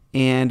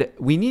 And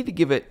we need to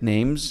give it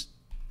names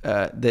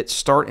that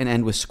start and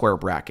end with square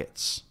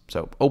brackets.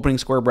 So opening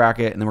square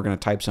bracket, and then we're going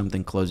to type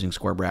something, closing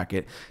square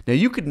bracket. Now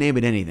you could name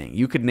it anything.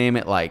 You could name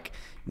it like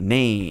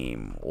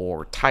name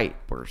or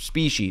type or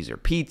species or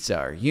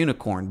pizza or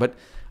unicorn, but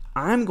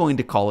I'm going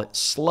to call it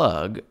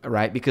slug,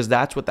 right? Because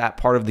that's what that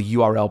part of the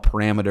URL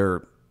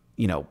parameter,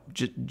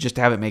 just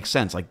to have it make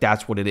sense. Like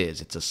that's what it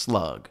is. It's a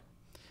slug.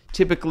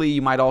 Typically,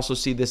 you might also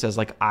see this as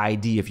like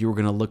ID if you were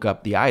going to look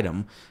up the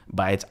item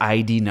by its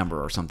ID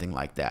number or something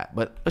like that.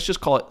 But let's just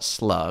call it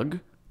slug,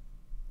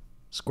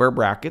 square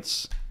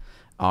brackets.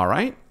 All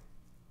right.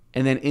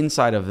 And then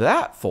inside of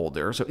that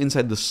folder, so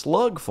inside the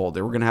slug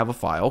folder, we're going to have a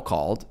file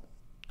called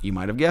you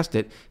might have guessed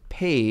it,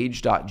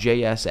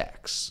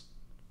 page.jsx.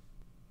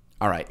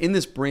 All right, in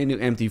this brand new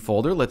empty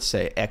folder, let's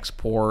say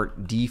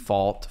export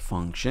default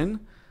function.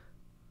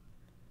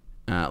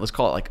 Let's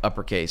call it like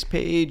uppercase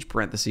page,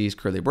 parentheses,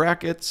 curly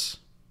brackets.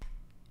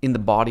 In the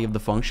body of the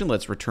function,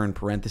 let's return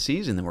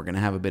parentheses, and then we're going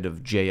to have a bit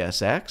of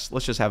JSX.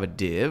 Let's just have a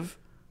div.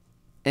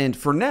 And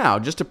for now,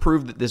 just to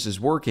prove that this is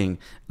working,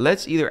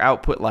 let's either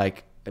output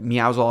like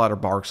meows a lot or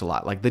barks a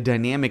lot, like the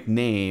dynamic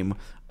name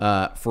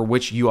for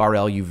which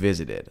URL you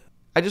visited.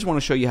 I just want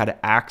to show you how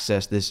to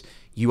access this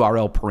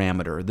URL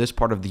parameter, this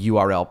part of the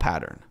URL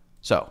pattern.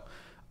 So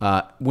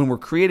when we're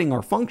creating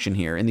our function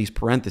here in these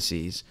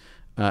parentheses,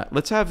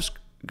 let's have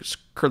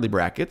curly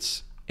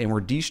brackets, and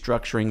we're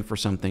destructuring for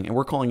something, and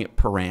we're calling it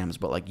params,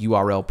 but like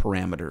URL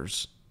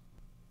parameters.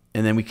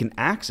 And then we can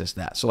access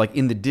that. So like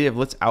in the div,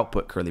 let's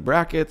output curly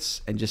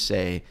brackets and just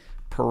say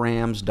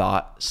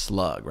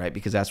params.slug, right?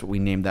 Because that's what we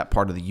named that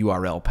part of the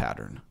URL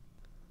pattern.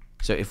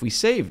 So if we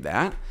save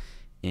that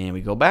and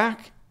we go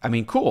back, I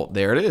mean, cool,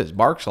 there it is,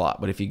 barks a lot.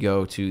 But if you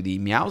go to the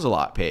meows a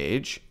lot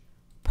page,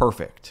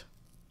 perfect.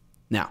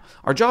 Now,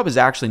 our job is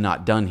actually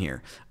not done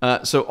here.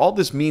 So all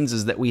this means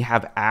is that we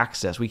have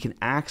access. We can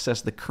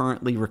access the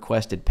currently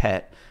requested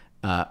pet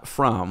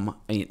from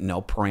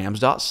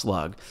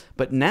params.slug.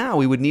 But now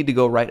we would need to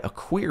go write a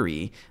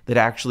query that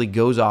actually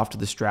goes off to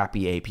the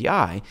Strapi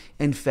API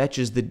and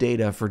fetches the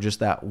data for just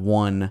that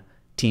one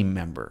team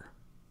member.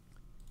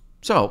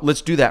 So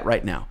let's do that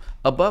right now.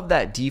 Above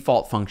that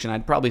default function,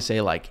 I'd probably say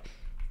like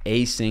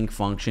async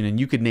function, and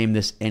you could name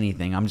this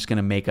anything. I'm just going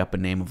to make up a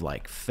name of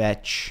like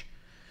fetch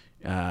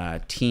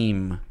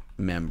team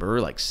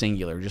member, like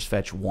singular, just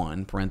fetch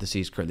one,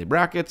 parentheses, curly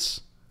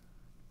brackets.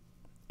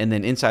 And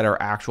then inside our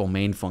actual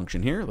main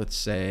function here, let's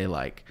say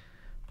like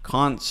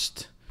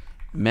const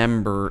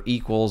member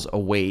equals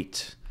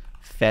await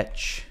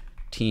fetch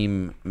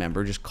team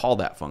member, just call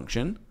that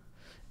function.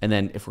 And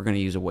then if we're going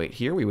to use await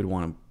here, we would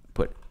want to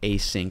put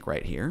async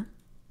right here.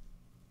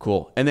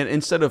 Cool. And then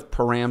instead of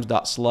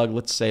params.slug,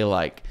 let's say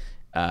like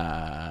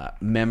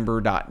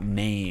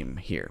member.name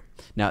here.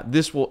 Now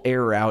this will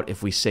error out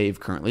if we save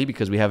currently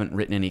because we haven't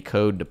written any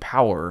code to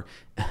power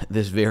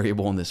this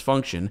variable in this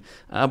function,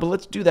 but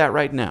let's do that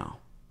right now.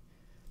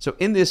 So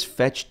in this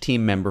fetch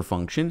team member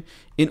function,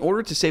 in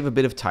order to save a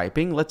bit of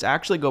typing, let's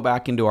actually go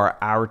back into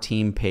our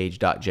team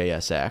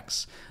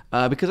page.jsx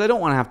because I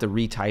don't want to have to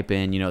retype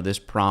in, this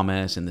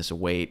promise and this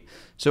await.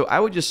 So I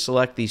would just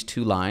select these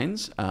two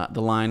lines,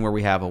 the line where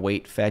we have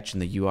await fetch in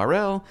the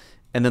URL,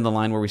 and then the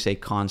line where we say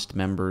const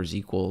members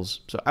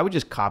equals. So I would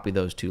just copy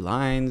those two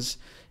lines,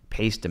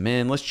 paste them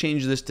in. Let's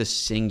change this to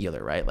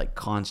singular, right? Like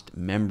const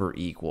member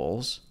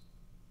equals.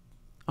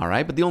 All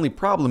right, but the only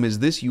problem is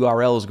this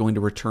URL is going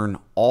to return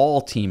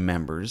all team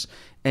members,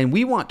 and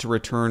we want to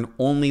return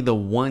only the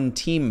one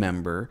team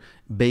member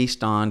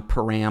based on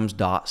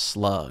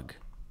params.slug.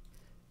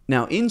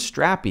 Now in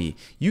Strapi,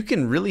 you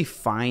can really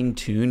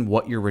fine-tune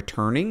what you're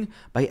returning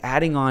by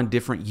adding on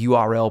different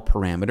URL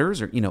parameters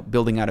or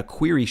building out a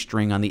query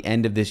string on the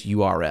end of this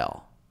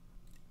URL.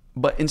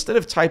 But instead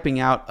of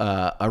typing out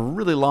a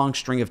really long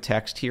string of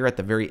text here at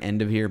the very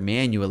end of here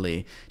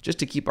manually, just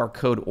to keep our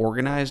code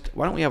organized,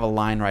 why don't we have a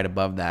line right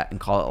above that and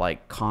call it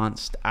like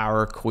const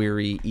our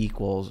query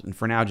equals, and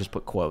for now just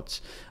put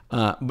quotes.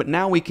 But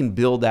now we can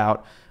build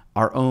out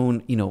our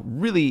own,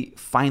 really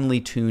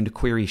finely tuned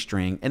query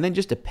string and then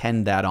just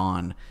append that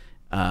on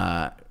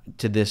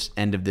to this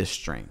end of this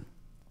string.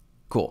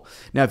 Cool.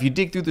 Now, if you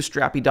dig through the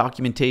Strapi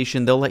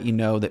documentation, they'll let you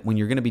know that when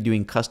you're going to be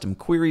doing custom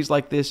queries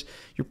like this,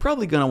 you're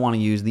probably going to want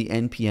to use the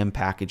npm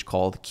package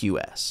called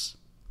QS.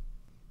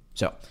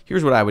 So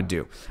here's what I would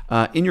do.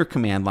 In your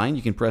command line,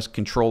 you can press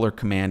Control or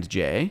Command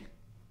J.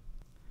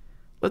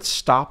 Let's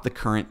stop the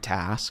current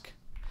task.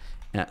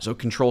 So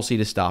Control C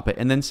to stop it,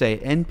 and then say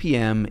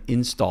npm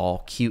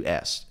install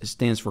QS. It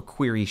stands for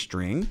query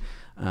string.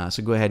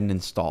 So go ahead and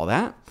install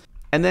that.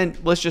 And then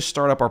let's just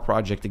start up our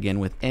project again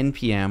with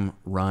npm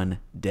run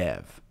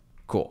dev.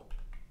 Cool.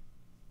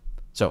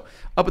 So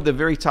up at the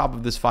very top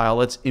of this file,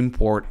 let's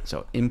import.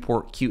 So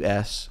import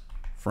QS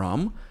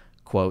from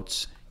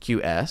quotes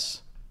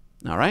QS.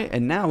 All right.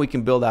 And now we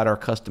can build out our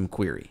custom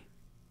query.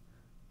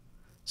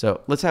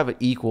 So let's have it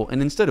equal,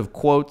 and instead of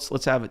quotes,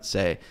 let's have it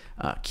say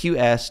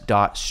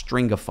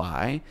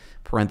qs.stringify,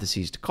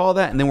 parentheses to call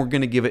that, and then we're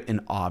going to give it an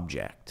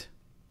object.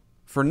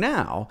 For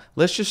now,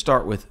 let's just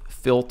start with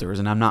filters,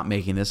 and I'm not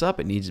making this up.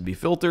 It needs to be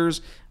filters.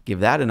 Give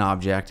that an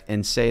object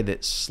and say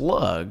that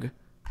slug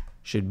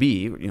should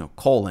be,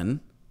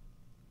 colon.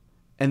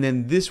 And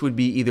then this would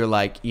be either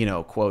like,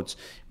 quotes,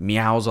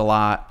 meows a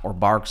lot or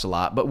barks a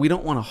lot, but we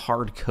don't want to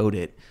hard code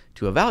it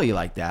to a value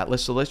like that.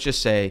 So let's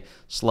just say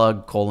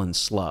slug colon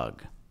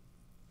slug,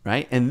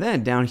 right? And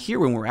then down here,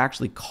 when we're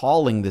actually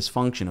calling this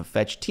function of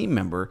fetch team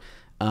member,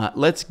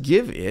 let's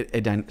give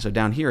it, so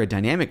down here, a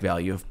dynamic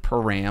value of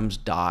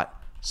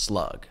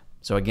params.slug.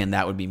 So again,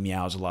 that would be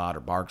meows a lot or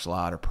barks a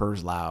lot or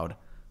purrs loud.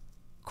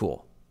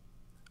 Cool.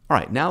 All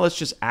right, now let's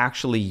just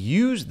actually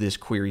use this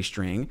query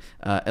string,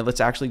 and let's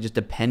actually just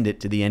append it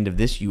to the end of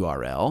this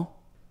URL.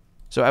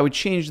 So I would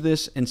change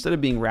this, instead of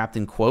being wrapped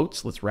in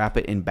quotes, let's wrap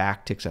it in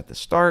backticks at the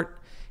start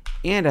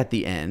and at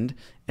the end.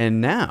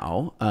 And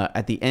now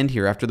at the end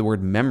here, after the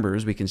word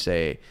members, we can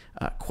say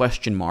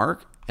question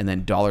mark and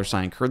then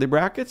 $ curly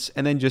brackets,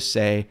 and then just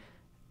say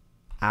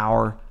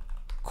our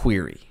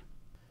query.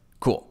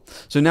 Cool.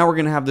 So now we're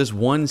going to have this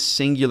one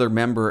singular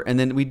member, and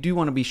then we do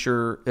want to be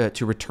sure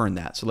to return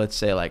that. So let's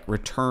say like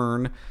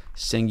return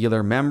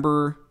singular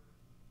member,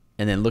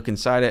 and then look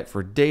inside it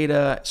for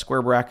data,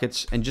 square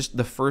brackets, and just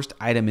the first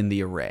item in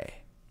the array.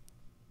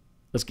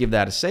 Let's give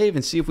that a save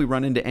and see if we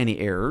run into any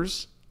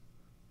errors.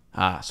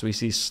 So we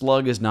see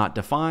slug is not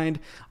defined.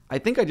 I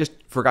think I just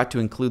forgot to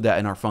include that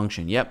in our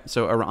function. Yep,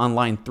 so on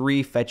line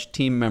 3, fetch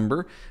team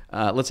member,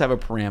 let's have a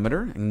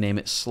parameter and name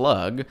it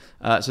slug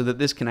so that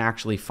this can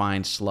actually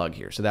find slug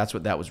here. So that's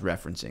what that was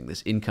referencing,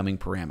 this incoming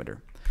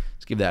parameter.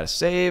 Let's give that a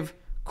save.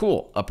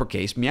 Cool,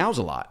 uppercase meows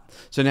a lot.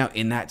 So now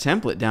in that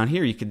template down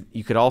here,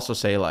 you could also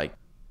say like,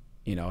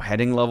 you know,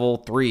 heading level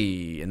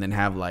 3, and then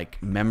have like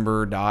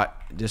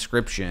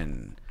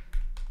member.description.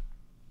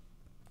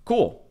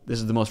 Cool. This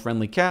is the most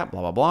friendly cat, blah,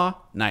 blah, blah.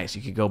 Nice.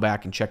 You could go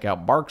back and check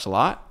out barks a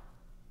lot.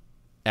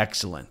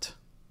 Excellent.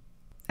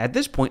 At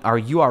this point, our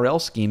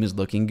URL scheme is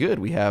looking good.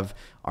 We have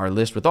our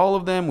list with all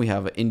of them. We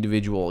have an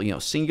individual,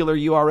 singular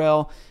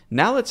URL.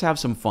 Now let's have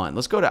some fun.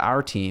 Let's go to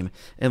our team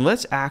and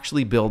let's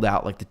actually build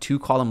out like the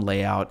 2-column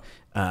layout,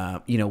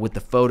 with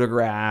the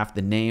photograph,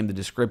 the name, the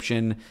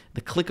description,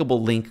 the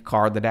clickable link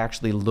card that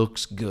actually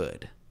looks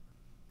good.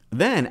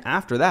 Then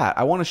after that,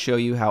 I want to show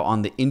you how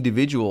on the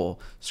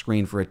individual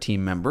screen for a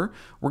team member,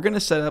 we're going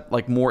to set up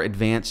like more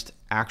advanced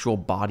actual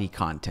body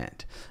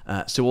content.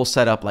 So we'll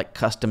set up like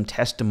custom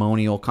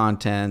testimonial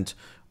content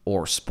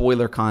or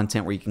spoiler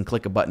content where you can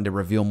click a button to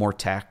reveal more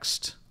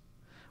text.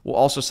 We'll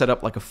also set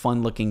up like a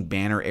fun looking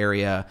banner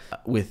area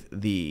with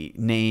the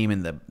name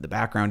and the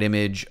background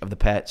image of the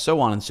pet, so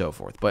on and so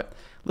forth. But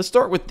let's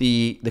start with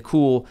the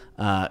cool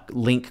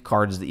link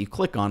cards that you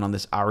click on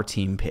this Our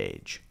Team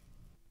page.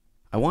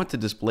 I want to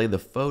display the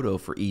photo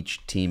for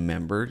each team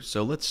member,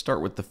 so let's start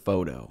with the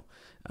photo.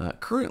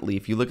 Currently,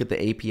 if you look at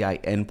the API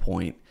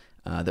endpoint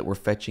that we're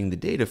fetching the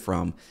data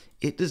from,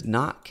 it does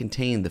not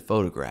contain the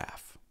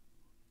photograph.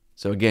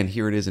 So again,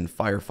 here it is in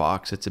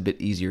Firefox. It's a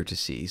bit easier to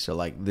see. So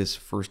like this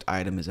first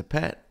item is a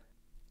pet.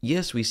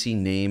 Yes, we see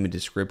name and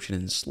description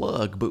and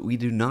slug, but we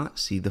do not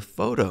see the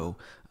photo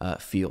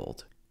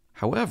field.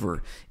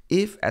 However,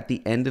 if at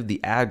the end of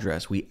the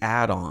address we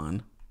add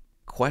on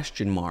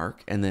question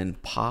mark and then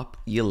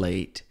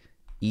populate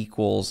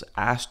equals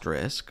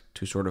asterisk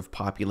to sort of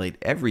populate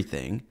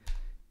everything,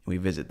 and we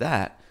visit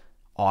that,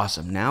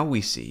 awesome. Now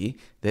we see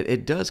that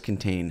it does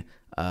contain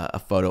a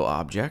photo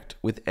object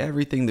with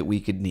everything that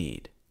we could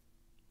need.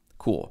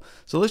 Cool.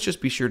 So let's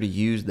just be sure to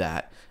use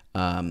that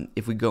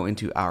if we go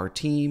into our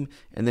team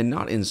and then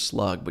not in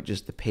slug, but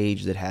just the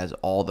page that has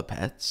all the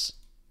pets.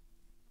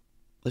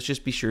 Let's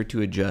just be sure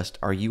to adjust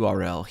our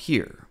URL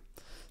here.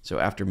 So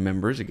after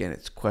members, again,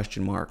 it's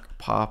question mark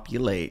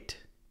populate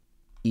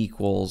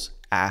equals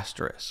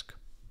asterisk.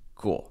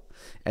 Cool.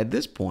 At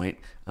this point,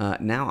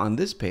 now on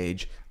this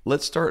page,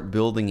 let's start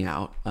building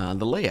out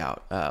the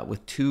layout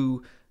with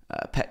 2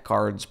 pet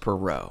cards per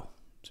row.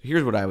 So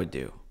here's what I would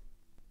do.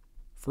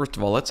 First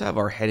of all, let's have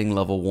our heading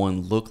level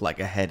 1 look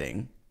like a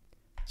heading.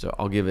 So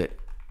I'll give it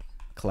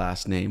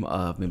class name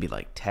of maybe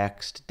like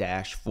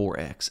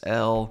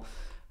text-4XL.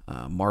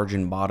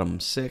 Margin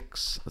bottom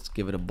 6. Let's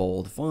give it a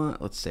bold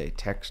font. Let's say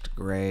text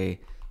gray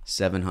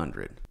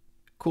 700.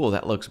 Cool,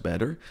 that looks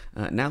better.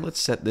 Now let's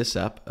set this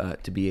up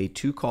to be a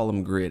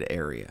 2-column grid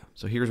area.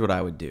 So here's what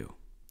I would do.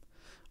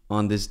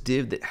 On this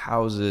div that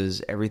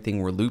houses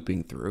everything we're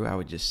looping through, I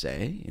would just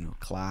say,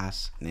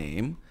 class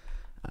name,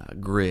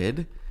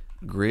 grid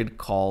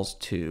calls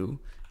to,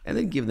 and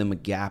then give them a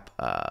gap,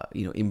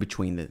 in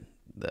between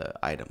the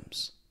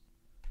items.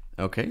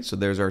 Okay, so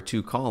there's our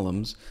 2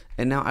 columns,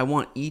 and now I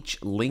want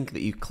each link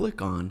that you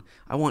click on,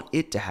 I want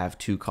it to have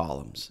 2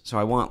 columns. So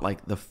I want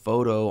like the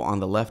photo on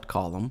the left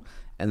column,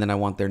 and then I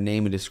want their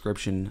name and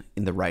description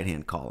in the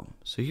right-hand column.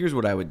 So here's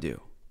what I would do.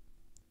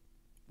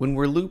 When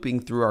we're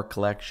looping through our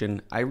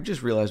collection, I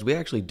just realized we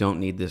actually don't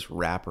need this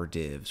wrapper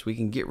div, so we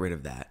can get rid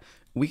of that.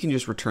 We can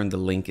just return the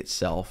link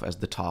itself as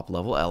the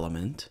top-level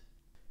element.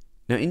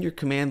 Now in your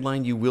command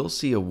line, you will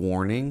see a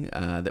warning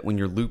that when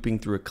you're looping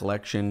through a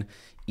collection,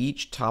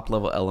 each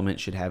top-level element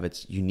should have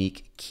its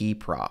unique key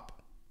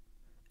prop.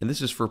 And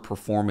this is for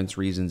performance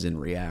reasons in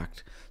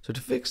React. So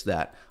to fix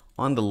that,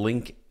 on the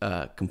link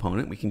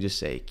component, we can just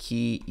say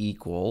key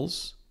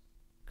equals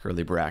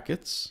curly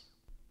brackets.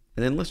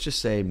 And then let's just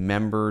say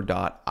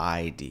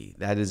member.id.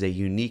 That is a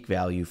unique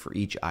value for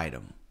each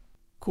item.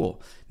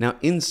 Cool. Now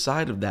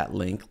inside of that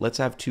link, let's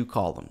have 2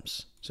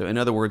 columns. So in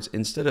other words,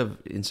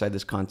 inside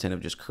this content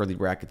of just curly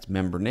brackets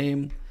member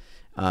name,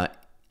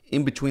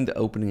 in between the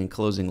opening and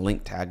closing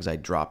link tags, I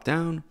drop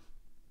down,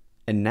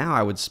 and now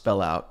I would spell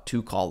out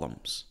 2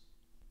 columns.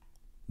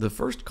 The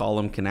first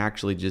column can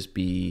actually just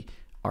be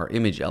our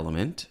image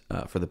element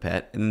for the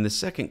pet, and then the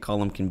second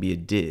column can be a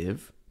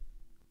div.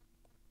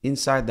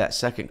 Inside that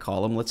second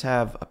column, let's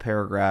have a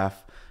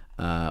paragraph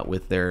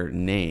with their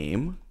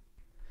name.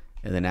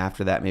 And then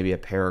after that, maybe a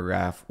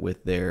paragraph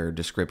with their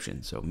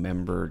description. So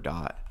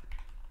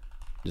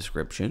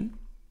member.description.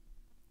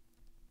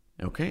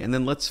 Okay, and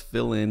then let's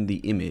fill in the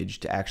image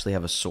to actually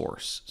have a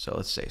source. So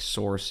let's say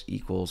source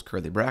equals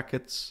curly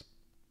brackets.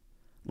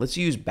 Let's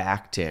use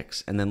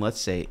backticks, and then let's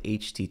say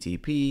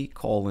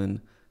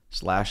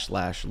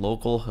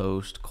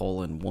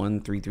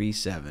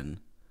http://localhost:1337.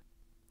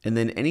 And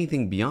then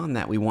anything beyond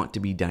that we want to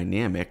be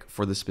dynamic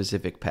for the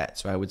specific pet.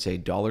 So I would say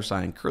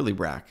 $ curly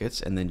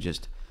brackets, and then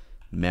just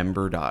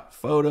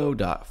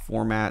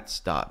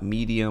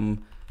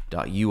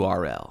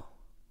member.photo.formats.medium.url.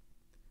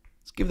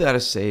 Let's give that a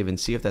save and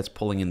see if that's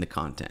pulling in the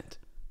content.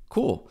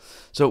 Cool.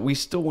 So we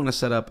still want to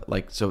set up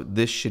so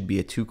this should be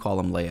a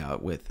 2-column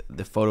layout with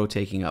the photo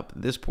taking up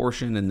this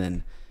portion and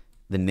then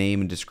the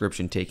name and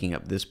description taking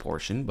up this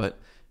portion, but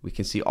we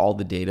can see all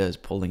the data is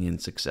pulling in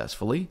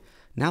successfully.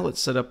 Now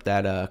let's set up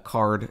that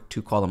card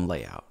 2-column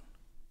layout.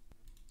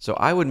 So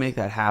I would make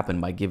that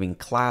happen by giving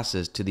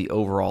classes to the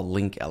overall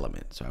link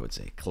element. So I would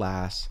say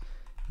class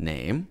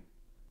name.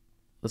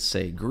 Let's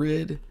say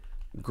grid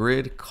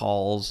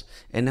calls.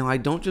 And now I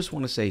don't just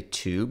want to say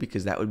 2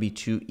 because that would be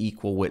 2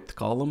 equal width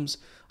columns.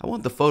 I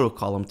want the photo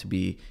column to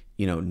be,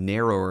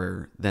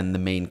 narrower than the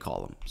main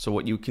column. So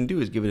what you can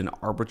do is give it an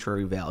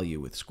arbitrary value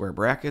with square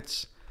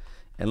brackets.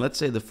 And let's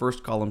say the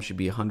first column should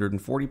be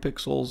 140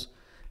 pixels.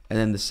 And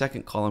then the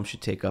second column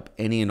should take up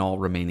any and all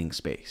remaining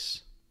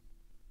space.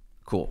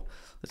 Cool.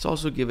 Let's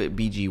also give it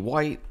BG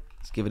white.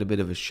 Let's give it a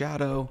bit of a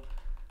shadow.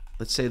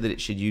 Let's say that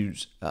it should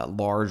use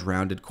large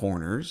rounded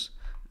corners.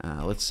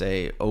 Let's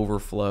say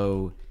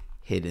overflow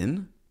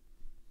hidden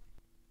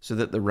so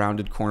that the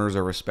rounded corners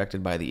are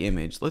respected by the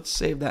image. Let's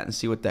save that and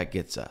see what that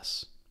gets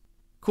us.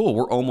 Cool,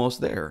 we're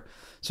almost there.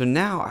 So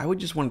now I would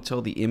just want to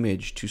tell the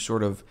image to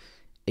sort of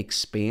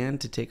expand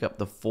to take up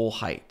the full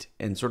height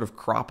and sort of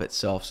crop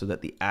itself so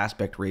that the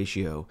aspect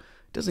ratio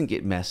doesn't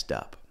get messed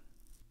up.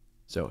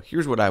 So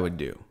here's what I would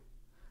do.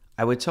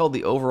 I would tell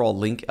the overall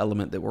link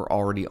element that we're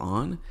already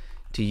on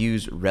to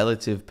use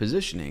relative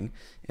positioning,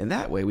 and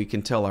that way we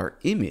can tell our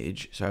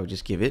image, so I would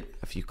just give it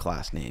a few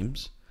class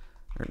names,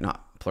 or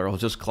not plural,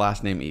 just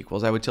class name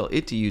equals. I would tell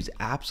it to use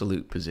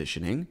absolute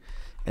positioning,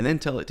 and then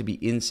tell it to be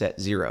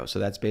inset 0. So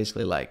that's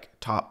basically like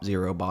top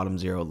 0, bottom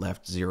 0,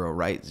 left 0,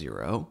 right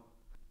 0.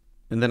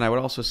 And then I would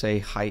also say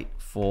height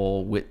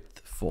full,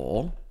 width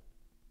full.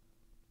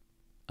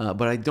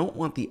 But I don't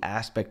want the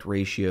aspect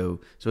ratio.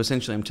 So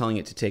essentially I'm telling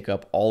it to take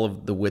up all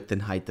of the width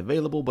and height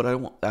available, but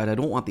I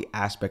don't want the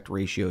aspect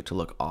ratio to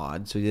look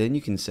odd. So then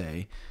you can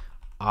say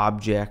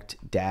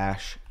object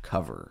dash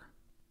cover.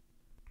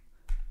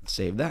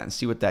 Save that and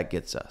see what that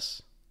gets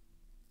us.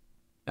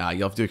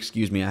 You'll have to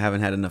excuse me, I haven't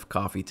had enough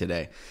coffee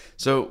today.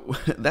 So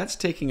that's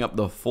taking up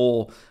the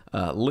full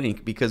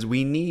link because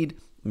we need,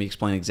 let me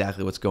explain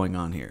exactly what's going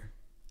on here.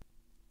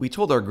 We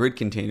told our grid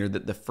container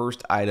that the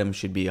first item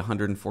should be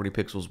 140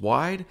 pixels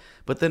wide,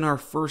 but then our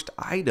first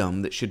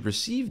item that should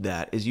receive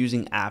that is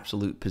using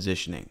absolute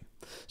positioning.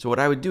 So what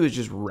I would do is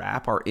just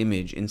wrap our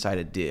image inside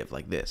a div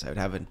like this. I would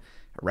have a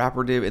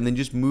wrapper div and then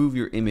just move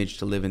your image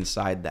to live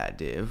inside that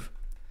div.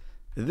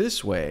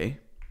 This way,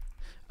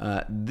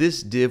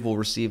 this div will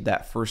receive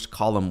that first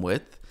column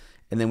width,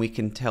 and then we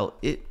can tell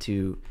it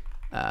to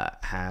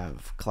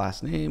have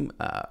class name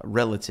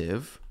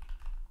relative.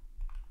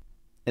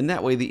 And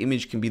that way the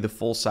image can be the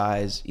full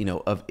size,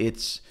 of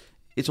it's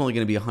only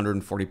going to be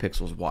 140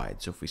 pixels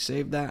wide. So if we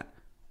save that,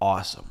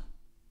 awesome.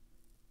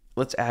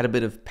 Let's add a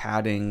bit of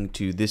padding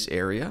to this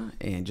area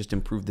and just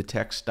improve the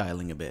text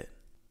styling a bit.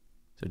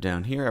 So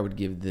down here, I would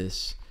give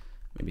this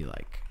maybe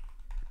like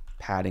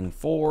padding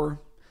 4.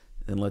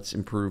 Then let's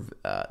improve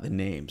the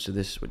name. So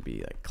this would be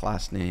like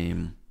class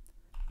name,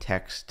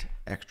 text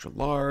extra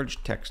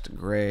large, text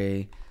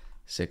gray,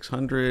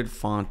 600,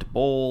 font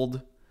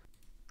bold.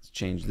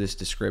 Change this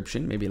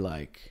description, maybe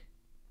like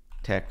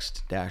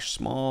text dash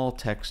small,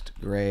 text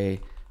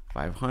gray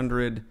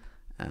 500,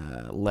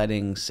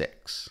 leading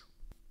 6.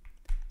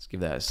 Let's give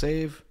that a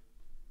save.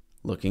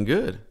 Looking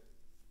good.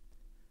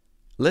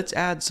 Let's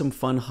add some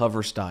fun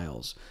hover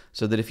styles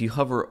so that if you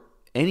hover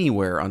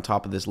anywhere on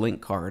top of this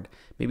link card,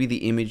 maybe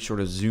the image sort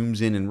of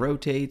zooms in and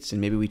rotates,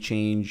 and maybe we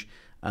change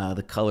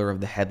the color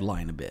of the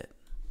headline a bit.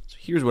 So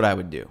here's what I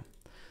would do.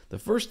 The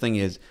first thing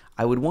is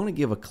I would want to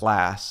give a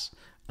class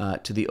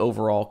to the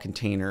overall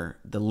container,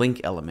 the link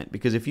element,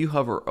 because if you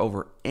hover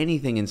over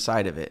anything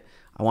inside of it,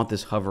 I want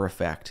this hover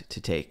effect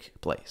to take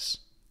place.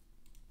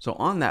 So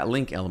on that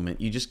link element,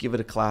 you just give it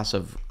a class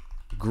of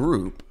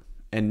group,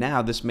 and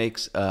now this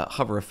makes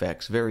hover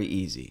effects very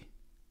easy.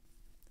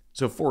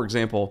 So for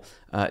example,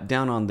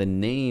 down on the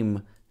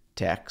name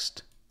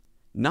text,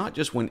 not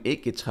just when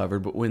it gets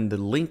hovered, but when the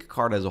link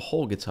card as a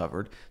whole gets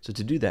hovered. So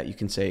to do that, you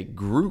can say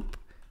group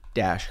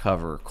dash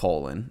hover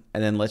colon,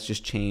 and then let's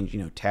just change,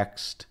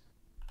 text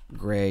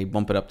gray,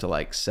 bump it up to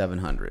like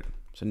 700.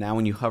 So now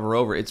when you hover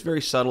over, it's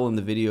very subtle in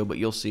the video, but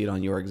you'll see it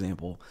on your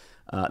example.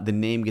 The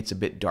name gets a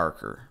bit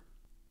darker.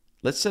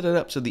 Let's set it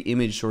up so the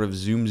image sort of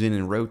zooms in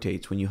and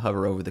rotates when you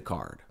hover over the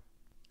card.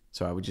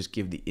 So I would just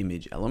give the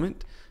image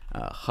element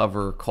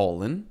hover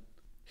colon,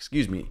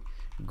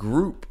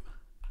 group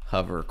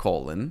hover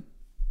colon,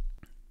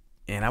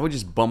 and I would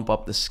just bump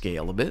up the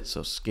scale a bit.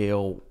 So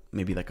scale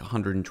maybe like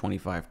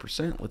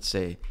 125%. Let's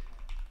say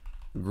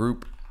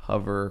group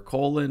hover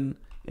colon,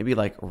 maybe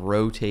like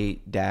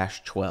rotate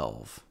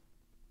 -12.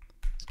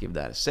 Let's give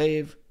that a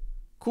save.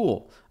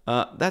 Cool.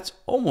 That's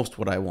almost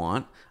what I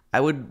want. I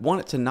would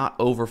want it to not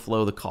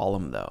overflow the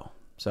column though.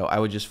 So I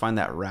would just find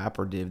that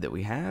wrapper div that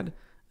we had,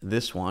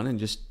 this one, and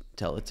just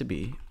tell it to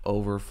be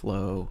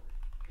overflow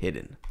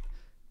hidden.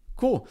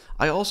 Cool.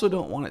 I also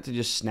don't want it to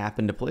just snap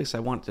into place. I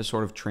want it to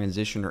sort of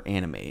transition or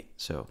animate.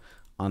 So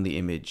on the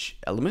image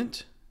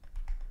element,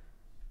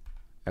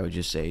 I would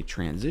just say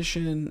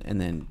transition and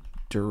then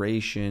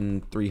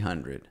duration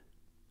 300.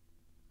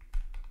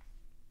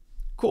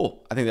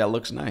 Cool. I think that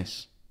looks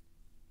nice.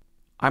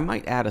 I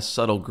might add a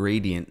subtle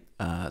gradient.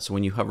 So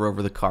when you hover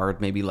over the card,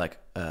 maybe like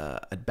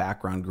a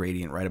background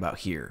gradient right about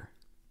here.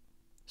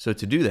 So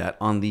to do that,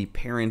 on the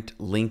parent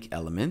link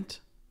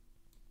element,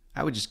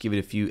 I would just give it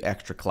a few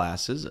extra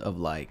classes of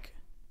like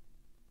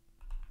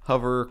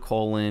hover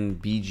colon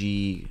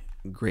BG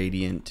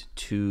gradient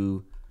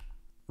to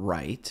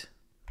right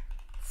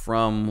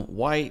from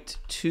white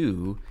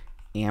to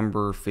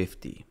amber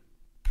 50.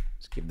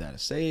 Let's give that a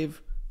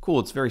save. Cool,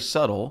 it's very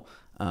subtle,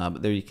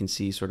 but there you can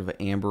see sort of an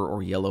amber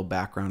or yellow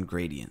background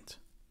gradient.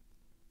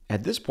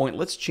 At this point,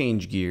 let's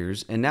change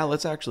gears, and now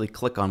let's actually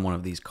click on one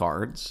of these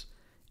cards,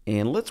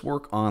 and let's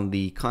work on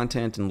the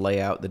content and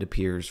layout that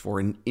appears for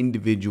an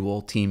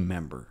individual team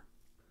member.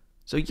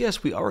 So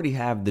yes, we already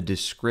have the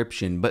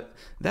description, but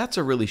that's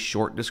a really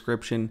short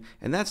description,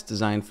 and that's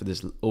designed for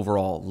this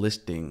overall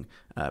listing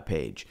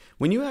page.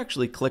 When you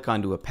actually click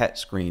onto a pet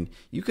screen,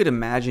 you could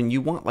imagine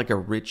you want like a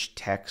rich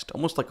text,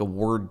 almost like a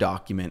Word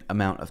document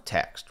amount of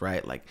text,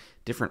 right? Like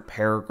different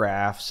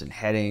paragraphs and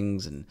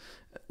headings. And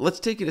let's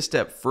take it a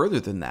step further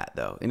than that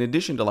though. In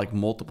addition to like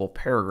multiple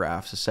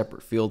paragraphs, a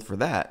separate field for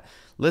that,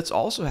 let's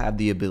also have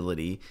the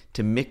ability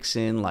to mix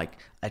in like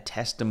a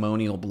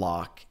testimonial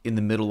block in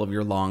the middle of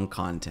your long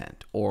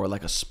content, or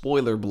like a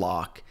spoiler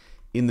block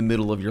in the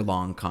middle of your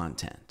long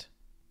content.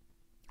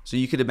 So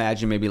you could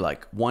imagine maybe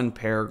like one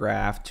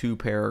paragraph, two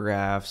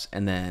paragraphs,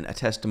 and then a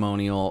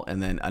testimonial,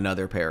 and then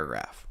another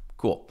paragraph.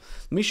 Cool.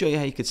 Let me show you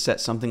how you could set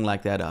something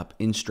like that up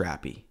in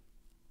Strapi.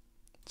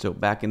 So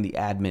back in the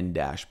admin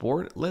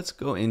dashboard, let's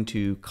go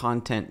into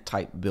Content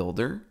Type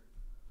Builder.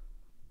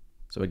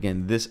 So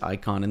again, this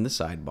icon in the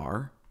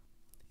sidebar.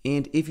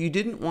 And if you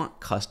didn't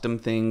want custom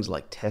things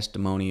like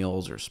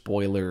testimonials or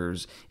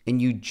spoilers,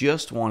 and you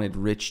just wanted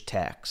rich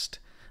text,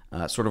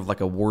 sort of like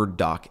a Word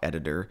doc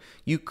editor,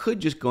 you could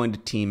just go into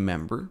Team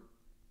Member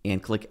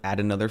and click Add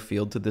Another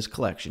Field to this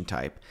collection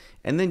type,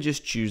 and then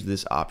just choose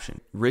this option,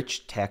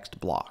 Rich Text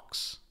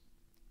Blocks.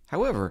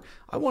 However,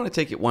 I want to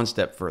take it one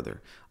step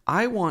further.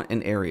 I want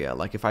an area,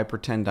 like if I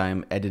pretend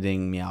I'm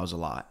editing Meows a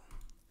Lot,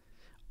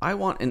 I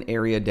want an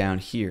area down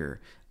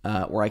here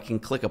where I can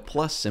click a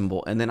plus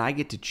symbol, and then I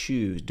get to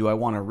choose, do I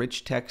want a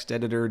rich text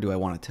editor? Do I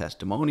want a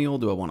testimonial?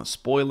 Do I want a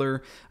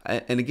spoiler?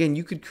 And again,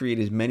 you could create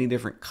as many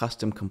different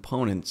custom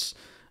components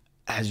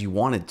as you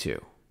wanted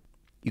to.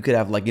 You could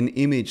have like an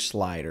image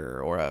slider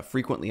or a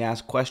frequently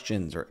asked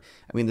questions, or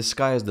I mean, the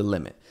sky is the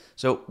limit.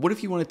 So what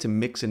if you wanted to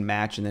mix and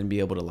match and then be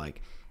able to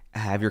like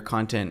have your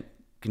content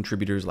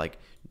contributors like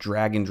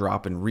drag and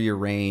drop and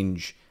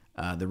rearrange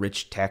the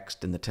rich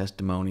text and the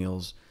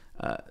testimonials?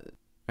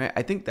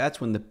 I think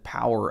that's when the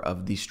power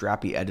of the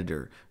Strapi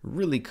editor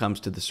really comes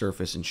to the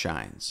surface and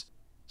shines.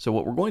 So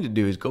what we're going to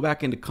do is go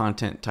back into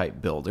Content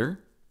Type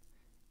Builder,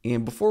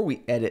 and before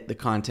we edit the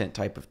content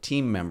type of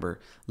team member,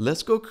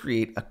 let's go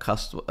create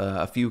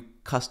a few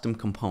custom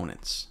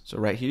components. So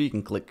right here you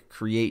can click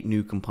Create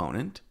New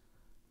Component,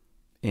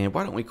 and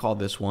why don't we call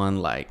this one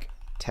like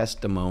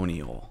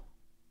Testimonial?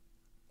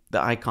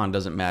 The icon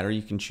doesn't matter,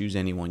 you can choose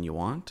any one you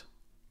want.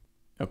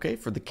 Okay,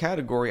 for the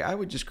category, I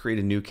would just create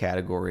a new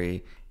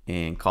category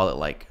and call it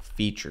like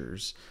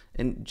features.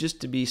 And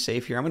just to be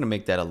safe here, I'm going to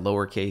make that a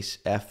lowercase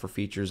f for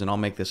features, and I'll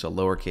make this a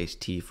lowercase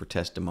t for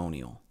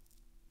testimonial.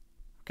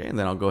 Okay, and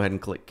then I'll go ahead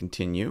and click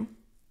continue.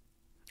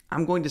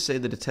 I'm going to say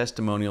that a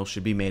testimonial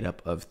should be made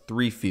up of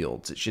 3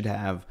 fields. It should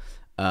have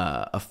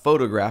a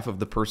photograph of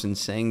the person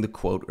saying the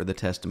quote or the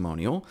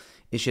testimonial.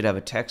 It should have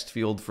a text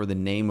field for the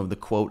name of the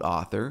quote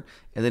author,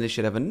 and then it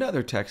should have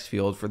another text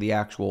field for the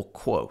actual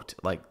quote,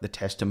 like the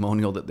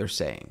testimonial that they're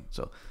saying.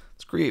 So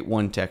let's create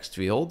one text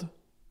field.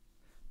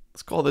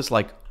 Let's call this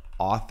like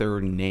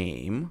author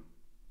name,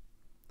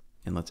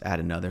 and let's add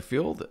another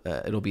field.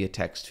 It'll be a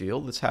text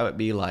field. Let's have it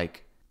be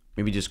like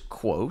maybe just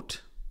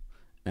quote,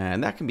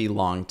 and that can be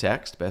long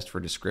text, best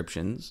for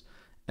descriptions.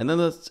 And then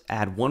let's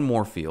add one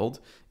more field,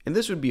 and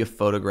this would be a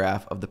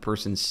photograph of the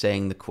person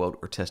saying the quote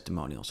or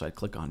testimonial. So I'd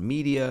click on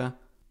media.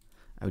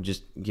 I would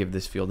just give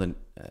this field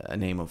a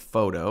name of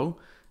photo.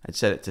 I'd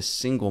set it to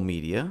single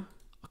media.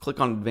 I'll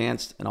click on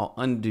advanced, and I'll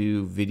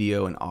undo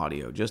video and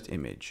audio, just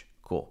image.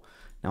 Cool.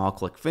 Now I'll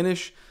click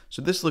finish.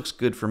 So this looks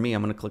good for me.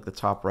 I'm going to click the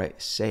top right,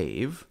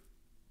 save.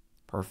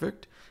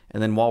 Perfect.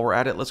 And then while we're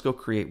at it, let's go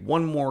create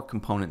one more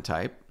component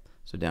type.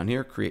 So down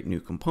here, create new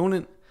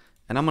component,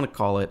 and I'm going to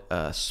call it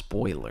a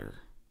spoiler.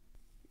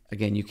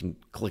 Again, you can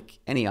click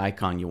any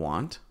icon you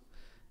want,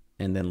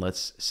 and then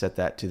let's set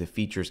that to the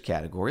features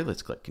category.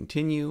 Let's click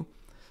continue.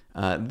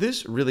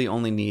 This really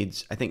only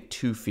needs, I think,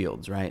 2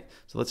 fields, right?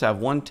 So let's have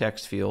one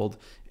text field,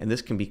 and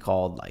this can be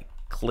called like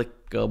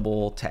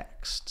clickable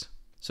text.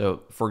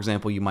 So for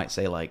example, you might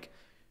say like,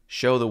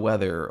 show the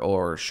weather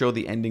or show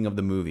the ending of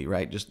the movie,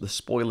 right? Just the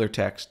spoiler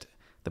text,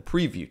 the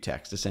preview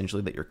text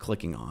essentially that you're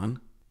clicking on.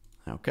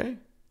 Okay,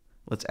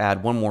 let's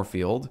add one more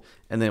field,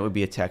 and then it would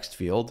be a text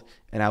field,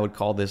 and I would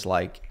call this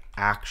like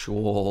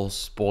actual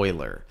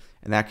spoiler,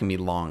 and that can be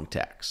long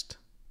text.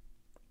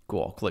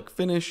 Cool, I'll click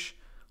finish,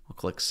 I'll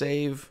click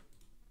save.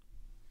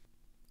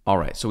 All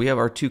right, so we have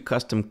our 2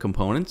 custom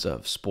components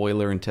of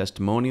spoiler and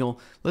testimonial.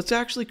 Let's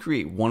actually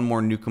create one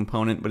more new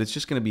component, but it's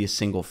just going to be a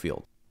single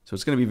field. So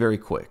it's going to be very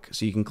quick.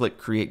 So you can click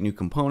create new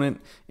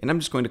component, and I'm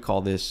just going to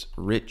call this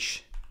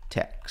rich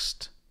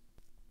text.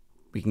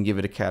 We can give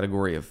it a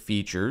category of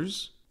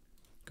features.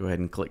 Go ahead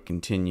and click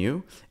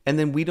continue. And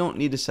then we don't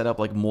need to set up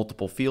like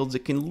multiple fields.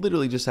 It can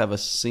literally just have a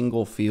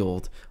single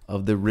field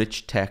of the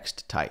rich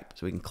text type.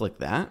 So we can click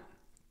that.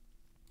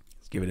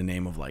 Let's give it a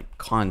name of like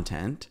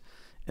content,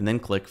 and then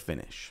click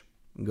finish.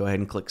 Go ahead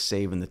and click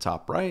save in the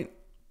top right.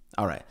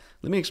 All right,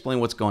 let me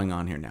explain what's going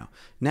on here now.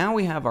 Now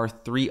we have our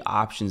 3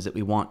 options that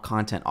we want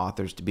content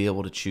authors to be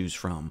able to choose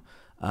from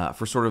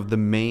for sort of the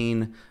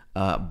main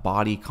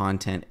body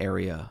content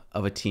area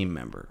of a team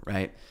member,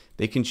 right?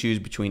 They can choose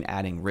between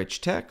adding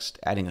rich text,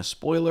 adding a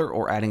spoiler,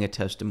 or adding a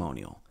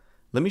testimonial.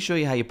 Let me show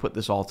you how you put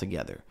this all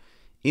together.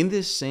 In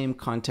this same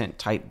content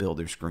type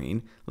builder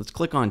screen, let's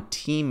click on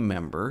team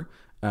member,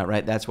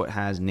 right? That's what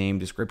has name,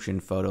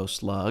 description, photo,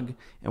 slug,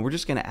 and we're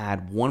just gonna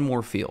add one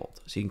more field.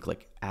 So you can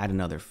click add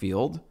another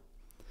field.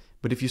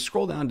 But if you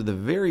scroll down to the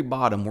very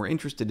bottom, we're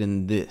interested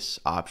in this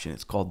option.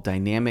 It's called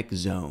dynamic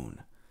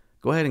zone.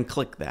 Go ahead and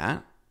click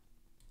that.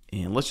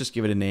 And let's just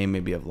give it a name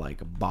maybe of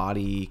like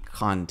body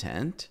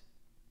content.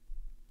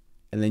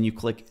 And then you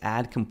click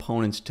add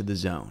components to the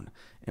zone.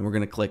 And we're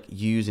going to click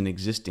use an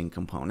existing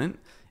component.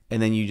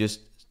 And then you just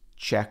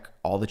check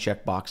all the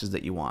check boxes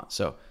that you want.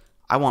 So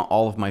I want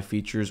all of my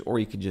features, or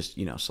you could just,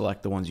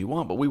 select the ones you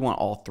want, but we want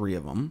all 3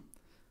 of them.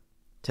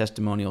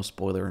 Testimonial,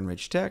 spoiler, and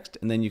rich text.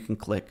 And then you can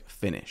click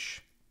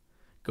finish.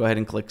 Go ahead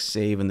and click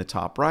save in the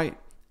top right.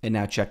 And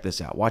now check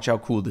this out. Watch how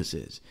cool this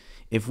is.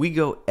 If we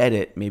go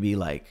edit, maybe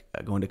like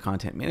go into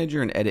Content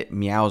Manager and edit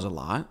meows a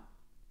lot,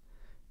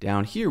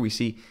 down here we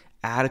see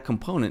add a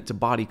component to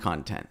body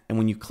content. And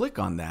when you click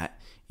on that,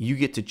 you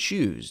get to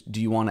choose.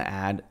 Do you want to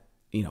add,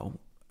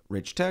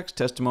 rich text,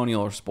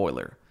 testimonial, or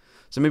spoiler?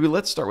 So maybe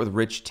let's start with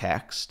rich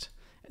text.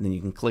 And then you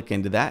can click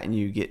into that and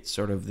you get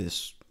sort of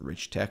this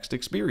rich text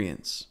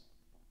experience.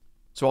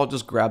 So I'll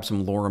just grab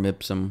some lorem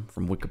ipsum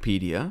from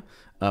Wikipedia.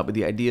 But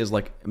the idea is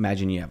like,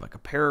 imagine you have like a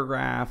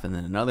paragraph and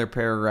then another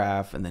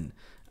paragraph and then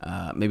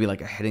maybe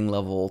like a heading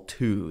level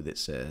 2 that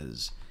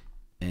says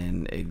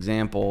an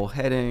example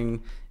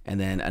heading and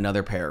then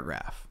another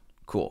paragraph.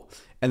 Cool.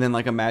 And then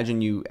like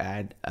imagine you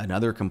add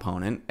another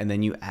component and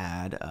then you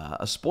add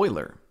a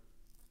spoiler.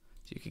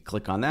 So you could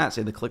click on that,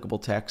 say the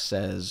clickable text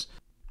says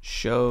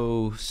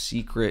show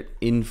secret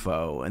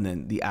info, and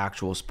then the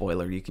actual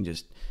spoiler, you can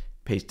just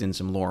paste in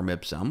some lorem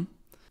ipsum.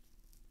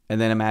 And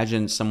then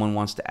imagine someone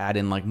wants to add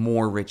in like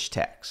more rich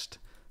text.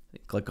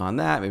 Click on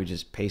that, maybe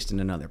just paste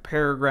in another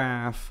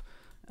paragraph,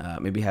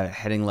 maybe have a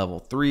heading level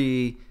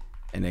 3,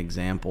 an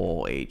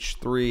example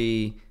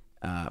H3,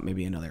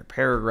 maybe another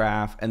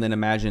paragraph, and then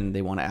imagine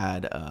they want to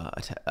add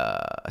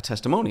a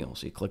testimonial.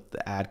 So you click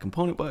the add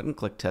component button,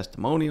 click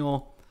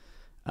testimonial.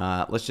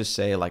 Let's just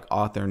say like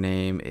author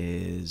name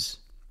is,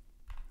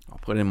 I'll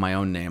put in my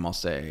own name, I'll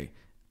say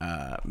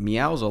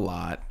meows a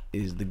lot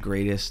is the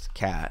greatest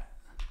cat.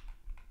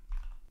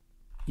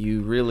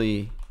 You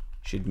really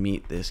should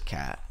meet this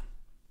cat.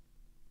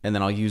 And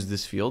then I'll use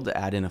this field to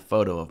add in a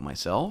photo of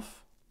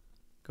myself.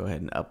 Go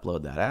ahead and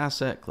upload that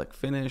asset, click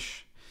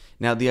finish.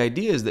 Now the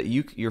idea is that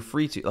you're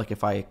free to, like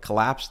if I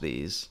collapse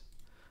these,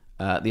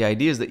 the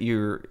idea is that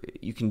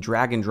you can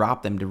drag and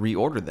drop them to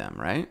reorder them,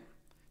 right?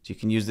 So you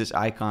can use this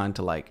icon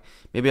to like,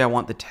 maybe I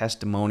want the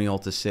testimonial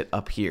to sit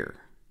up here.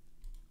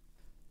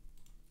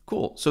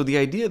 Cool. So the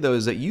idea though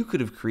is that you could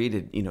have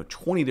created,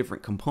 20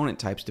 different component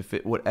types to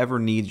fit whatever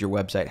needs your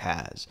website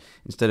has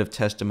instead of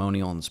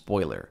testimonial and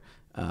spoiler.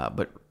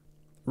 But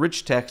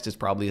rich text is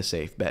probably a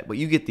safe bet, but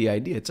you get the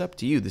idea. It's up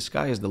to you. The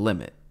sky is the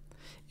limit.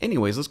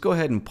 Anyways, let's go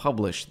ahead and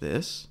publish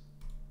this.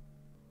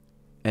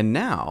 And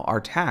now our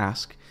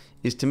task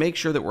is to make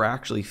sure that we're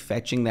actually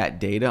fetching that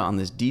data on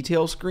this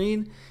detail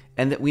screen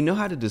and that we know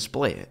how to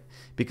display it.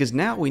 Because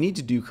now we need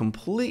to do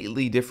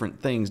completely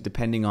different things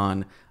depending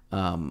on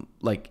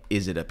like,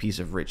 is it a piece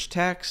of rich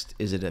text?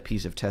 Is it a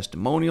piece of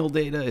testimonial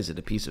data? Is it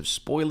a piece of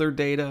spoiler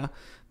data?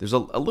 There's a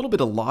little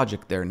bit of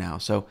logic there now.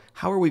 So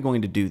how are we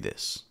going to do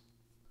this?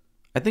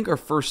 I think our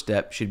first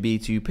step should be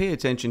to pay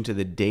attention to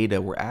the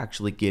data we're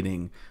actually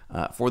getting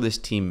for this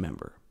team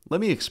member. Let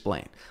me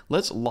explain.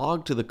 Let's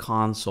log to the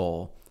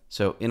console.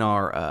 So in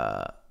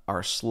our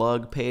our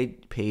slug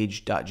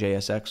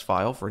page.jsx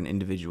file for an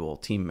individual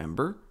team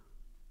member.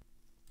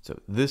 So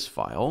this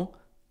file,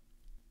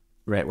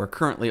 right, where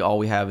currently all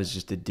we have is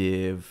just a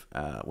div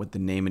with the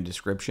name and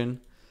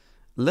description.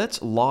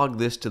 Let's log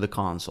this to the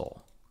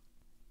console.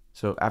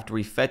 So after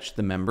we fetch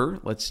the member,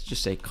 let's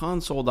just say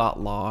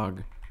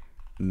console.log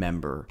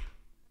member,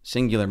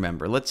 singular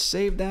member. Let's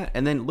save that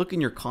and then look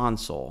in your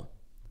console.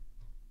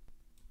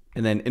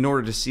 And then in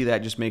order to see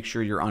that, just make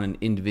sure you're on an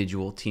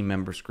individual team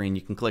member screen.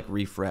 You can click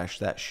refresh.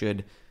 That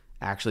should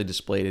actually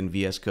display it in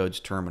VS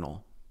Code's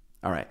terminal.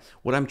 All right,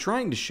 what I'm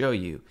trying to show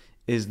you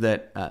is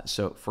that,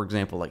 so for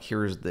example, like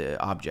here's the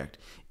object.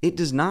 It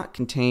does not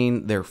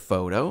contain their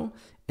photo,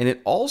 and it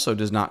also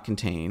does not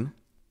contain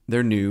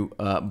their new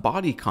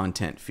body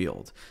content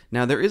field.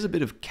 Now there is a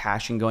bit of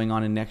caching going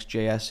on in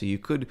Next.js, so you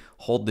could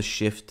hold the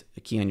Shift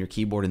key on your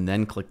keyboard and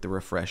then click the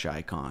refresh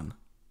icon.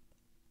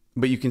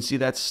 But you can see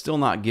that's still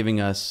not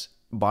giving us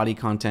body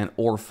content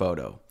or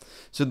photo.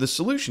 So the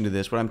solution to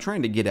this, what I'm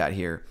trying to get at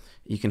here,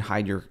 you can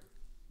hide your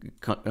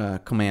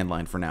command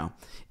line for now,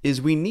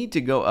 is we need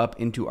to go up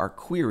into our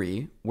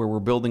query where we're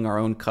building our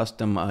own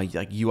custom like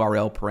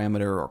URL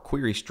parameter or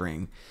query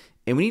string,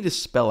 and we need to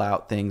spell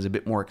out things a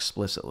bit more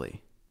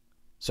explicitly.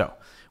 So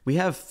we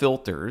have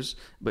filters,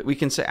 but we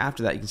can say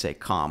after that, you can say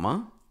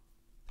comma,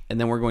 and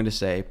then we're going to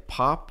say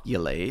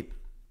populate,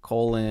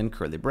 colon,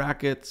 curly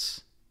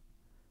brackets.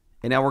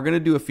 And now we're going to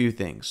do a few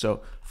things.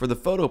 So for the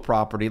photo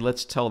property,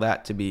 let's tell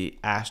that to be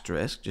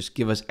asterisk, just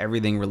give us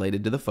everything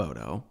related to the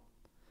photo,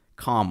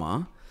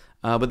 comma.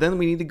 But then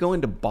we need to go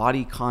into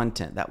body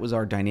content. That was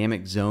our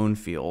dynamic zone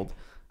field.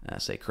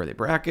 Say curly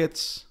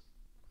brackets,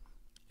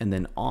 and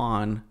then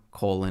on,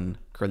 colon,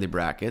 curly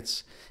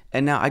brackets.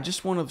 And now I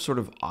just want to sort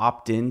of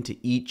opt into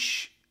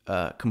each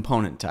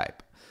component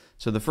type.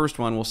 So the first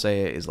one we'll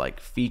say is like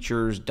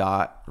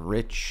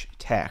features.rich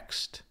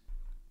text,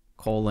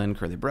 colon,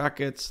 curly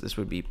brackets. This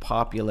would be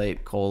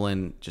populate,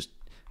 colon, just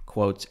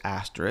quotes,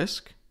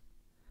 asterisk.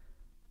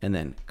 And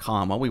then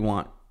comma, we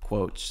want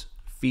quotes,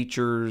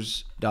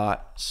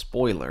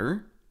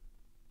 features.spoiler,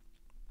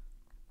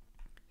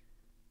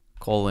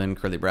 colon,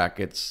 curly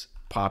brackets,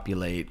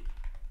 populate,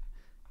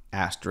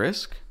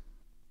 asterisk,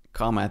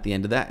 comma at the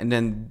end of that, and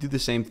then do the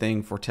same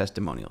thing for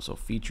testimonial. So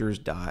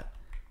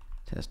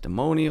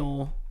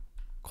features.testimonial,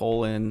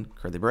 colon,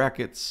 curly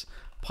brackets,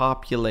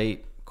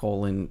 populate,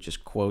 colon,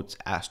 just quotes,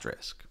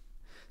 asterisk.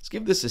 Let's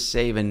give this a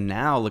save and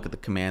now look at the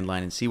command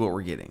line and see what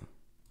we're getting.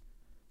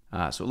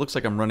 So it looks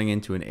like I'm running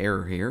into an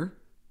error here.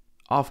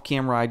 Off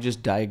camera, I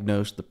just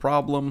diagnosed the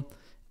problem,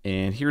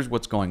 and here's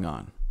what's going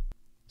on.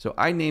 So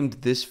I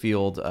named this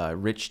field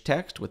rich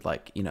text with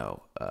like,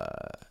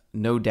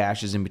 no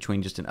dashes in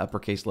between, just an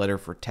uppercase letter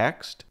for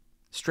text.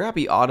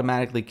 Strapi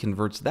automatically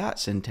converts that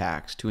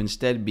syntax to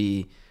instead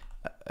be,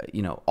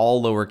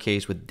 all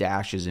lowercase with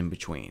dashes in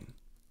between.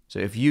 So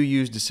if you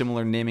used a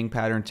similar naming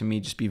pattern to me,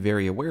 just be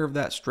very aware of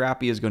that.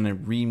 Strapi is going to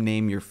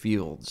rename your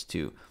fields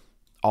to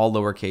all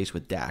lowercase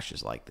with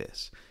dashes like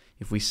this.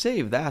 If we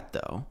save that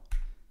though,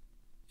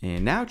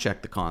 and now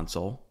check the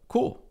console,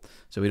 cool.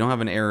 So we don't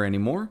have an error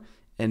anymore.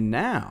 And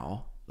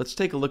now let's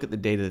take a look at the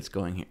data that's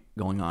going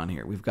on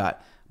here. We've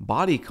got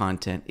body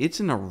content. It's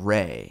an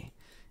array.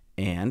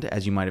 And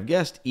as you might have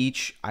guessed,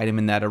 each item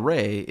in that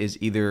array is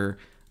either,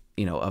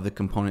 of the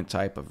component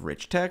type of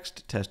rich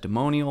text,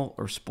 testimonial,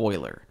 or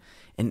spoiler.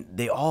 And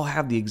they all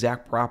have the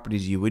exact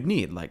properties you would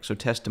need. Like, so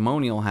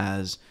testimonial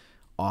has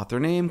author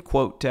name,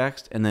 quote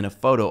text, and then a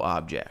photo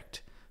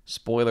object.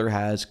 Spoiler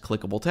has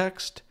clickable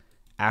text,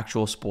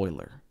 actual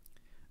spoiler.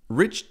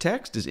 Rich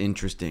text is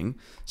interesting.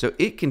 So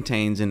it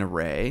contains an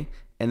array,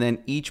 and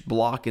then each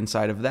block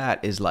inside of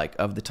that is like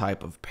of the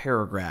type of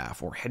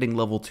paragraph or heading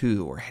level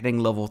 2 or heading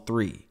level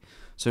 3.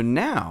 So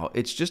now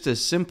it's just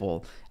as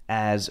simple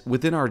as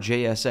within our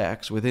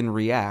JSX, within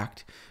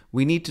React,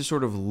 we need to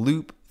sort of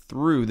loop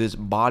through this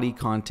body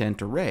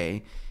content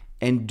array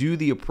and do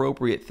the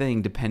appropriate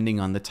thing depending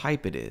on the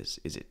type it is.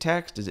 Is it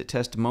text, is it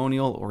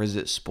testimonial, or is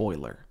it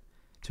spoiler?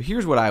 So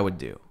here's what I would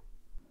do.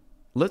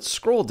 Let's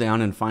scroll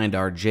down and find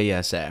our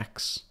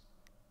JSX.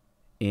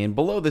 And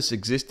below this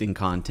existing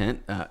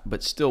content,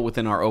 but still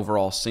within our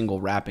overall single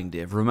wrapping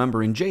div,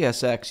 remember in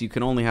JSX you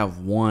can only have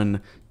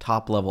one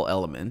top level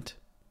element.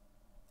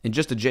 And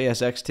just a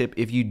JSX tip,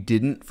 if you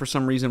didn't for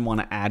some reason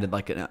want to add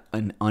like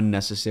an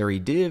unnecessary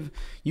div,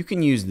 you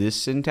can use this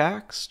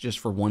syntax just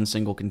for one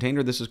single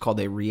container. This is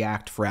called a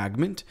React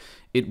fragment.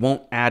 It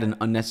won't add an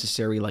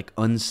unnecessary like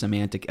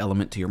unsemantic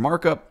element to your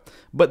markup,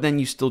 but then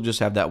you still just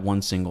have that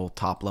one single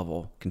top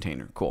level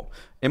container. Cool.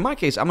 In my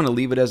case, I'm going to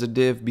leave it as a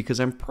div because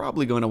I'm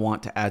probably going to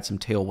want to add some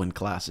Tailwind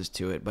classes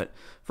to it. But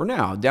for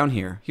now, down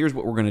here, here's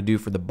what we're going to do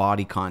for the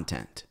body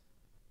content.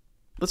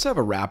 Let's have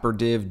a wrapper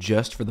div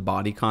just for the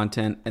body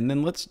content, and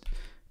then let's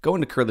go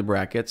into curly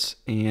brackets,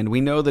 and we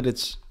know that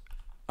it's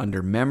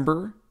under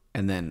member,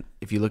 and then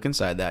if you look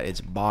inside that, it's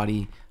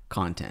body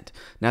content.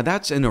 Now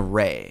that's an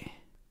array.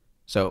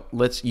 So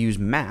let's use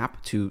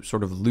map to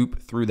sort of loop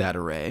through that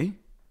array.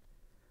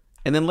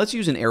 And then let's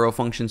use an arrow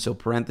function, so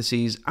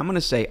parentheses. I'm going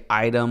to say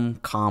item,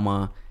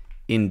 comma,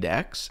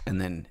 index,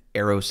 and then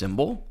arrow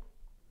symbol.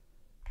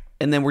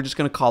 And then we're just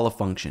going to call a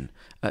function.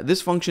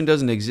 This function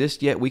doesn't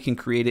exist yet. We can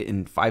create it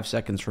in 5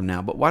 seconds from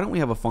now. But why don't we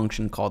have a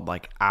function called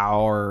like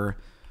our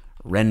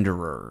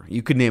renderer?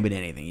 You could name it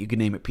anything. You could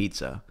name it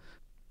pizza.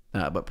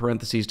 But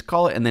parentheses to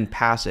call it, and then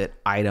pass it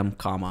item,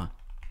 comma,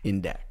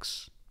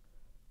 index.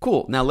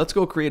 Cool. Now let's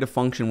go create a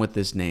function with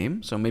this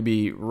name. So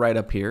maybe right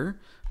up here,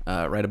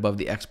 right above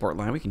the export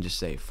line, we can just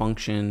say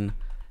function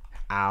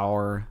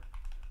our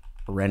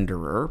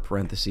renderer,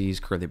 parentheses,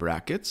 curly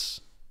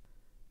brackets.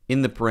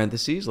 In the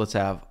parentheses, let's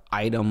have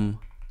item,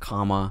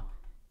 comma,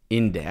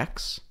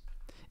 index.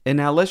 And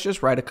now let's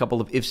just write a couple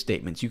of if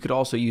statements. You could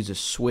also use a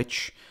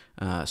switch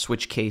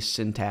case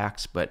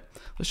syntax, but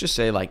let's just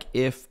say like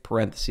if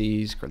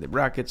parentheses, curly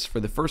brackets. For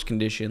the first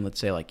condition, let's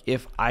say like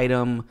if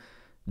item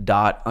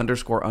dot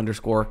underscore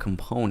underscore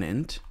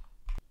component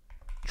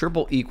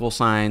triple equal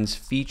signs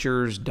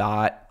features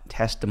dot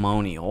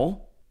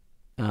testimonial.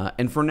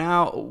 And for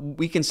now,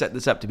 we can set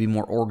this up to be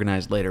more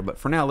organized later, but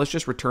for now, let's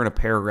just return a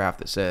paragraph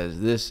that says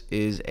this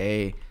is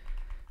a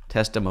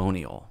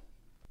testimonial.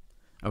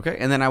 Okay,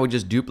 and then I would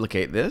just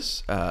duplicate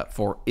this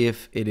for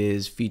if it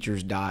is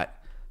features dot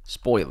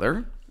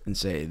spoiler and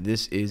say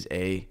this is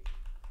a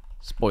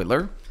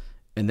spoiler.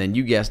 And then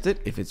you guessed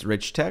it, if it's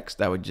rich text,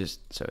 that would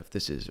just, so if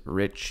this is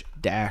rich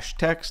dash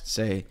text,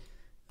 say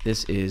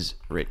this is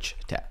rich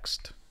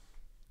text.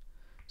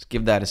 Let's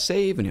give that a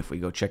save, and if we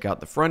go check out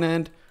the front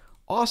end,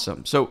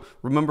 awesome. So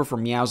remember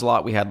from Meows a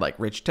lot, we had like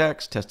rich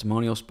text,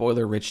 testimonial,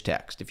 spoiler, rich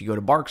text. If you go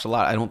to Barks a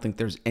lot, I don't think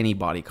there's any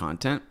body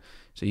content,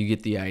 so you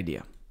get the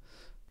idea.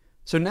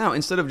 So now,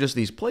 instead of just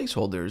these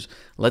placeholders,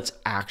 let's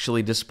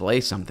actually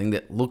display something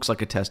that looks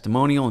like a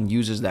testimonial and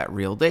uses that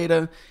real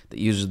data, that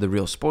uses the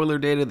real spoiler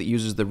data, that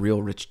uses the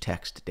real rich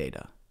text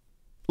data.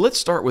 Let's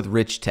start with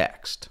rich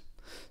text.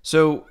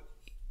 So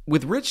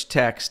with rich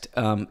text,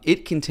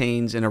 it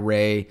contains an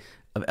array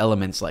of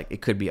elements, like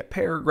it could be a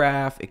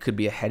paragraph, it could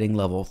be a heading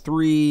level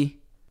 3,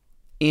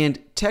 and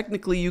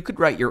technically you could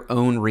write your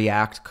own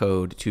React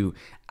code to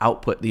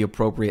output the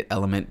appropriate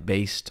element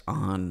based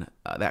on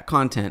that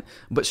content,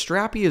 but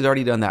Strapi has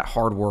already done that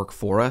hard work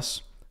for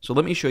us. So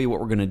let me show you what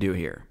we're going to do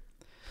here.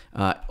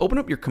 Open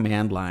up your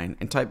command line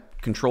and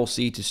type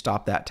Control-C to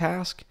stop that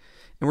task,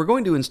 and we're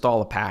going to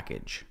install a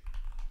package.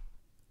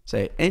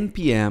 Say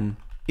npm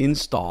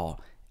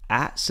install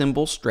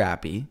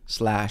 @Strapi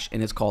 /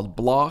 and it's called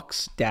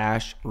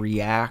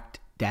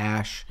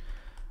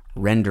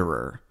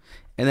blocks-react-renderer.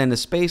 And then the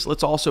space,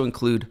 let's also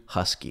include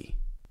Husky.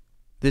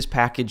 This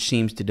package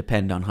seems to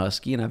depend on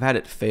Husky, and I've had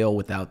it fail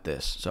without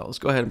this. So let's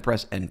go ahead and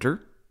press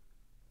enter.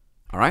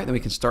 All right, then we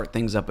can start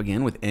things up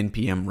again with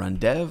npm run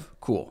dev.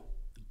 Cool.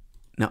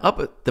 Now up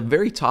at the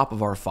very top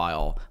of our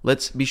file,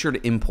 let's be sure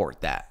to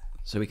import that.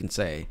 So we can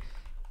say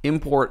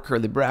import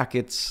curly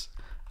brackets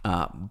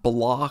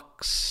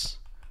blocks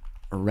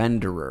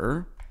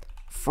renderer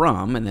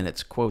from, and then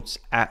it's quotes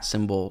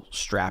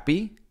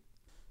 @Strapi,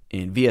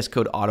 and VS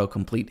Code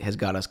autocomplete has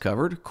got us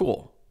covered.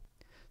 Cool.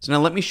 So now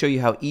let me show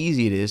you how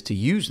easy it is to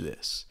use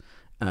this.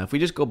 If we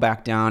just go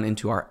back down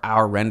into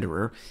our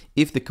renderer,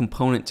 if the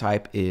component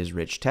type is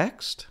rich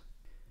text,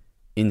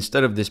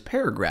 instead of this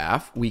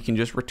paragraph, we can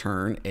just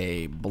return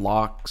a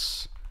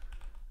blocks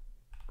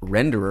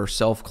renderer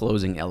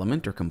self-closing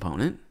element or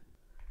component,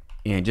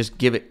 and just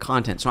give it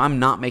content. So I'm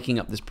not making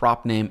up this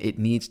prop name. It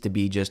needs to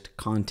be just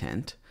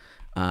content.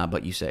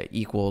 But you say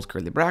equals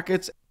curly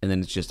brackets, and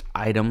then it's just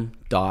item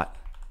dot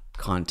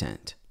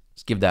content.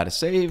 Let's give that a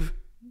save.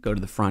 Go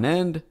to the front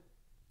end.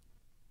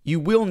 You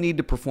will need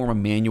to perform a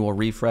manual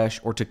refresh,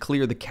 or to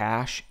clear the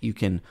cache, you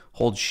can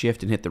hold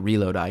shift and hit the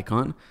reload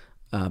icon.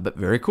 But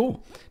very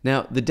cool.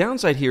 Now, the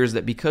downside here is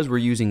that because we're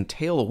using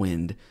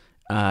Tailwind,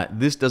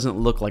 this doesn't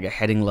look like a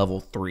heading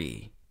level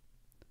 3.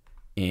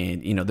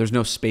 And there's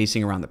no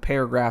spacing around the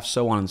paragraph,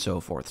 so on and so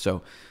forth.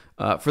 So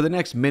for the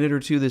next minute or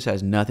two, this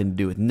has nothing to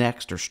do with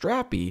Next or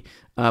Strapi,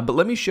 but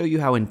let me show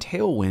you how in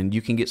Tailwind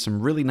you can get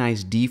some really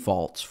nice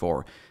defaults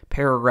for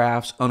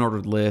paragraphs,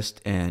 unordered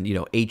list, and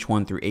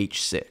H1 through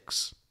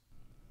H6.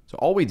 So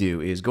all we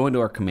do is go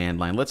into our command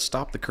line. Let's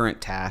stop the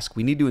current task.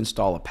 We need to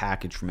install a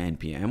package from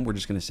npm. We're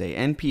just going to say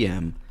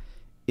npm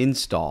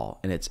install,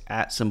 and it's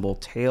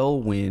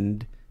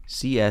 @Tailwind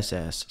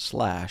CSS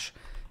 /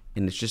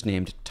 and it's just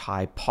named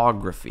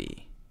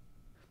typography.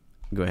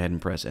 Go ahead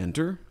and press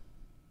enter.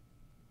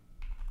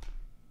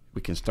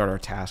 We can start our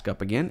task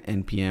up again,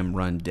 npm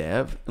run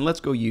dev, and let's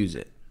go use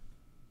it.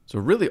 So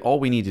really all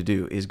we need to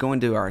do is go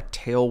into our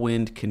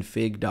tailwind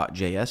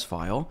config.js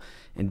file,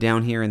 and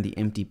down here in the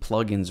empty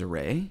plugins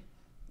array,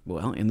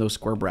 well, in those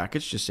square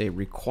brackets, just say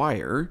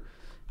require,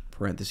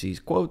 parentheses,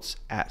 quotes,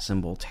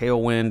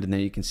 @Tailwind, and then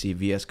you can see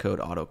VS Code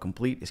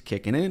autocomplete is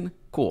kicking in.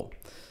 Cool.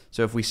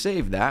 So if we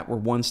save that, we're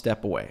one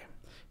step away.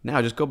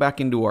 Now just go back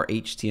into our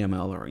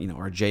HTML or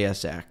our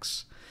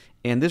JSX,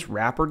 and this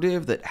wrapper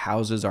div that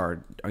houses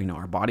our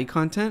our body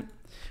content,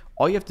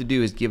 all you have to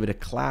do is give it a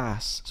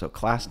class, so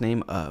class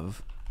name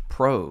of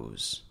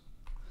prose.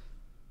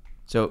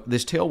 So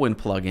this Tailwind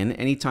plugin,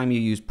 anytime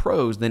you use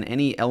prose, then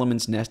any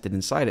elements nested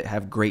inside it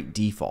have great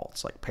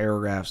defaults, like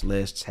paragraphs,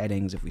 lists,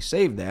 headings. If we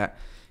save that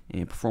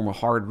and perform a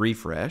hard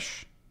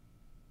refresh,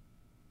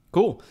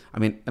 cool. I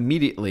mean,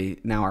 immediately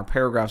now our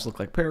paragraphs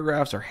look like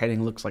paragraphs, our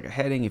heading looks like a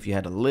heading if you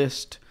had a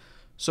list,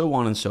 so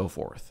on and so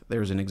forth.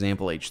 There's an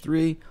example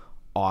H3,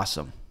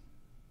 awesome.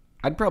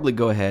 I'd probably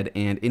go ahead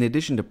and in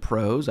addition to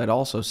prose, I'd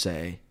also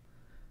say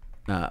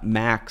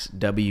max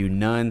W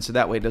none, so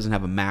that way it doesn't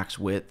have a max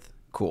width,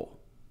 cool.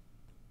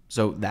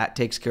 So that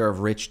takes care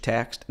of rich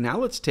text. Now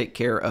let's take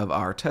care of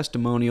our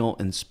testimonial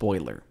and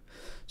spoiler.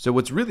 So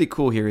what's really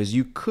cool here is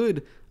you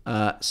could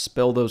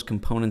spell those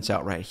components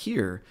out right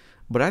here,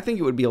 but I think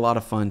it would be a lot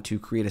of fun to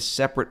create a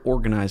separate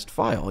organized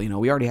file. You know,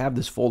 we already have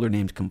this folder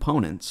named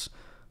components.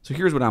 So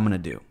here's what I'm going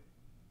to do.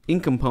 In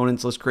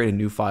components, let's create a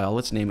new file.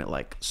 Let's name it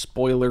like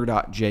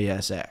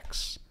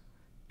spoiler.jsx.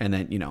 And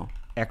then, you know,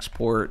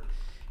 export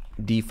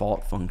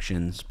default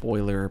function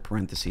spoiler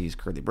parentheses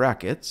curly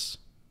brackets.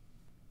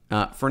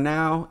 For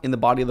now, in the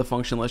body of the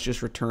function, let's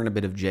just return a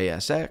bit of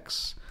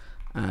JSX,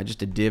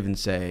 just a div and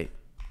say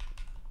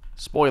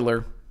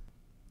spoiler.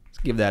 Let's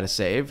give that a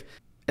save.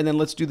 And then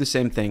let's do the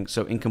same thing.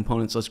 So in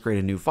components, let's create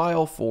a new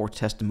file for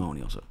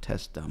testimonial. So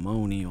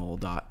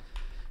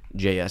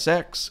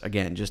testimonial.jsx.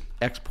 Again, just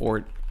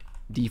export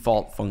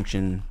default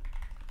function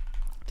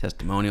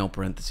testimonial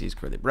parentheses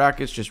curly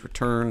brackets. Just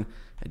return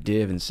a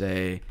div and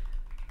say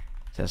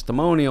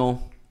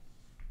testimonial.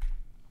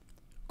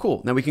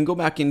 Cool. Now we can go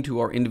back into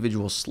our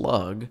individual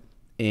slug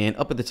and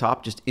up at the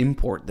top, just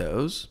import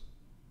those.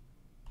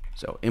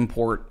 So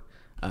import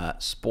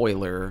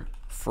spoiler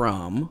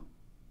from.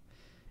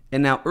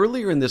 And now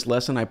earlier in this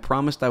lesson, I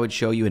promised I would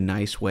show you a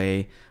nice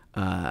way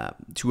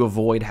to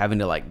avoid having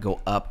to like go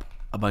up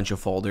a bunch of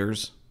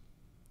folders,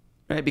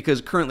 right?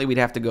 Because currently we'd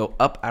have to go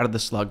up out of the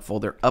slug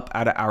folder, up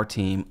out of our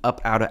team,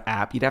 up out of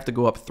app. You'd have to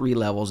go up 3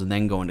 levels and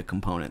then go into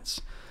components.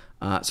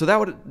 So that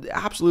would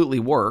absolutely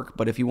work,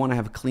 but if you want to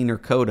have cleaner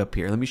code up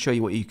here, let me show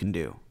you what you can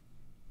do.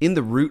 In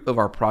the root of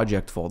our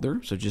project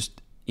folder, so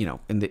just, you know,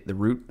 in the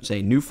root,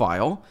 say new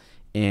file,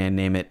 and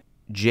name it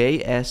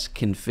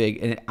jsconfig,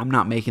 and I'm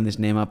not making this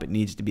name up, it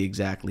needs to be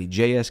exactly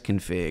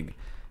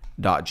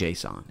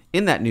jsconfig.json.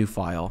 In that new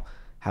file,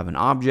 have an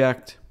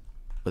object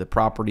with a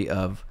property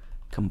of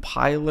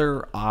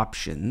compiler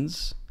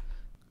options,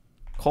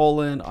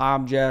 colon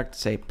object,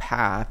 say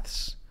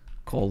paths,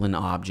 colon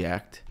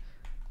object,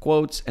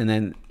 quotes, and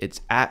then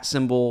it's @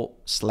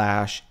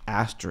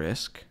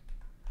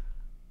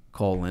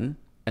 colon,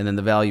 and then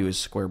the value is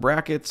square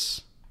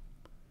brackets,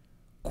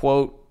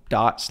 quote,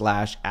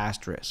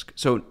 /*.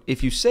 So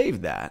if you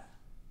save that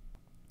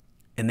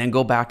and then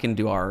go back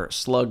into our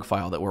slug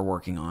file that we're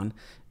working on,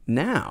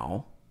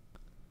 now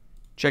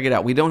check it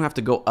out. We don't have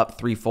to go up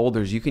 3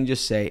 folders. You can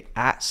just say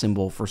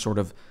 @ for sort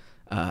of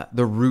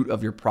the root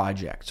of your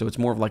project. So it's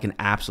more of like an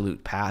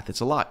absolute path.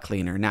 It's a lot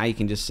cleaner. Now you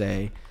can just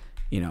say,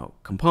 you know,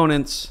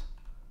 components,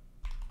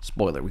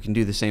 spoiler. We can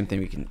do the same thing.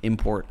 We can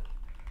import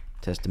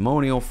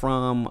testimonial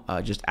from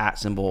just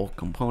 @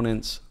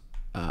 components,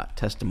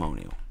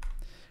 testimonial.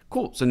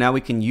 Cool. So now we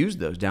can use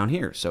those down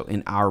here. So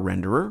in our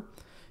renderer,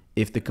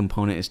 if the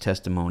component is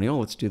testimonial,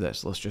 let's do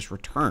this. Let's just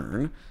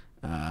return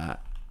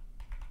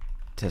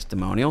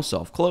testimonial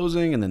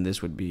self-closing, and then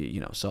this would be,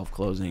 you know,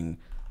 self-closing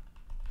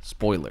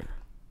spoiler.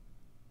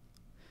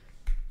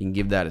 You can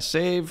give that a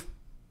save.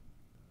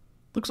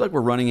 Looks like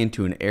we're running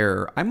into an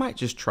error. I might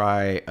just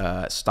try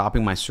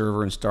stopping my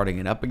server and starting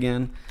it up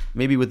again.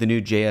 Maybe with the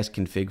new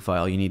JSconfig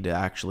file, you need to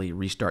actually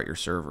restart your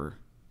server.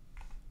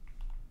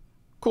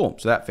 Cool,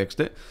 so that fixed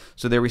it.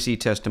 So there we see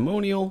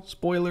testimonial,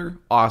 spoiler,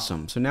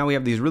 awesome. So now we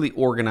have these really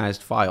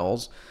organized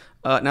files.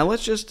 Now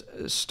let's just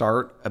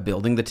start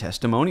building the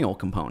testimonial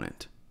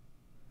component.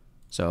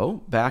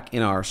 So back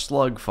in our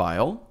slug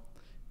file,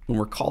 when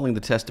we're calling the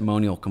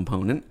testimonial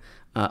component,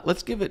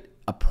 let's give it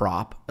a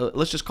prop.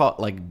 Let's just call it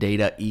like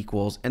data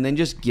equals, and then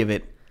just give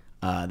it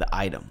the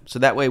item. So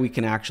that way we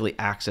can actually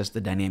access the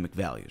dynamic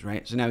values,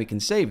 right? So now we can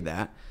save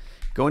that.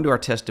 Go into our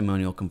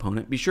testimonial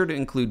component. Be sure to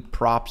include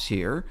props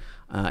here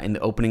in the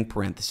opening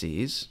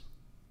parentheses.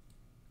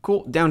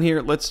 Cool. Down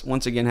here, let's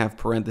once again have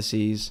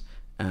parentheses,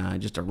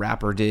 just a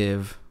wrapper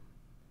div.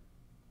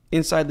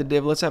 Inside the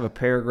div, let's have a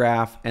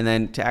paragraph, and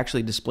then to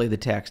actually display the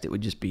text, it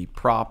would just be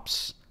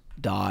props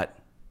dot,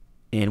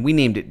 and we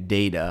named it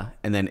data,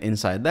 and then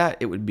inside that,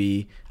 it would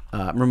be,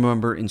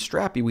 remember in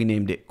Strapi, we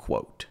named it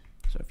quote.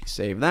 So if you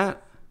save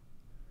that,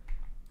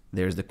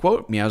 there's the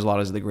quote. Meows a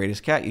lot is the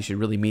greatest cat. You should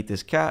really meet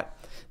this cat.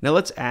 Now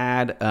let's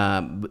add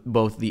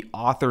both the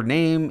author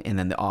name and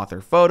then the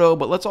author photo,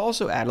 but let's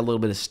also add a little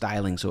bit of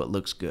styling so it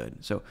looks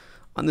good. So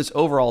on this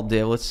overall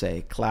div, let's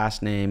say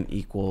class name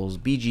equals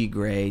BG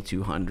Gray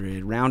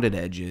 200, rounded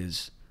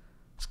edges.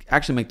 Let's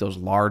actually make those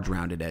large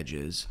rounded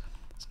edges.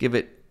 Let's give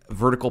it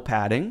vertical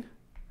padding.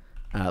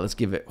 Let's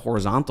give it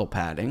horizontal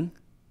padding.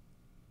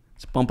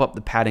 Let's bump up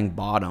the padding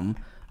bottom.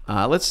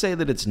 Let's say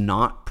that it's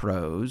not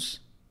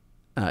prose.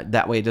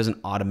 That way it doesn't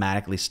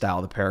automatically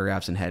style the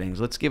paragraphs and headings.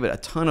 Let's give it a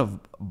ton of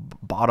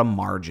bottom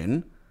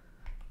margin.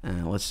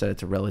 Let's set it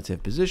to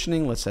relative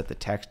positioning. Let's set the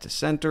text to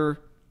center.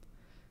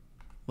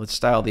 Let's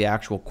style the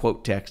actual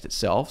quote text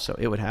itself. So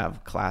it would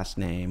have class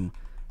name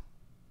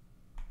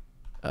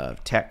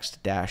of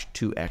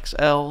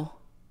text-2XL,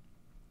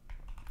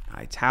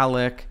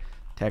 italic,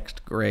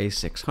 text gray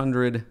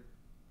 600.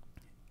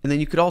 And then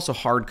you could also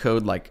hard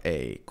code like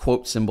a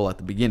quote symbol at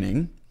the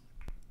beginning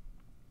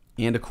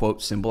and a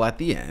quote symbol at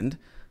the end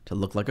to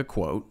look like a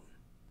quote.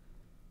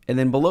 And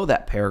then below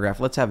that paragraph,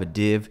 let's have a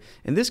div,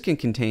 and this can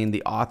contain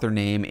the author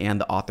name and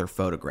the author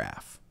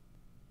photograph.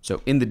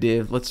 So in the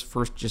div, let's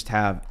first just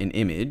have an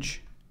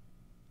image,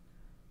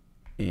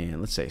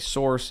 and let's say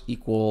source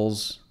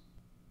equals,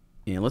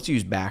 and let's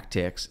use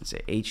backticks and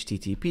say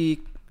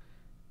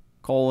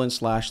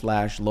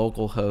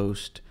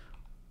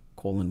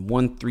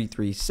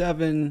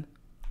http://localhost:1337,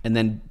 and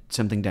then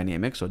something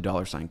dynamic, so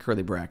 $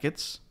 curly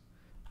brackets.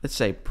 Let's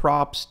say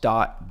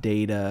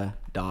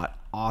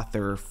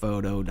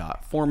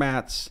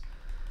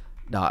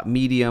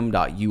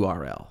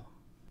props.data.authorphoto.formats.medium.url.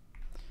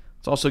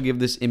 Let's also give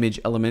this image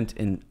element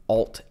an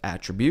alt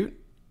attribute,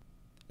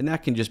 and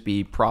that can just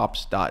be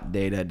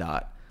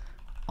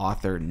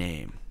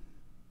props.data.authorname.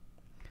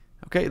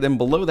 Okay, then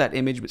below that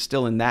image, but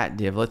still in that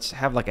div, let's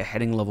have like a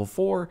heading level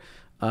 4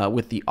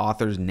 with the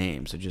author's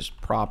name. So just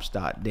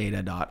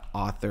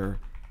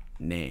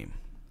props.data.authorname.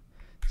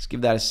 Let's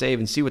give that a save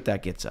and see what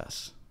that gets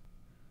us.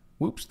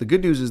 Whoops, the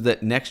good news is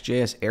that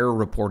Next.js error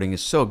reporting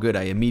is so good,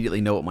 I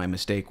immediately know what my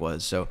mistake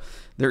was. So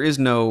there is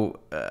no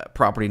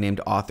property named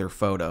author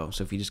photo.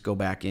 So if you just go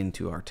back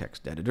into our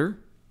text editor,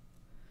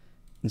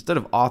 instead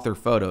of author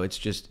photo, it's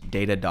just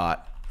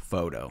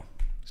data.photo.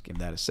 Let's give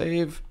that a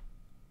save.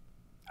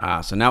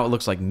 So now it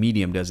looks like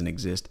medium doesn't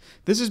exist.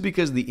 This is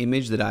because the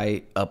image that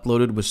I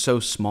uploaded was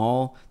so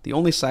small, the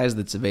only size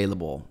that's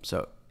available.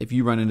 So if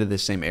you run into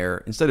this same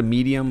error, instead of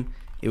medium,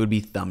 it would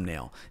be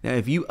thumbnail. Now,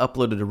 if you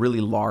uploaded a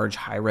really large,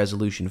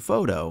 high-resolution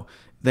photo,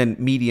 then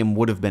medium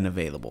would have been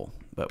available.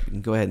 But we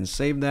can go ahead and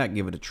save that,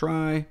 give it a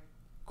try.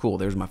 Cool,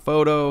 there's my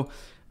photo.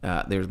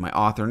 There's my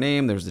author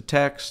name. There's the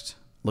text.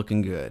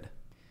 Looking good.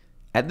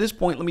 At this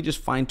point, let me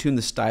just fine-tune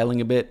the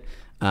styling a bit.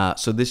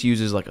 So this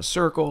uses like a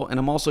circle, and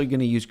I'm also going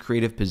to use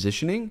creative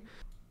positioning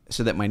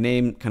so that my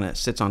name kind of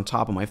sits on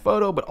top of my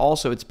photo, but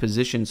also it's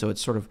positioned so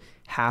it's sort of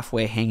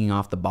halfway hanging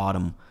off the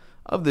bottom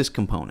of this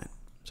component.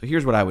 So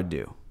here's what I would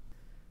do.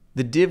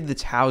 The div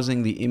that's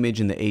housing the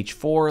image in the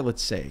H4,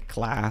 let's say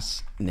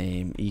class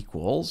name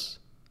equals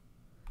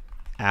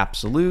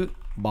absolute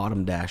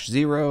bottom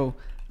 -0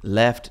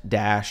 left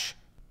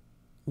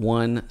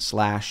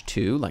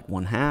 -1/2, like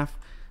 1/2.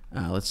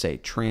 Let's say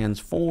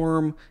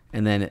transform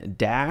and then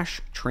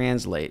dash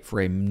translate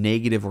for a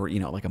negative, or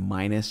like a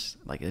minus,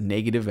 like a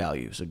negative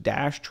value. So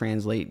dash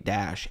translate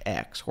dash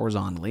x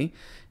horizontally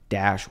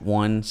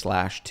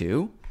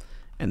 -1/2,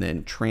 and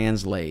then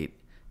translate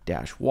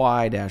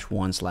 -y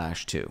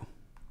 -1/2.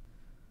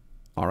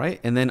 All right,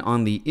 and then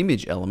on the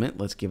image element,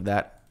 let's give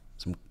that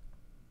a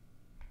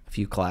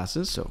few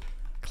classes. So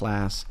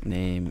class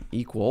name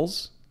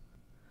equals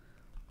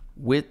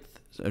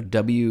width, so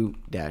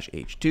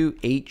w-h2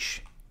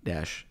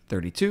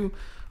 h-32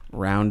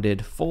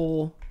 rounded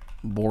full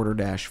border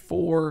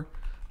 -4,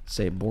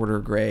 say border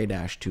gray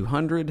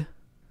 -200.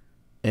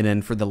 And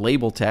then for the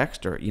label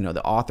text, or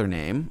the author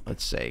name,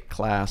 let's say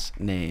class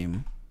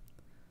name,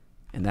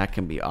 and that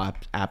can be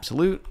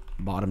absolute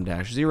bottom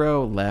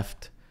 -0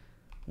 left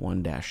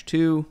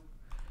 1-2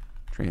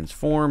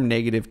 transform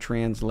negative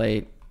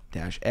translate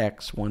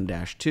 -x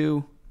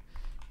 1-2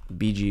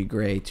 BG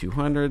gray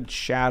 200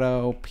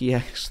 shadow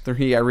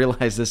px3. I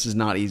realize this is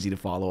not easy to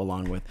follow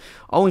along with.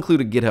 I'll include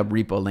a GitHub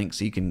repo link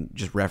so you can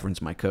just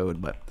reference my code,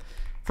 but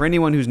for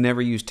anyone who's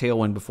never used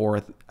Tailwind before,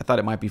 I thought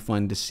it might be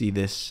fun to see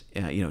this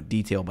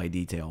detail by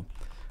detail.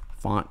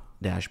 Font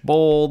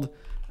 -bold,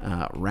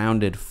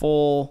 rounded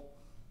full,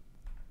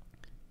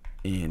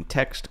 and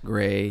text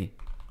gray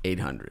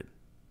 800.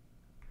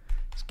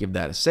 Let's give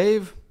that a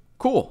save.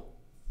 Cool.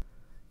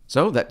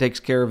 So that takes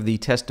care of the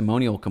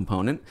testimonial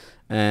component.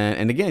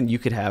 And again, you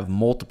could have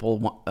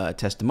multiple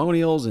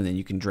testimonials, and then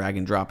you can drag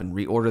and drop and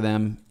reorder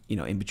them,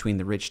 in between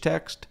the rich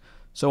text,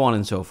 so on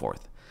and so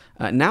forth.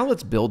 Now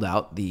let's build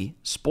out the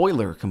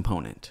spoiler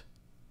component.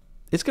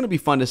 It's going to be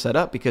fun to set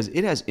up because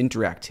it has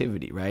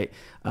interactivity, right?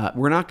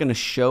 We're not going to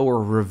show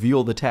or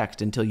reveal the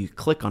text until you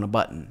click on a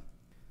button.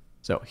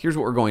 So here's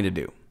what we're going to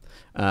do.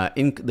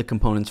 In the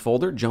components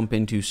folder, jump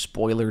into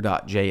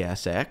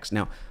spoiler.jsx.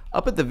 Now,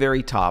 up at the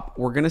very top,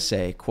 we're going to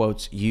say,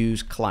 quotes,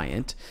 use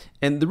client.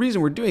 And the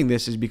reason we're doing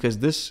this is because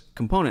this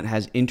component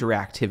has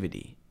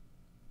interactivity,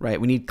 right?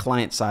 We need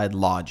client-side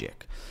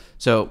logic.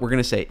 So we're going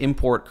to say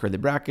import curly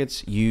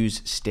brackets,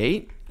 use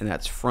state, and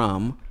that's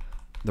from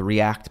the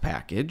React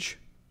package.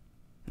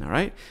 All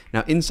right.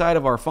 Now, inside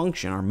of our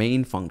function, our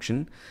main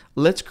function,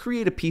 let's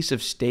create a piece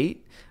of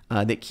state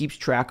that keeps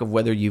track of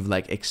whether you've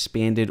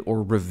expanded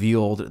or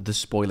revealed the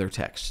spoiler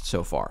text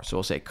so far. So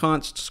we'll say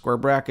const square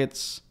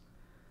brackets.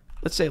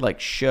 Let's say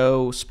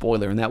show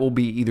spoiler, and that will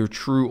be either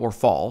true or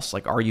false,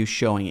 are you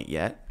showing it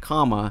yet,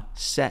 comma,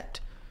 set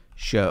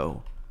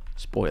show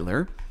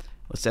spoiler.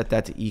 Let's set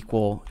that to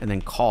equal and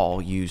then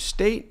call use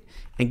state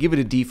and give it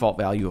a default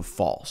value of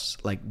false.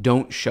 Like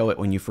don't show it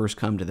when you first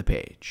come to the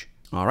page.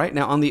 All right,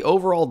 now on the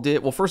overall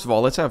div, well, first of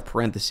all, let's have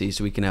parentheses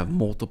so we can have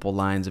multiple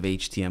lines of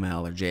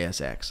HTML or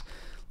JSX.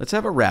 Let's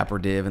have a wrapper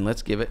div and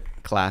let's give it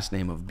a class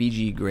name of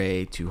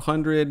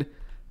bggray200.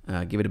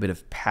 Give it a bit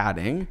of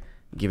padding.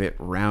 Give it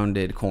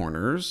rounded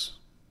corners.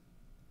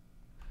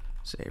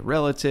 Say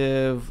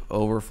relative,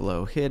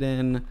 overflow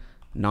hidden,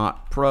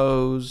 not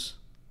pros.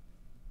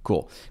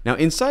 Cool. Now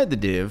inside the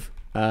div,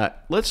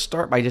 let's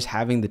start by just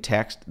having the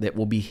text that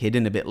will be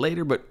hidden a bit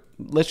later, but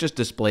let's just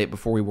display it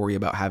before we worry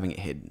about having it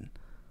hidden.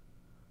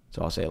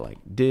 So I'll say like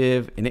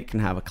div, and it can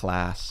have a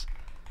class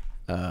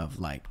of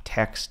like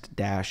text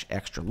dash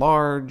extra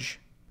large.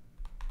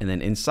 And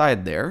then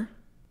inside there,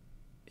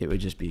 it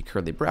would just be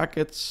curly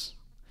brackets.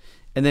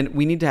 And then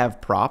we need to have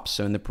props.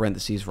 So in the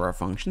parentheses for our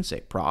function, say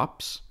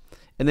props.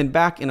 And then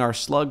back in our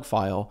slug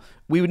file,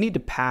 we would need to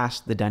pass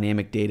the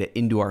dynamic data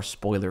into our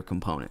spoiler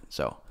component.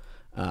 So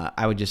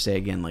I would just say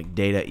again, like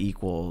data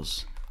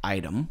equals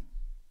item.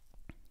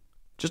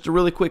 Just a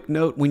really quick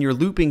note, when you're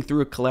looping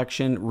through a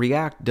collection,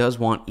 React does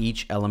want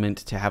each element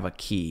to have a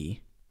key.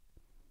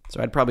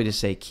 So I'd probably just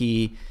say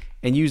key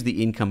and use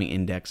the incoming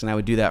index, and I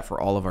would do that for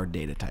all of our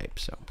data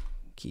types. So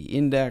key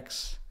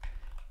index,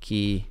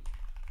 key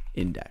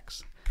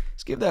index.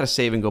 Let's give that a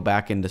save and go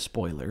back into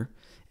spoiler.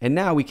 And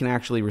now we can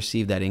actually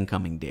receive that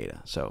incoming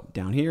data. So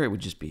down here, it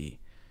would just be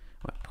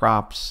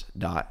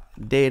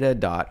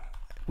props.data.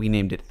 We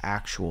named it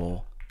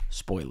actual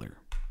spoiler.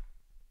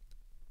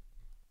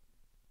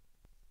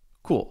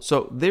 Cool,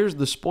 so there's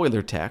the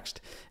spoiler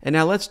text. And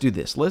now let's do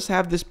this. Let's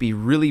have this be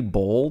really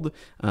bold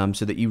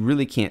so that you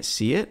really can't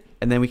see it.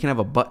 And then we can have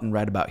a button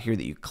right about here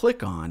that you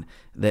click on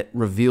that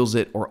reveals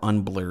it or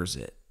unblurs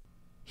it.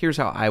 Here's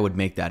how I would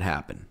make that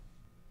happen.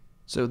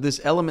 So this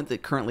element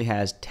that currently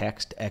has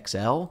text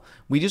XL,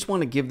 we just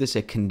want to give this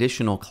a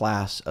conditional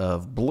class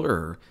of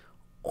blur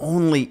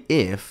only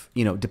if,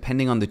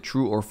 depending on the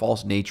true or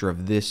false nature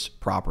of this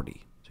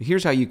property. So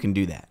here's how you can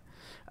do that.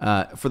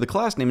 For the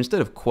class name,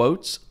 instead of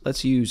quotes,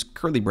 let's use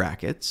curly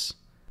brackets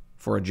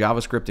for a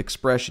JavaScript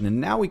expression.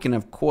 And now we can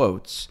have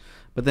quotes,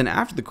 but then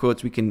after the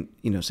quotes, we can,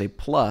 say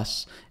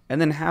plus, and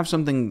then have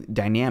something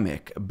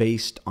dynamic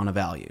based on a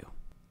value.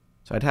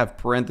 So I'd have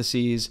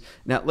parentheses.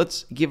 Now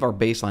let's give our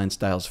baseline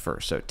styles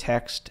first. So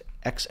text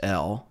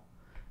XL,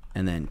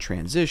 and then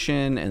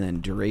transition, and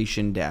then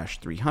duration dash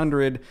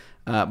 300.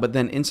 But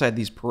then inside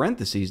these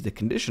parentheses, the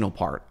conditional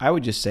part, I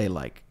would just say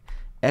like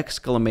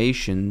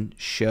exclamation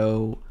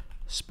show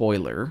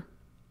spoiler.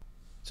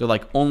 So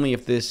like only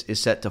if this is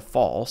set to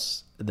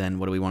false, then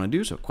what do we want to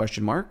do? So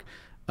question mark,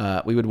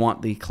 we would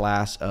want the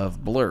class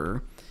of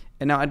blur.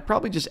 And now I'd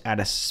probably just add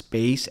a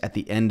space at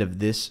the end of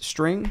this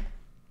string.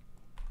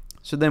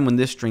 So then when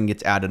this string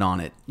gets added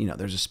on it,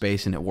 there's a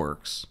space and it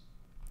works.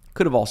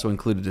 Could have also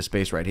included a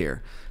space right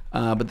here.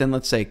 But then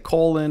let's say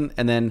colon,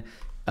 and then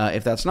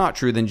if that's not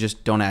true, then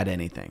just don't add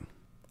anything.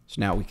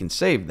 So now we can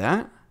save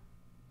that.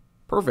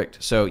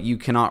 Perfect. So you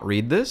cannot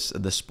read this.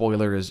 The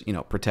spoiler is,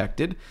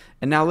 protected.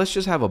 And now let's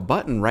just have a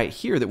button right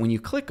here that when you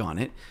click on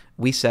it,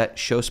 we set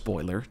show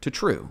spoiler to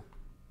true.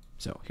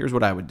 So here's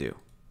what I would do.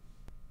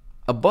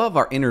 Above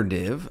our inner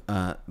div,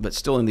 but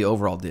still in the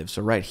overall div,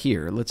 so right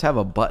here, let's have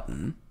a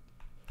button.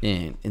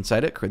 And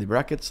inside it, curly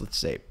brackets, let's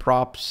say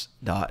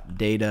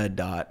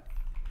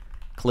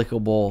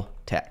props.data.clickable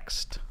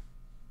text.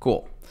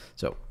 Cool.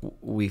 So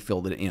we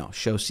filled it,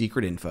 show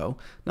secret info.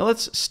 Now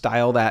let's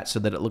style that so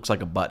that it looks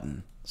like a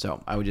button.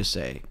 So I would just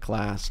say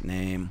class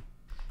name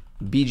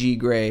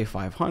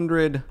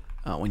bggray500.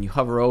 When you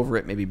hover over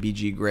it, maybe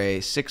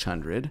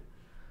bggray600.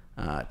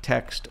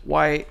 Text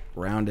white,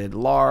 rounded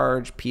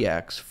large,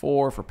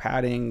 px4 for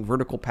padding,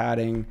 vertical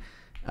padding.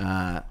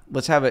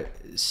 Let's have it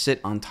sit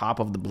on top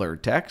of the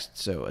blurred text.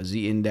 So a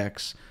z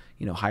index,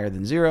 higher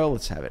than 0.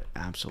 Let's have it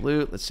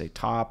absolute. Let's say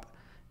top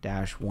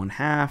dash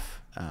 1/2.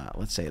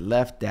 Let's say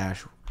left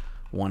dash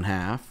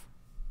 1/2.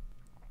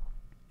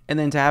 And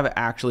then to have it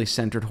actually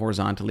centered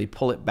horizontally,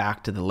 pull it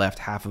back to the left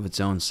half of its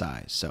own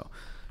size. So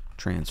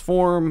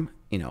transform,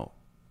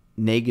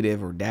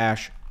 negative or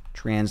dash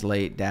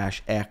translate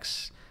dash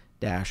x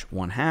dash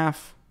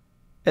 1/2.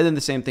 And then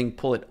the same thing,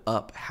 pull it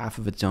up half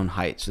of its own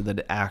height so that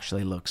it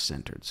actually looks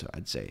centered. So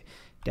I'd say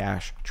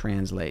dash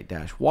translate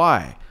dash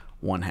y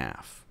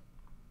 1/2.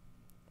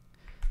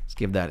 Let's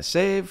give that a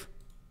save.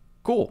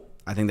 Cool.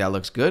 I think that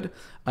looks good.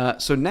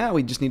 So now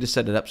we just need to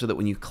set it up so that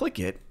when you click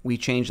it, we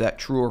change that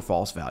true or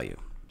false value.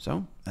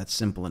 So that's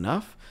simple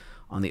enough.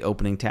 On the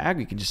opening tag,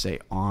 we can just say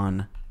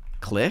on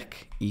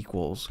click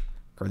equals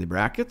curly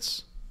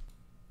brackets.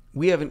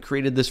 We haven't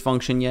created this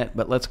function yet,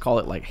 but let's call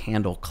it like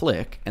handle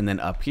click. And then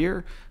up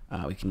here,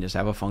 we can just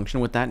have a function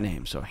with that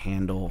name. So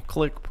handle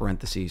click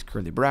parentheses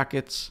curly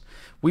brackets.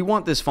 We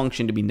want this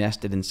function to be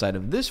nested inside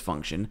of this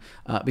function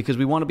because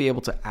we want to be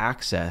able to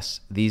access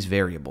these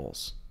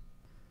variables.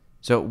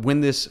 So when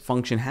this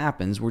function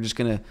happens, we're just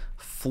going to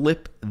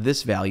flip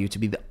this value to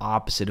be the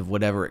opposite of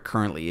whatever it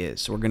currently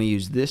is. So we're going to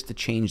use this to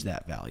change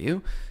that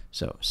value.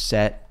 So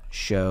set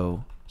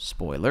show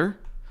spoiler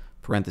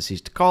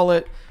parentheses to call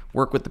it,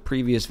 work with the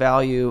previous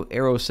value,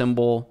 arrow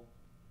symbol,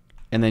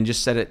 and then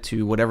just set it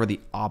to whatever the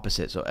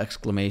opposite, so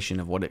exclamation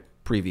of what it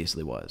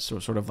previously was. So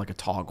sort of like a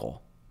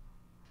toggle.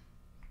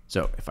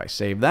 So if I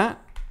save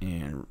that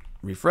and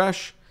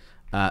refresh,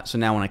 so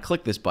now when I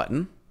click this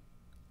button,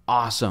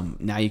 awesome,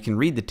 now you can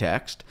read the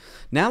text.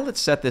 Now let's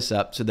set this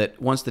up so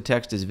that once the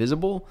text is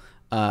visible,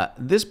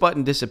 this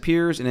button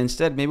disappears, and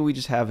instead maybe we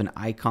just have an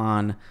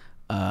icon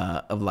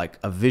of like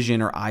a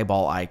vision or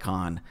eyeball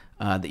icon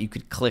that you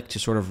could click to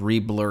sort of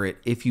re-blur it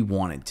if you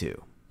wanted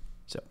to.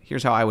 So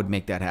here's how I would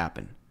make that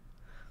happen.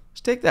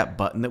 Let's take that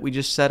button that we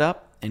just set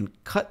up and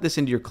cut this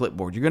into your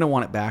clipboard. You're going to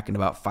want it back in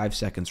about 5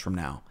 seconds from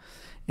now.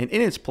 And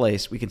in its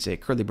place, we can say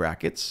curly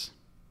brackets.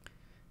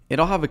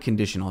 It'll have a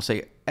condition. I'll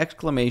say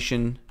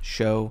exclamation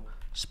show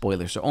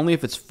spoiler. So only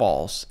if it's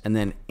false, and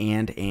then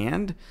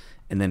and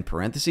then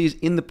parentheses.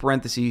 In the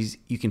parentheses,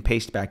 you can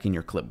paste back in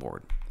your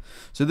clipboard.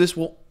 So this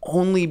will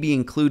only be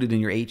included in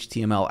your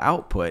HTML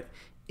output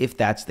if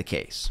that's the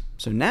case.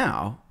 So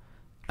now,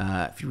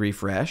 if you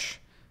refresh,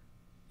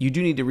 you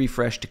do need to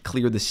refresh to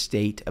clear the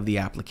state of the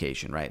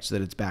application, right? So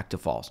that it's back to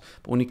false.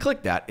 But when you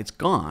click that, it's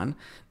gone.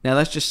 Now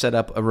let's just set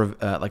up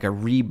like a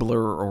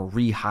re-blur or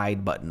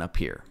re-hide button up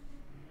here.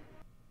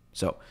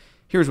 So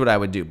here's what I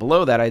would do.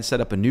 Below that, I'd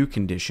set up a new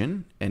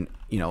condition, and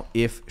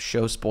if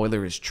show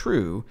spoiler is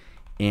true,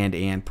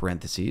 and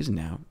parentheses,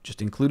 now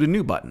just include a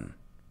new button.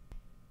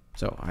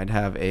 So I'd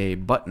have a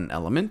button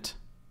element.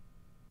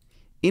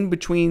 In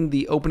between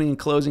the opening and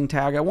closing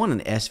tag, I want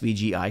an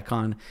SVG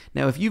icon.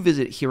 Now, if you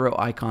visit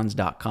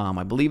heroicons.com,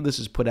 I believe this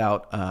is put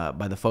out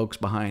by the folks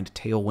behind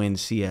Tailwind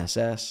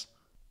CSS,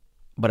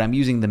 but I'm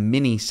using the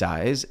mini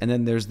size, and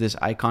then there's this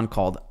icon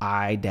called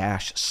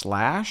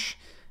I-slash.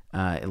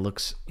 It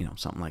looks,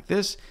 something like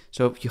this.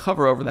 So if you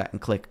hover over that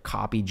and click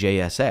copy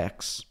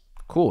JSX,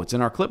 cool, it's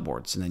in our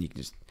clipboard. So then you can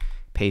just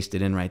paste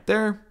it in right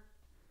there.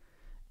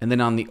 And then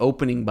on the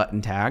opening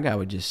button tag, I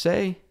would just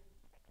say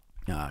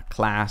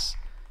class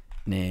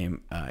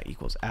name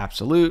equals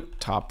absolute,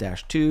 top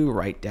 -2,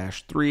 right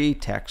 -3,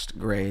 text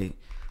gray.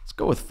 Let's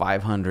go with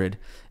 500.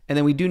 And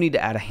then we do need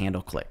to add a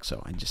handle click.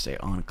 So I just say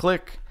on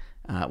click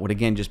would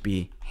again just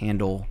be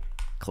handle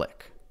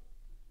click.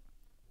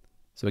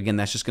 So again,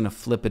 that's just going to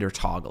flip it or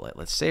toggle it.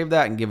 Let's save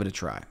that and give it a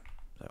try.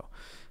 So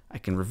I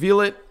can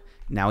reveal it.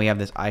 Now we have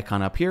this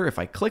icon up here. If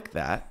I click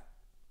that,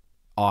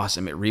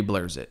 awesome, it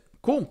re-blurs it.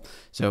 Cool.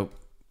 So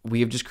we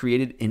have just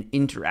created an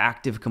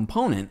interactive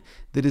component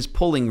that is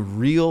pulling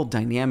real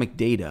dynamic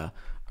data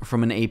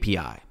from an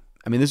API.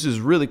 I mean, this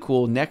is really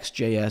cool.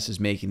 Next.js is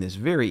making this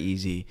very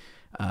easy.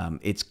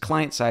 It's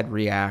client-side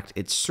React.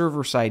 It's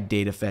server-side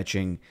data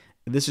fetching.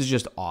 This is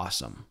just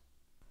awesome.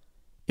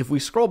 If we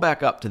scroll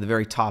back up to the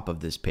very top of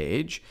this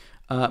page,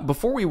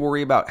 before we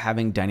worry about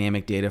having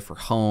dynamic data for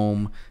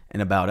home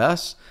and about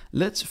us,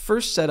 let's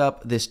first set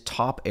up this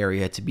top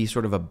area to be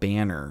sort of a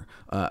banner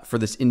for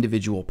this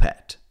individual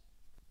pet.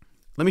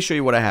 Let me show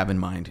you what I have in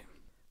mind.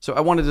 So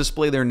I want to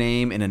display their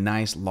name in a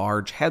nice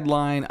large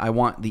headline. I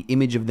want the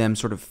image of them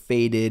sort of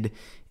faded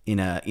in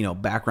a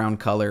background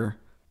color.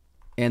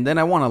 And then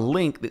I want a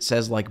link that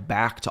says like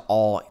back to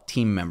all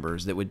team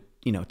members that would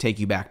take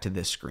you back to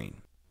this screen.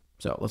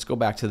 So let's go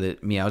back to the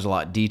Meows a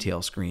Lot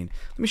detail screen.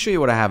 Let me show you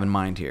what I have in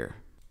mind here.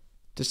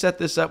 To set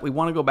this up, we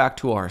want to go back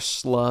to our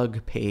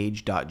slug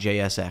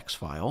page.jsx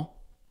file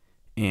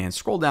and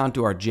scroll down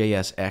to our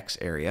JSX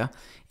area.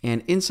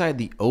 And inside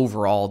the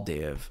overall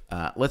div,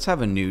 let's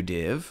have a new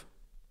div.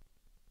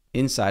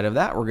 Inside of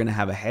that, we're going to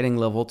have a heading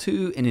level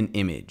 2 and an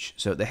image.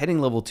 So the heading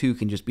level 2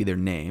 can just be their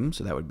name.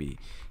 So that would be,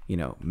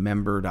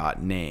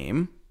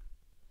 member.name.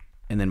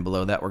 And then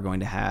below that, we're going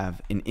to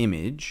have an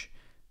image.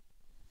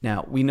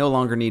 Now, we no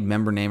longer need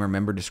member name or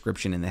member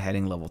description in the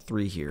heading level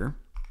 3 here.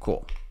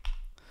 Cool.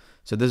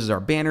 So this is our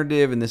banner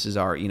div, and this is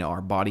our,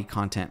 our body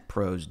content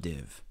pros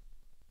div.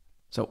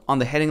 So on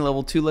the heading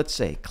level 2, let's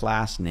say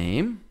class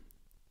name.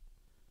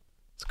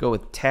 Let's go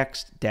with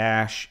text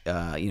dash,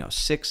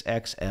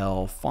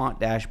 6XL, font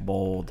dash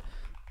bold,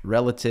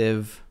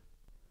 relative,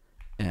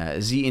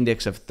 Z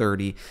index of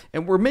 30.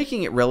 And we're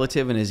making it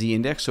relative in a Z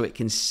index so it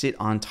can sit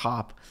on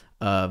top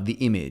of the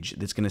image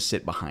that's going to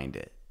sit behind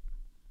it.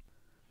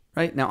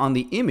 Right, now on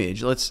the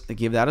image, let's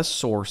give that a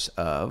source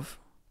of,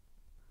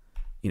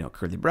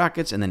 curly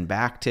brackets and then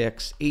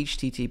backticks,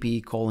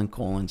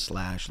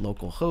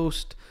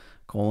 http://localhost,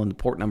 the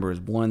port number is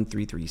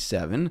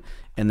 1337,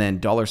 and then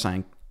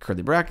 $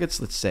 curly brackets,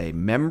 let's say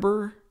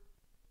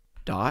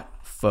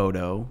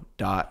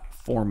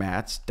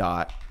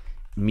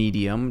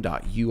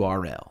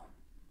member.photo.formats.medium.url.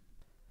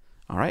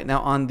 All right,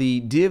 now on the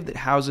div that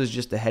houses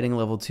just the heading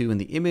level 2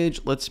 and the image,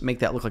 let's make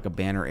that look like a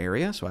banner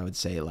area. So I would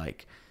say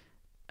like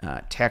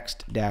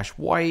text dash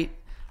white,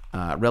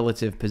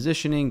 relative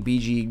positioning,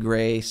 BG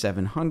gray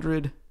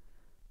 700.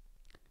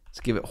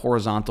 Let's give it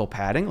horizontal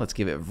padding. Let's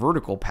give it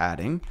vertical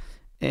padding.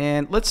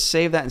 And let's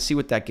save that and see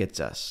what that gets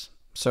us.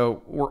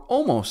 So we're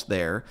almost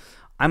there.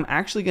 I'm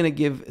actually going to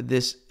give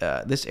this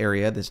this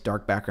area, this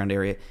dark background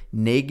area,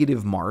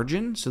 negative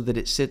margin so that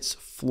it sits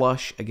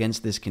flush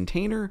against this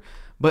container.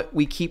 but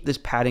we keep this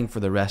padding for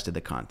the rest of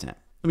the content.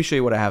 Let me show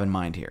you what I have in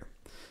mind here.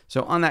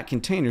 So on that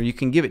container, you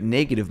can give it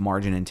negative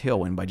margin in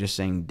Tailwind by just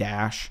saying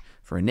dash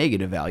for a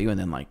negative value and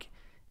then like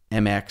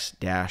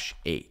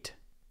mx-8.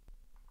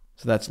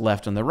 So that's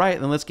left on the right.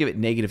 And then let's give it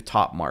negative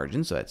top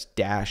margin. So that's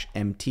dash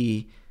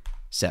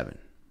mt7.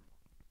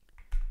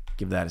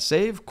 Give that a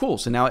save. Cool.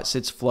 So now it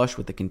sits flush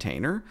with the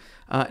container.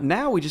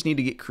 Now we just need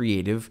to get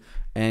creative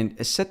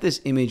and set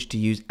this image to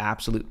use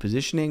absolute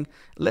positioning.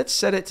 Let's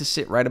set it to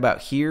sit right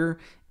about here,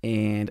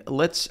 and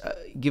let's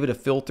give it a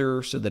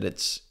filter so that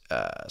it's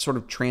sort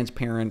of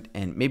transparent,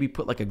 and maybe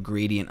put like a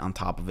gradient on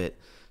top of it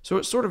so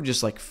it sort of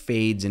just like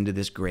fades into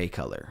this gray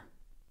color.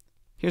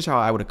 Here's how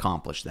I would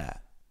accomplish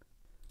that.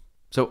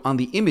 So on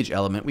the image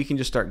element, we can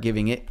just start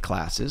giving it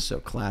classes. So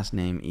class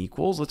name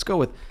equals, let's go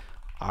with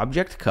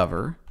object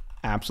cover,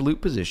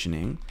 absolute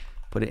positioning,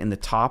 put it in the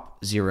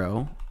top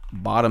 0,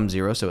 bottom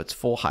 0, so it's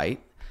full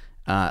height,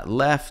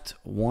 left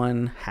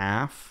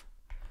 1/2,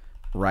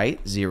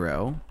 right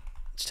 0.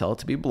 Let's tell it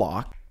to be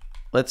block.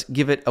 Let's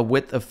give it a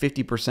width of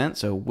 50%,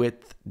 so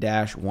width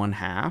dash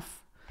 1/2.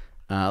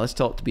 Let's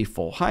tell it to be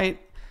full height.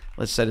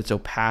 Let's set its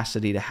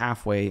opacity to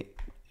halfway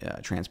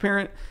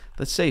transparent.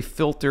 Let's say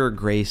filter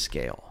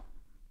grayscale.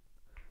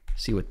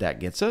 See what that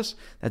gets us.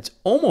 That's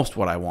almost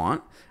what I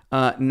want.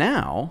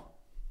 Now,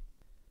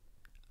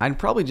 I'd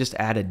probably just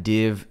add a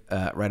div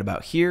right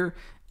about here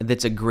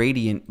that's a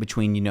gradient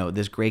between,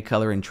 this gray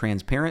color and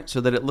transparent,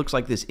 so that it looks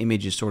like this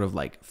image is sort of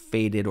like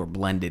faded or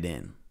blended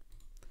in.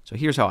 So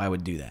here's how I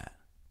would do that.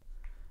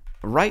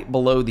 Right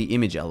below the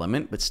image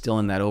element, but still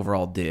in that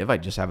overall div, I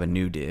just have a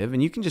new div,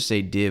 and you can just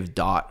say div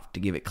dot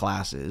to give it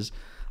classes.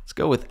 Let's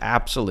go with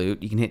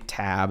absolute. You can hit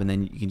tab, and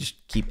then you can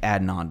just keep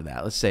adding on to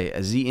that. Let's say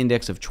a z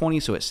index of 20,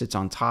 so it sits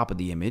on top of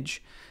the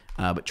image,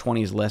 but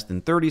 20 is less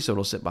than 30, so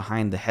it'll sit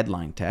behind the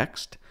headline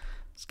text.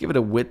 Let's give it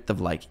a width of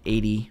like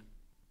 80.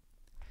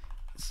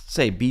 Let's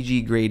say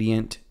BG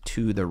gradient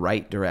to the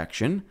right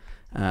direction,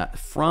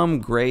 from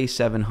gray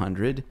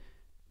 700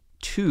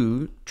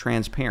 to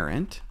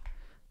transparent.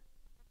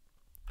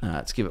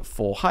 Let's give it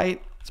full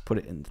height. Let's put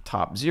it in the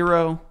top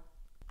 0,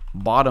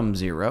 bottom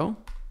 0,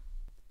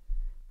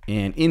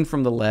 and in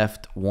from the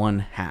left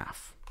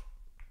 1/2.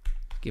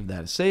 Give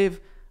that a save.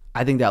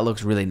 I think that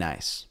looks really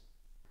nice.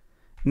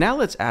 Now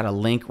let's add a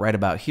link right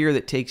about here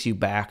that takes you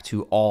back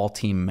to all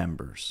team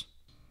members.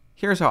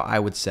 Here's how I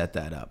would set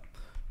that up.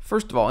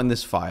 First of all, in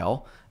this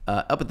file,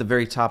 up at the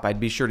very top, I'd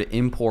be sure to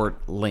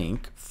import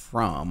link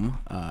from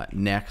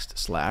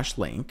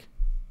next/link.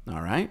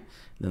 All right.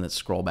 Then let's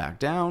scroll back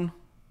down.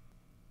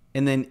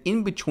 And then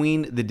in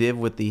between the div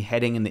with the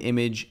heading and the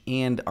image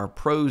and our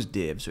pros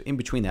div, so in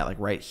between that, like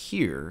right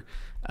here,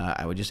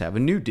 I would just have a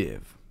new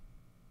div.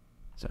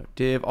 So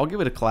div, I'll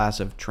give it a class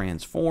of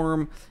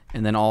transform,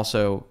 and then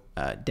also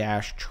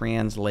dash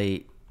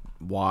translate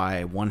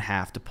y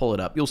 1/2 to pull it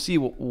up. You'll see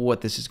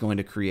what this is going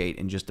to create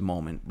in just a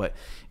moment. But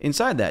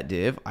inside that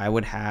div, I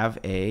would have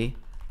a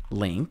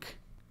link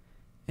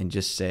and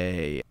just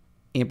say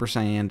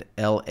ampersand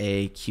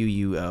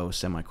LAQUO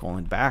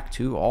semicolon back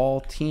to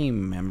all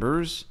team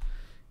members,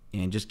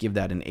 and just give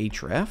that an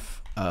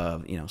href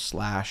of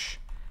slash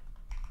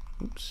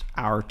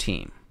our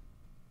team.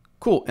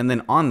 Cool. And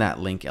then on that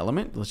link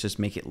element, let's just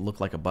make it look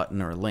like a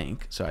button or a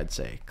link. So I'd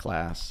say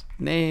class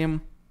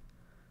name.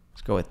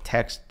 Let's go with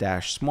text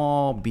dash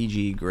small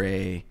BG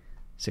gray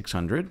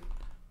 600,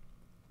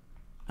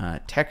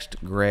 text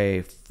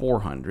gray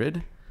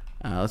 400.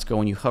 Let's go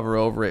when you hover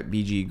over it,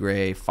 BG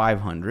gray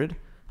 500.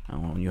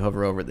 When you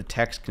hover over it, the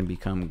text can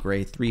become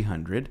gray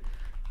 300.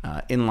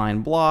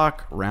 Inline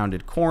block,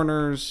 rounded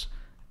corners,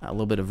 a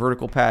little bit of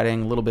vertical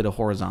padding, a little bit of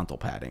horizontal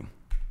padding.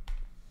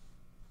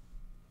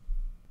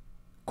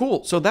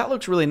 Cool, so that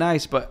looks really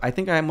nice, but I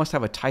think I must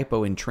have a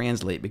typo in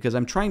translate because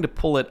I'm trying to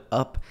pull it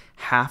up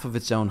half of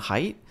its own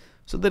height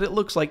so that it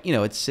looks like,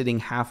 it's sitting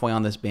halfway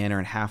on this banner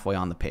and halfway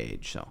on the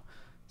page. So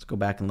let's go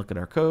back and look at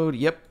our code.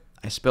 Yep,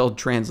 I spelled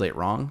translate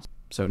wrong.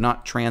 So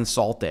not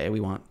transalte, we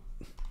want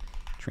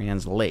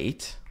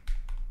translate.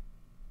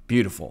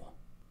 Beautiful.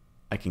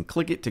 I can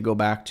click it to go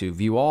back to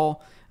view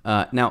all.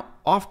 Now,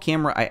 off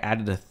camera, I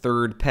added a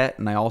third pet,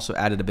 and I also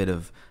added a bit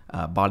of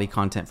body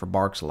content for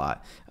Barks a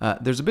lot.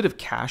 There's a bit of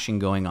caching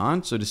going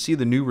on, so to see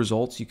the new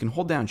results, you can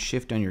hold down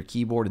Shift on your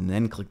keyboard and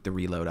then click the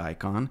reload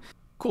icon.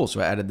 Cool, so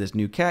I added this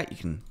new cat. You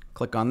can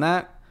click on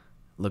that.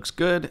 Looks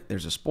good.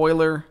 There's a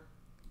spoiler.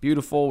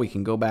 Beautiful. We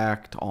can go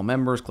back to all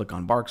members, click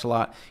on Barks a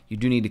lot. You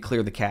do need to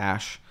clear the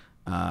cache.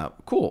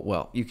 Cool.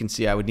 Well, you can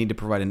see I would need to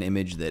provide an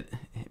image that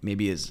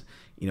maybe is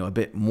a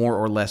bit more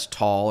or less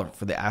tall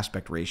for the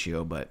aspect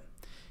ratio, but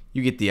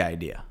you get the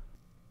idea.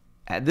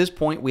 At this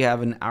point, we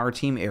have an Our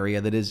Team area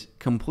that is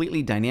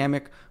completely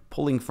dynamic,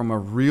 pulling from a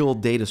real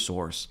data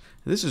source.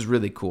 This is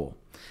really cool.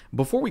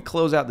 Before we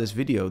close out this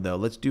video, though,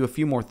 let's do a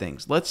few more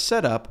things. Let's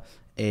set up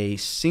a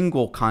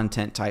single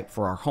content type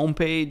for our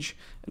homepage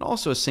and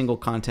also a single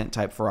content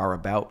type for our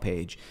About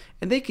page.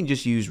 And they can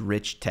just use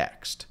rich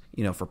text,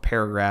 for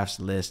paragraphs,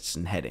 lists,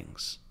 and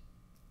headings.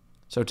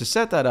 So to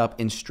set that up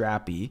in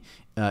Strapi,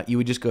 you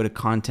would just go to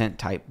Content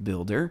Type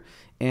Builder.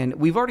 And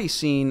we've already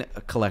seen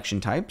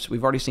collection types,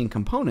 we've already seen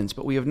components,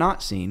 but we have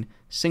not seen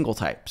single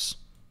types.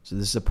 So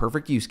this is a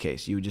perfect use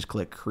case. You would just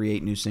click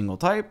Create New Single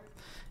Type,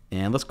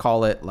 and let's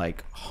call it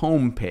like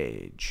Home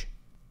Page.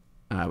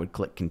 I would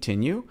click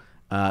Continue.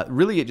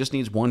 Really, it just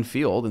needs one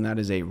field, and that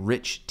is a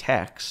rich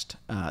text,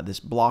 this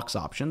blocks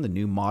option, the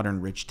new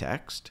modern rich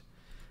text.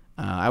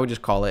 I would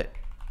just call it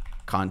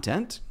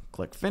Content,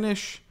 click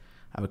Finish.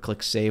 I would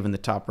click Save in the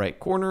top right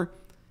corner,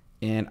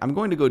 and I'm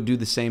going to go do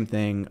the same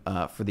thing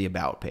for the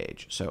About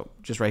page. So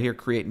just right here,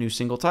 Create New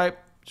Single Type,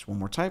 just one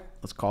more type.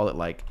 Let's call it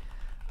like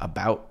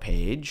About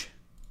Page.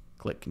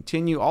 Click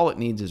Continue. All it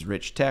needs is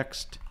rich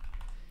text.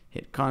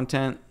 Hit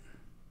Content,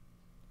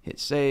 hit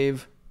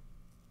Save.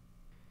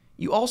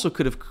 You also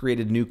could have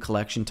created a new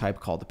collection type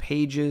called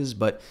Pages,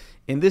 but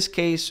in this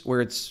case, where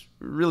it's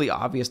really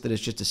obvious that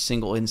it's just a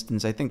single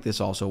instance, I think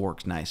this also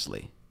works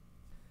nicely.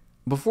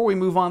 Before we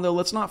move on though,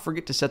 let's not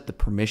forget to set the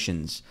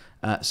permissions.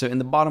 So in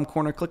the bottom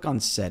corner, click on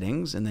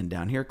Settings, and then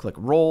down here, click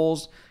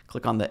Roles,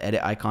 click on the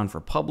edit icon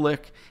for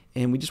public,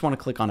 and we just want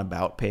to click on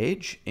About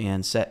Page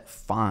and set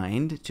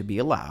Find to be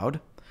allowed.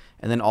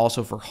 And then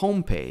also for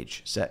Home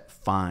Page, set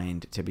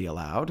Find to be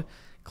allowed.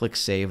 Click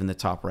Save in the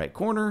top right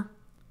corner.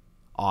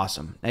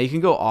 Awesome. Now you can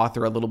go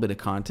author a little bit of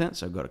content.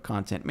 So go to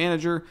Content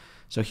Manager.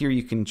 So here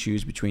you can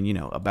choose between,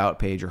 About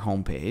Page or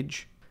Home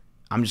Page.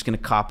 I'm just going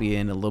to copy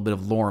in a little bit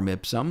of lorem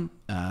ipsum.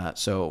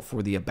 So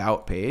for the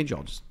About page,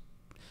 I'll just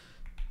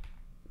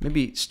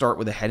maybe start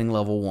with a heading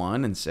level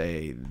 1 and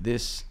say,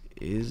 this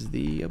is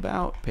the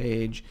About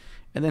page,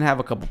 and then have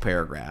a couple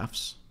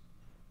paragraphs.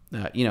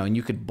 And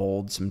you could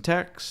bold some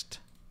text.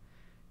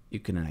 You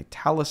can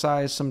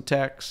italicize some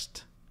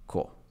text.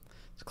 Cool.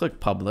 Let's click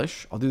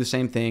Publish. I'll do the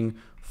same thing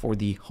for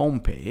the home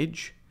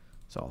page.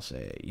 So I'll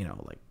say,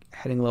 like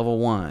heading level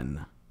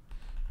 1,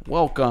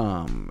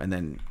 welcome, and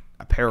then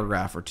a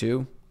paragraph or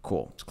two.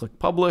 Cool. Let's click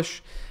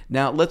Publish.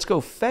 Now let's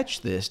go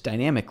fetch this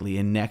dynamically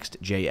in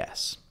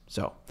Next.js.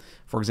 So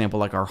for example,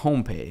 like our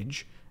home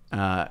page,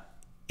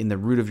 in the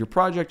root of your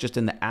project, just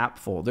in the app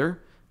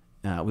folder,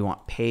 we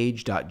want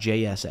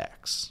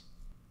page.jsx.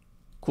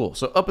 Cool.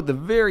 So up at the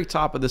very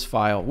top of this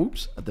file,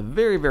 at the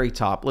very, very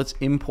top, let's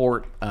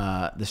import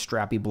the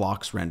Strapi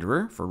blocks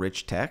renderer for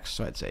rich text.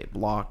 So I'd say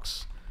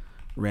blocks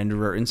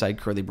renderer inside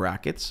curly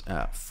brackets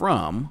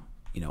from,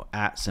 @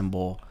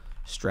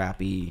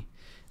 Strapi.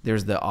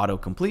 There's the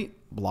autocomplete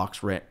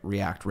blocks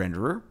React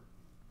renderer.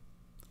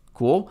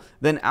 Cool.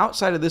 Then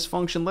outside of this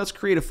function, let's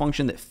create a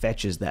function that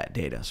fetches that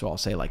data. So I'll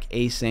say like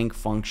async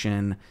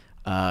function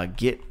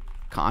get.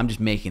 I'm just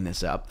making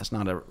this up. That's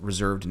not a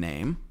reserved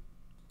name.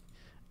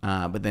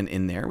 But then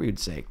in there, we would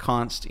say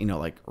const,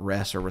 like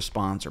res or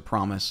response or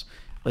promise.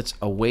 Let's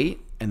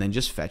await and then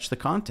just fetch the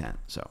content.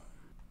 So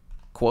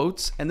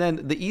quotes. And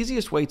then the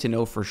easiest way to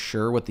know for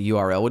sure what the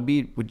URL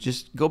would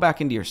just go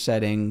back into your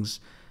settings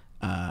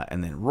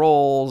and then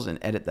roles and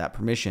edit that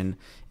permission.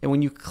 And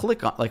when you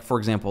click on, like, for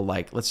example,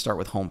 let's start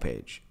with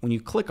homepage. When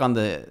you click on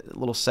the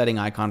little setting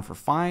icon for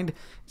find,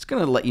 it's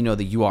going to let you know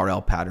the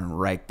URL pattern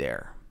right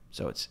there.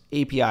 So it's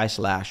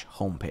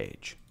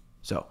API/homepage.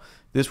 So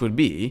this would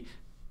be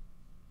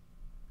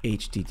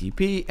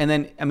HTTP. And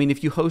then,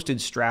 if you hosted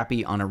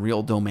Strapi on a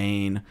real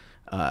domain,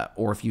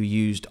 or if you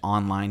used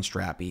online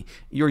Strapi,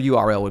 your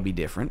URL would be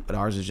different, but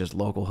ours is just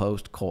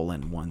localhost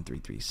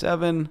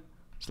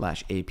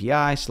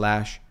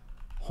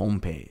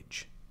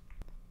 :1337/API/homepage.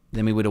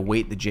 Then we would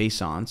await the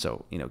JSON.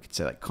 So, you could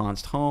say like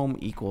const home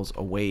equals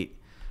await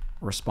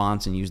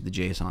response and use the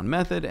JSON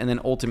method, and then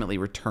ultimately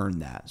return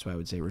that. So I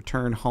would say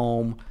return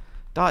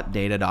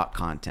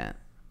home.data.content.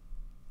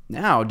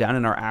 Now, down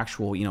in our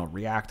actual,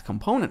 React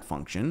component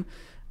function,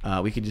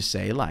 we could just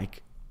say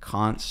like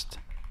const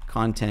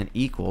content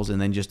equals,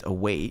 and then just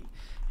await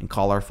and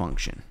call our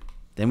function.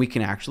 Then we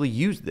can actually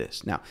use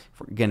this. Now,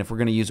 if we're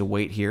going to use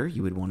await here,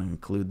 you would want to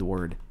include the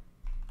word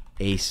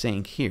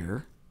async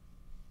here.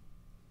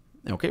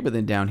 Okay, but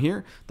then down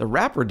here, the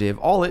wrapper div,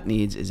 all it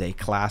needs is a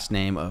class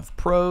name of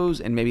pros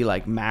and maybe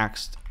like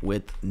maxed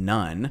with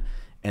none.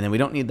 And then we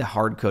don't need the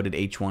hard-coded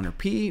H1 or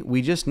P.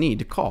 We just need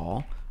to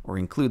call or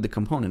include the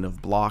component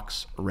of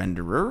blocks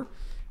renderer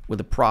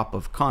with a prop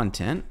of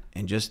content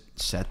and just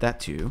set that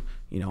to,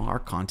 our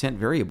content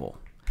variable.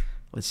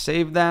 Let's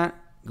save that,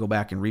 go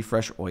back and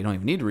refresh. Oh, you don't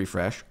even need to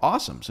refresh.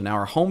 Awesome. So now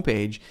our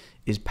homepage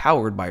is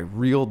powered by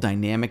real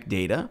dynamic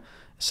data.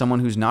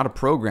 Someone who's not a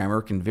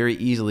programmer can very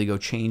easily go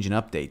change and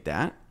update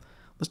that.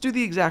 Let's do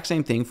the exact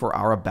same thing for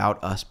our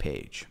About Us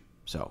page.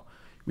 So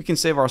we can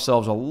save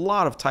ourselves a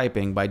lot of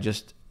typing by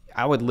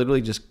I would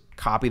literally just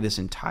copy this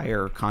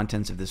entire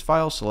contents of this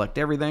file, select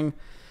everything,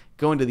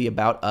 go into the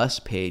About Us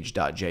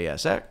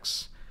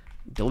page.jsx,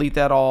 delete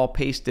that all,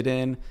 paste it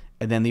in,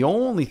 and then the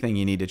only thing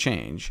you need to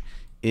change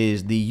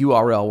is the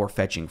URL we're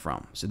fetching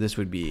from. So this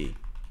would be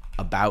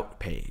About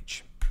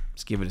Page.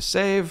 Let's give it a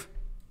save.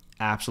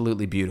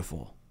 Absolutely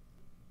beautiful.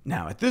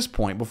 Now, at this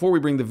point, before we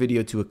bring the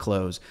video to a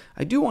close,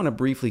 I do want to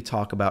briefly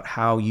talk about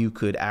how you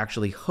could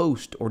actually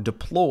host or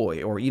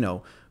deploy or,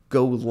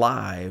 go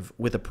live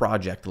with a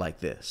project like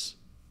this.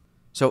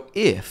 So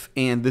if,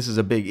 and this is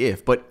a big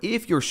if, but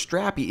if your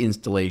Strapi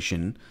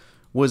installation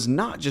was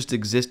not just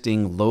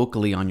existing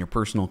locally on your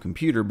personal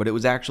computer, but it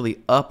was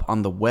actually up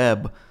on the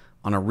web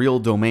on a real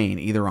domain,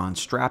 either on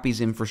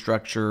Strapi's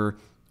infrastructure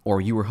or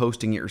you were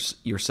hosting it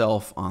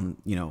yourself on,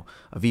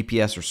 a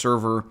VPS or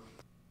server,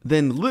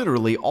 then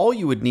literally all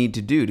you would need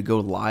to do to go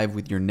live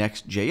with your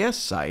Next.js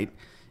site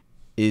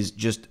is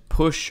just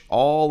push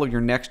all of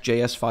your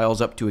Next.js files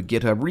up to a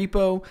GitHub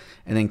repo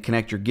and then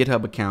connect your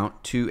GitHub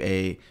account to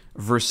a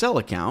Vercel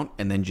account,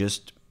 and then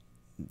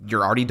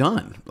you're already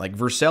done. Like,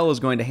 Vercel is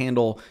going to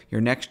handle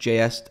your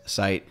Next.js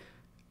site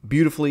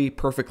beautifully,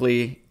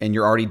 perfectly, and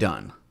you're already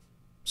done.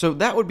 So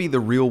that would be the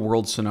real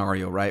world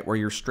scenario, right? Where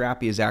your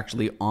Strapi is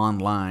actually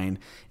online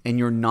and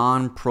your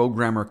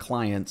non-programmer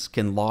clients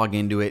can log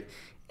into it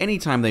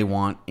anytime they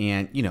want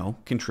and,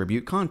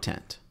 contribute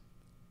content.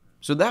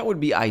 So that would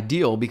be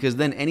ideal, because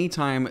then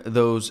anytime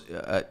those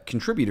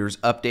contributors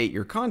update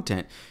your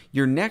content,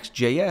 your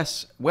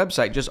Next.js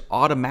website just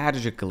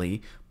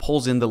automatically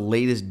pulls in the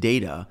latest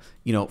data,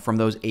 from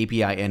those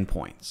API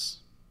endpoints.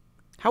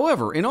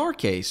 However, in our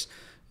case,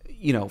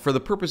 for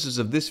the purposes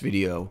of this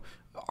video,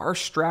 our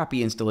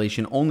Strapi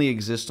installation only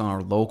exists on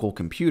our local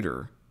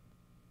computer.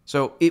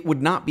 So it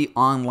would not be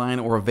online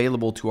or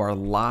available to our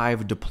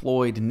live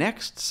deployed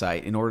Next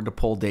site in order to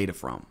pull data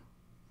from.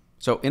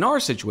 So in our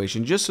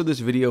situation, just so this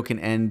video can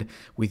end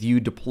with you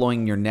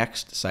deploying your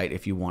Next site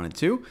if you wanted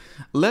to,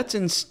 let's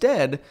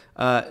instead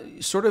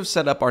sort of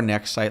set up our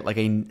Next site like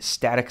a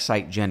static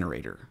site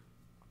generator,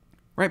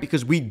 right?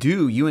 Because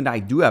you and I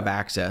do have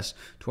access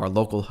to our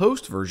local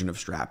host version of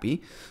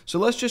Strapi. So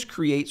let's just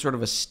create sort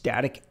of a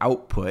static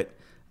output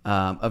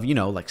of,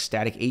 like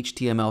static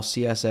HTML,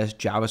 CSS,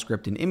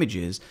 JavaScript, and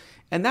images.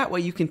 And that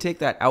way you can take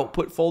that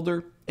output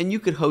folder and you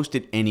could host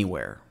it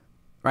anywhere.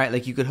 Right?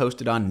 Like, you could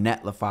host it on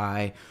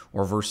Netlify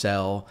or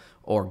Vercel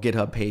or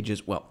GitHub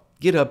Pages. Well,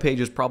 GitHub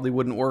Pages probably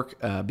wouldn't work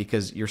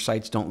because your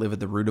sites don't live at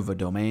the root of a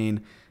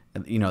domain.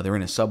 They're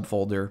in a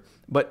subfolder.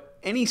 But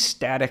any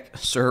static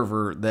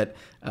server that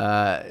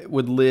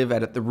would live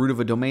at the root of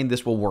a domain,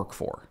 this will work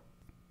for.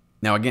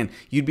 Now, again,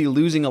 you'd be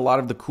losing a lot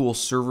of the cool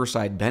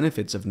server-side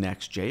benefits of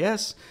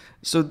Next.js,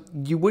 so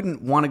you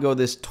wouldn't want to go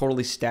this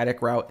totally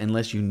static route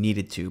unless you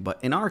needed to. But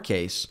in our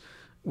case,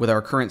 with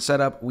our current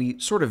setup, we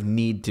sort of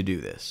need to do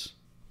this.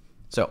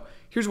 So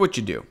here's what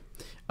you do.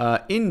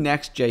 In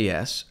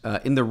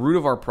Next.js, in the root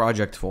of our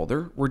project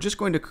folder, we're just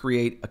going to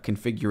create a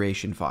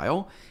configuration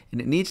file,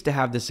 and it needs to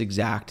have this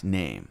exact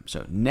name.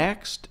 So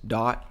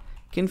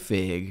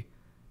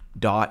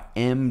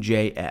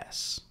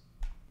next.config.mjs.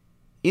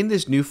 In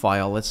this new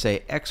file, let's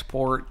say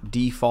export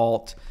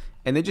default,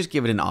 and then just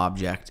give it an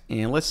object,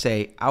 and let's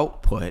say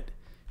output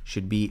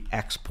should be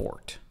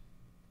export.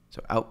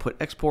 So output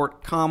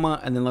export,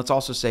 comma, and then let's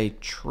also say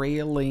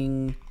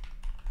trailing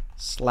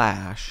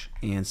slash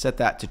and set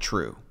that to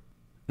true.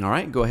 All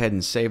right, go ahead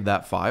and save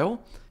that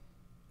file.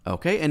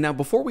 Okay, and now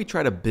before we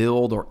try to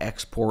build or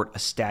export a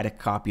static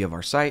copy of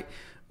our site,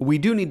 we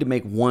do need to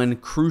make one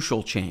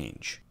crucial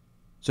change.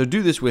 So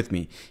do this with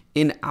me.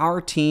 In our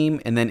team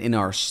and then in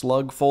our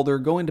slug folder,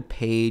 go into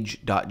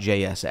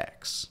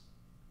page.jsx.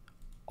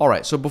 All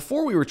right, so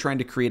before we were trying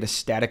to create a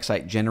static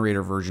site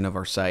generator version of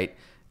our site,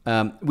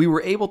 we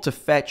were able to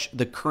fetch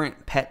the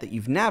current pet that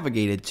you've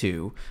navigated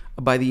to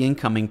by the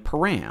incoming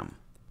param.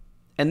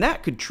 And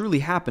that could truly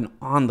happen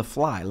on the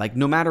fly. Like,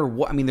 no matter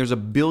what, there's a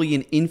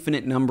billion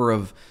infinite number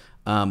of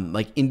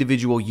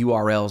individual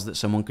URLs that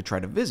someone could try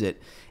to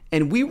visit.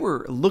 And we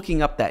were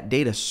looking up that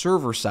data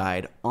server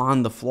side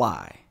on the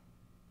fly.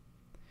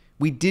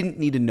 We didn't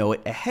need to know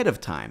it ahead of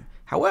time.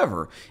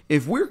 However,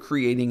 if we're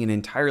creating an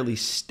entirely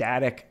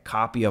static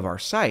copy of our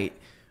site,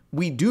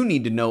 we do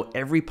need to know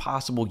every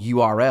possible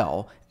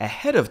URL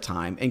ahead of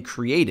time and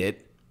create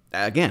it,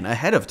 again,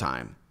 ahead of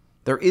time.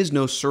 There is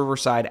no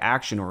server-side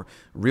action or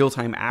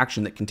real-time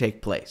action that can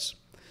take place.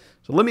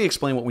 So let me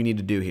explain what we need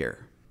to do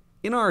here.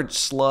 In our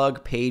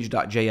slug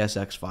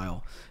page.jsx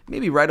file,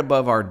 maybe right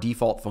above our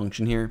default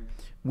function here,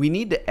 we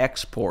need to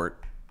export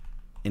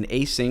an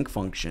async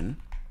function.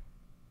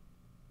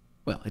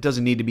 Well, it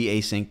doesn't need to be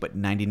async, but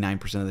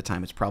 99% of the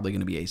time it's probably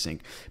going to be async.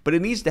 But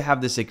it needs to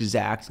have this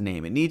exact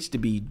name. It needs to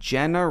be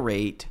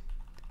generate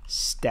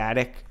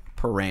static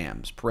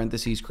params,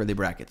 parentheses, curly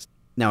brackets.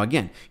 Now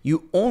again,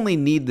 you only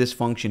need this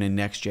function in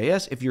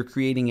Next.js if you're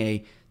creating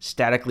a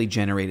statically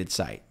generated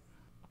site,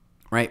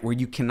 right? Where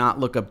you cannot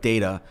look up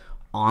data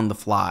on the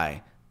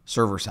fly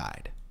server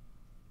side.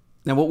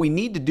 Now what we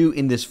need to do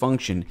in this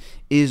function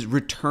is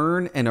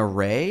return an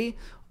array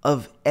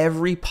of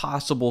every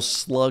possible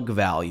slug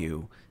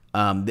value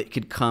that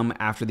could come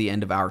after the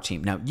end of our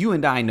team. Now you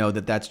and I know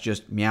that that's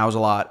just meows a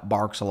lot,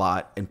 barks a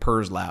lot, and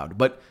purrs loud.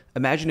 But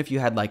imagine if you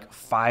had like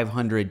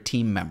 500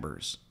 team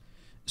members.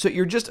 So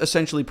you're just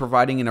essentially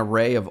providing an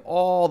array of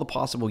all the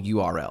possible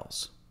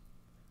URLs.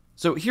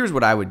 So here's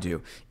what I would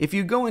do. If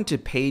you go into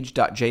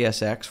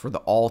page.jsx for the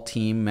all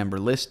team member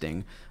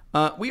listing,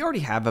 we already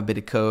have a bit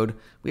of code.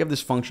 We have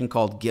this function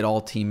called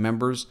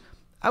getAllTeamMembers.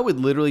 I would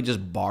literally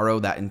just borrow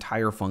that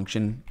entire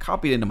function,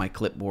 copy it into my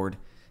clipboard,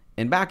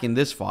 and back in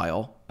this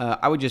file,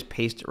 I would just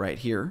paste it right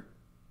here.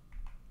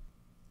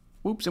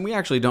 Oops, and we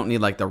actually don't need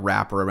like the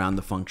wrapper around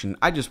the function.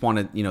 I just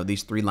wanted,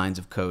 these 3 lines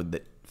of code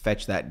that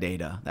fetch that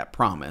data, that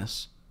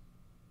promise.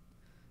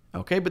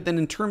 Okay, but then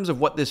in terms of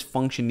what this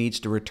function needs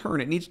to return,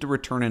 it needs to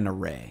return an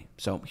array.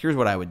 So here's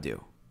what I would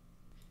do.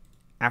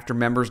 After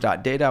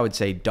members.data, I would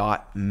say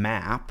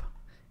 .map,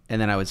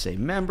 and then I would say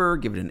member,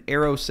 give it an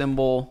arrow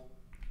symbol.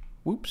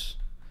 Whoops,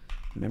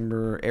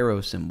 member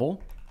arrow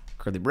symbol,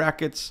 curly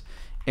brackets,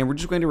 and we're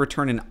just going to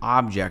return an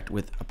object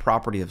with a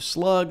property of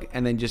slug,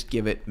 and then just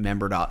give it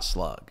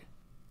member.slug.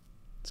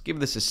 Let's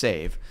give this a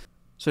save.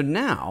 So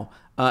now,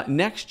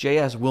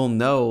 Next.js will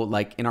know,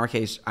 like in our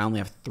case, I only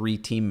have 3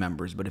 team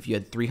members, but if you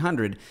had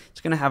 300,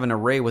 it's going to have an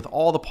array with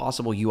all the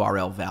possible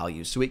URL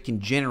values, so it can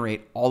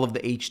generate all of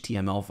the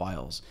HTML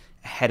files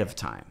ahead of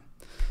time.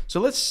 So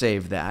let's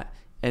save that.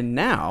 And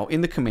now,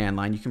 in the command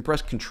line, you can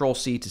press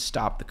Control-C to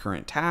stop the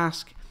current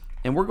task,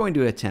 and we're going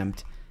to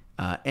attempt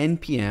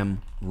npm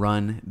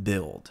run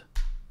build.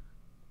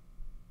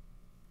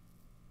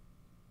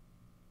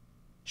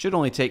 Should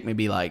only take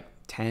maybe like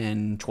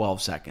 10,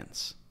 12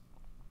 seconds.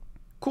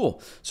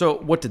 Cool. So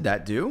what did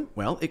that do?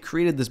 Well, it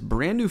created this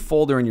brand new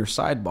folder in your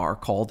sidebar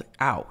called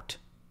out,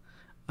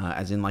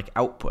 as in like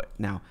output.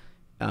 Now,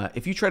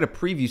 if you try to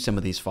preview some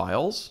of these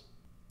files,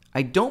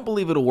 I don't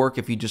believe it'll work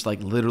if you just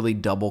like literally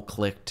double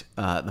clicked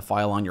the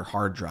file on your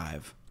hard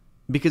drive,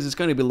 because it's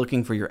going to be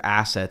looking for your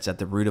assets at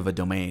the root of a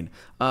domain.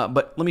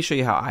 But let me show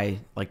you how I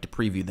like to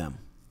preview them.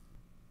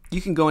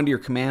 You can go into your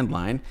command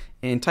line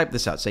and type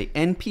this out. Say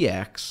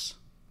npx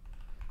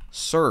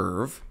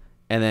serve,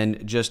 and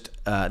then just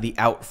the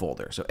out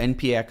folder. So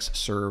npx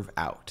serve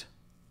out.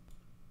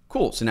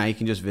 Cool. So now you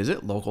can just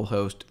visit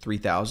localhost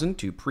 3000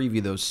 to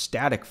preview those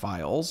static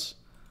files.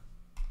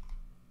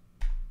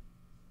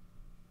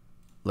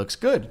 Looks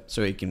good.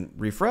 So you can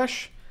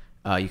refresh.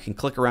 You can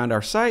click around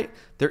our site.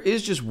 There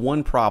is just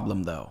one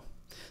problem though.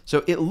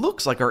 So it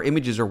looks like our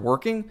images are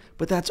working,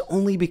 but that's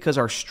only because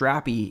our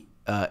Strapi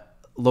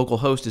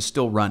localhost is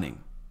still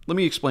running. Let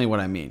me explain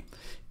what I mean.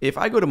 If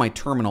I go to my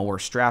terminal where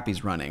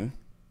Strapi's running,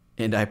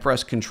 and I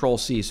press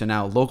Control-C, so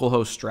now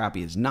localhost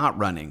Strapi is not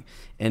running.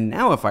 And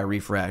now if I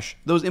refresh,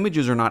 those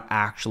images are not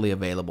actually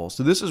available.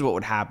 So this is what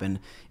would happen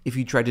if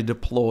you tried to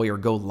deploy or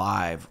go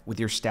live with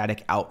your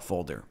static out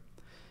folder.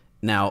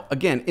 Now,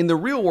 again, in the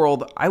real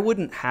world, I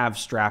wouldn't have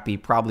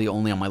Strapi probably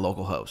only on my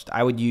local host.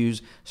 I would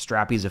use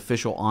Strapi's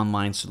official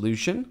online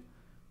solution,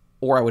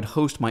 or I would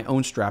host my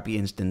own Strapi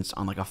instance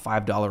on like a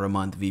 $5 a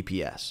month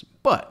VPS.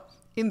 But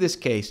in this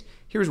case,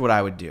 here's what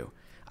I would do.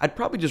 I'd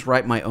probably just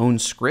write my own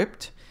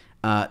script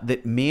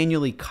that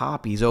manually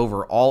copies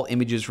over all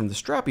images from the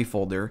Strapi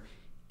folder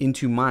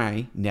into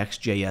my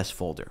Next.js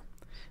folder.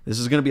 This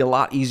is going to be a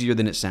lot easier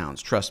than it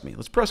sounds, trust me.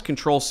 Let's press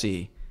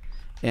Control-C.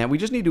 And we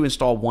just need to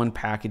install one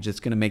package that's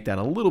going to make that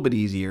a little bit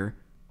easier.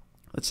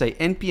 Let's say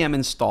npm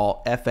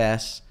install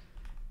fs-extra.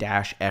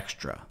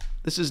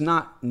 This is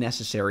not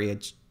necessary.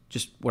 It's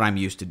just what I'm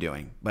used to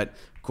doing, but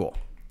cool.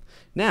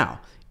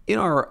 Now, in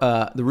our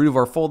the root of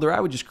our folder, I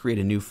would just create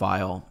a new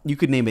file. You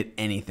could name it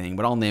anything,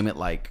 but I'll name it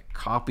like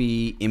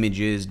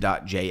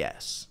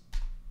copyimages.js.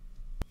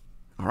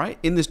 All right.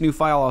 In this new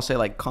file, I'll say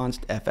like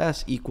const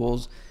fs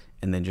equals,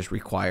 and then just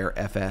require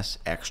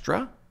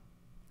fs-extra.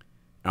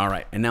 All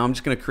right, and now I'm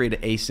just going to create an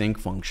async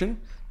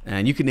function,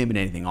 and you can name it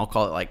anything. I'll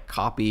call it like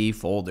copy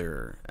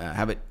folder.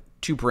 Have it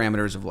 2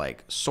 parameters of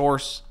like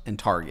source and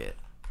target.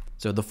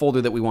 So the folder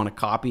that we want to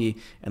copy,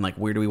 and like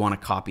where do we want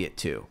to copy it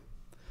to?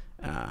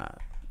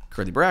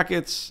 Curly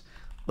brackets.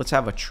 Let's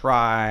have a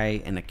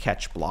try and a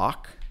catch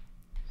block.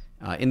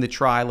 In the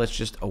try, let's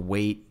just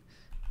await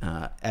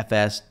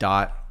fs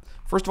dot.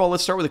 First of all,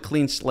 let's start with a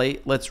clean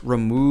slate. Let's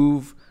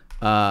remove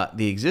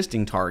the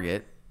existing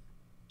target,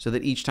 so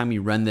that each time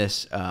you run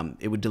this,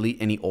 it would delete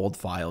any old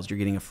files. You're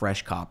getting a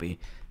fresh copy.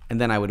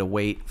 And then I would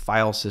await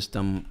file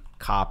system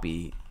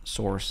copy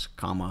source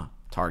comma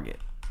target.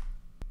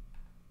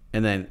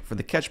 And then for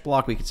the catch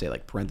block, we could say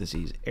like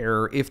parentheses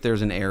error. If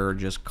there's an error,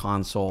 just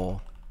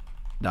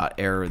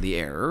console.error the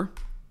error.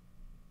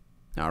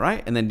 All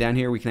right. And then down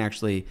here, we can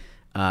actually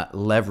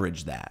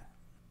leverage that.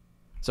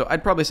 So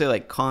I'd probably say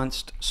like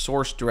const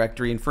source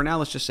directory. And for now,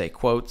 let's just say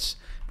quotes.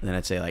 And then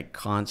I'd say like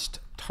const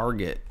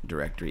target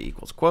directory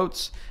equals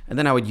quotes, and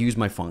then I would use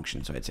my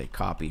function. So I'd say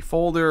copy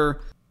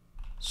folder,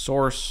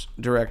 source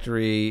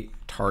directory,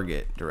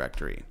 target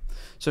directory.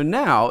 So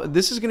now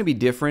this is going to be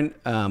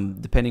different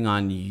depending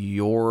on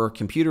your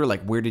computer,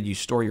 like where did you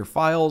store your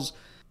files,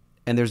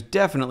 and there's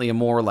definitely a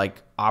more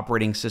like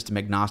operating system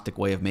agnostic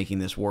way of making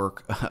this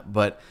work,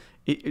 but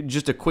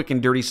just a quick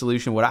and dirty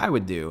solution, what I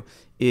would do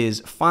is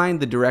find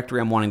the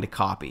directory I'm wanting to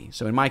copy.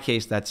 So in my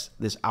case, that's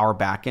this our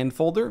backend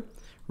folder.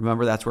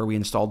 Remember, that's where we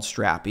installed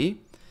Strapi.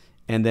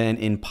 And then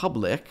in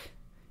public,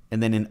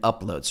 and then in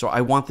upload. So I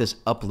want this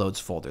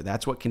uploads folder.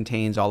 That's what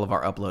contains all of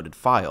our uploaded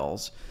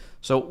files.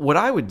 So what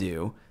I would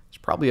do, it's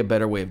probably a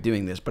better way of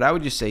doing this, but I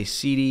would just say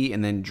cd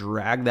and then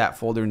drag that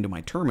folder into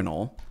my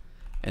terminal.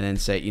 and then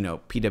say,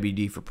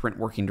 pwd for print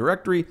working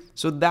directory.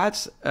 So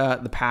that's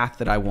the path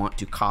that I want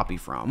to copy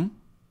from.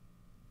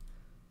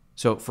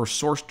 So for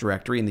source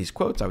directory in these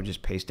quotes, I would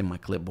just paste in my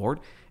clipboard,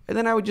 and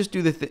then I would just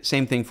do the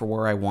same thing for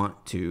where I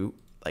want to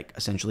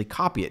essentially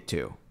copy it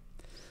to.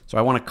 So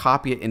I want to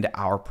copy it into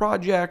our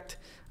project.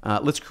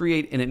 Let's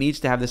create, and it needs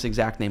to have this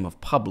exact name of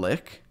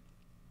public.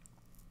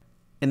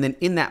 And then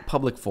in that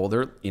public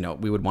folder,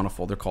 we would want a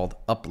folder called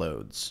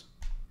uploads.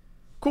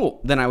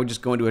 Cool. Then I would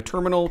just go into a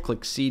terminal,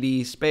 click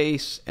cd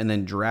space, and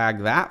then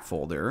drag that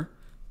folder.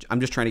 I'm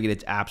just trying to get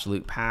its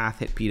absolute path,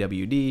 hit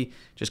pwd,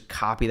 just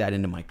copy that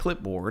into my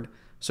clipboard.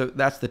 So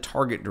that's the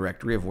target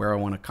directory of where I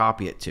want to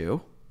copy it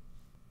to.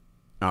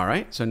 All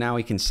right, so now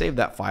we can save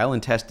that file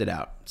and test it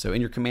out. So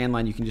in your command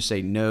line, you can just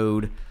say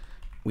node,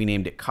 we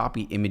named it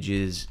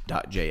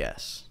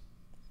copyimages.js.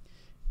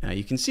 Now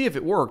you can see if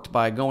it worked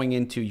by going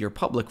into your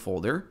public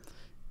folder,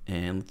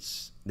 and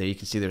there you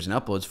can see there's an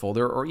uploads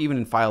folder, or even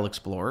in File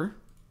Explorer.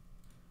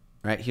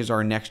 Right, here's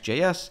our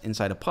Next.js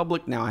inside of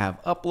public. Now I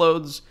have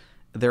uploads.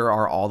 There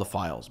are all the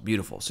files.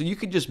 Beautiful. So you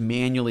could just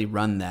manually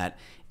run that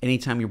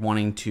anytime you're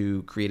wanting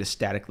to create a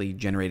statically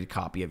generated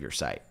copy of your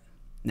site.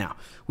 Now,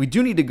 we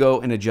do need to go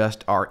and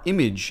adjust our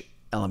image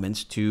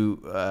elements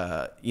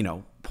to,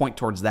 point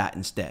towards that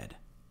instead.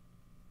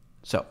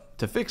 So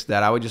to fix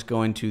that, I would just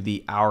go into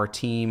the Our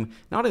Team,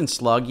 not in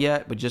Slug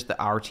yet, but just the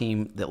Our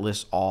Team that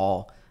lists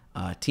all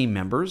team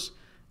members.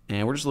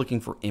 And we're just looking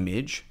for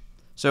image.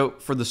 So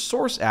for the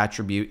source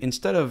attribute,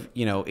 instead of,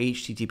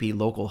 HTTP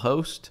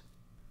localhost,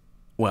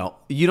 well,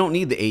 you don't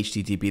need the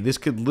HTTP. This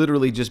could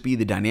literally just be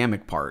the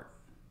dynamic part.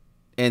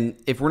 And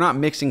if we're not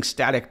mixing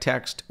static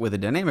text with a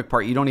dynamic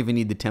part, you don't even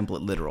need the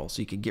template literal.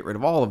 So you could get rid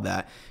of all of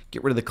that,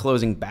 get rid of the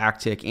closing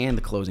backtick and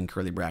the closing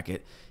curly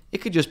bracket. It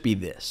could just be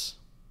this.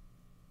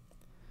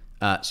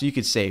 So you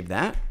could save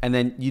that. And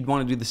then you'd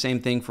want to do the same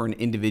thing for an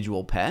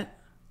individual pet.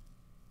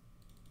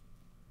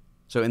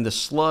 So in the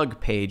slug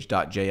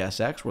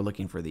page.jsx, we're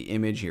looking for the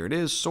image. Here it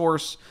is,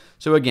 source.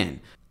 So again,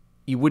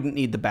 you wouldn't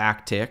need the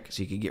backtick,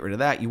 so you could get rid of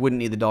that. You wouldn't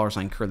need the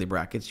 $ curly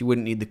brackets. You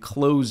wouldn't need the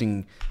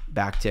closing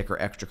backtick or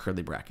extra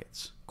curly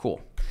brackets.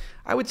 Cool.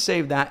 I would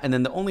save that, and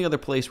then the only other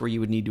place where you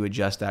would need to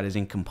adjust that is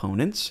in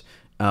components.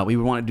 We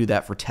would want to do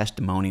that for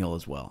testimonial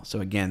as well.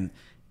 So again,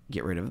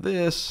 get rid of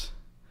this,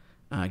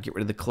 get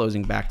rid of the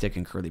closing backtick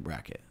and curly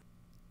bracket.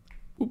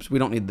 Oops, we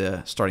don't need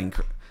the starting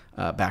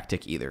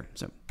backtick either.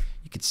 So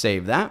you could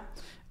save that.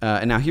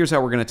 And now here's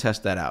how we're going to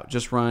test that out.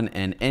 Just run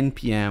an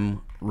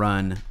npm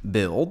run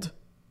build.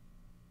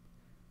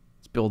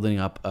 It's building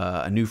up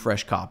a new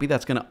fresh copy.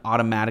 That's going to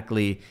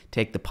automatically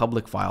take the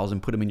public files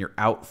and put them in your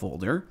out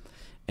folder.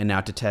 And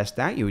now to test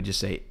that, you would just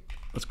say,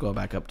 let's go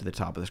back up to the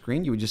top of the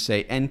screen. You would just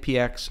say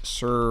npx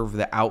serve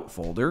the out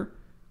folder.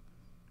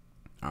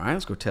 All right,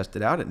 let's go test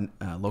it out at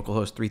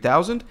localhost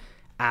 3000.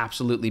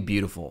 Absolutely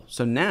beautiful.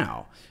 So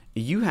now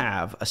you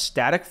have a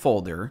static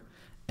folder.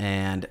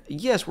 And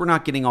yes, we're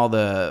not getting all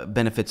the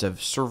benefits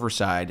of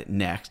server-side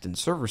Next and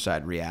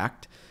server-side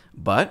React,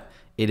 but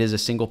it is a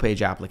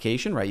single-page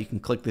application, right? You can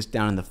click this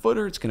down in the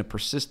footer. It's going to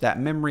persist that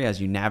memory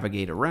as you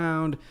navigate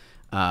around.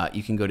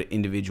 You can go to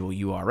individual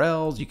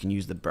URLs. You can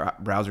use the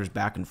browser's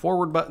back and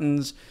forward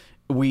buttons.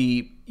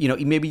 Maybe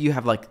you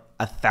have like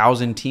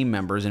 1,000 team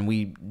members, and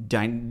we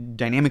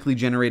dynamically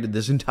generated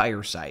this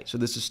entire site. So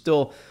this is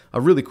still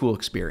a really cool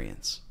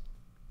experience.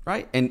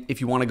 Right? And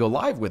if you want to go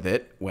live with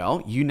it,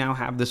 well, you now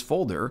have this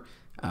folder.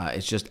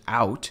 It's just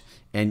out,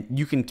 and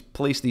you can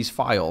place these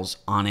files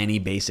on any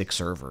basic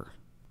server.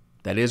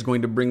 That is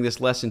going to bring this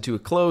lesson to a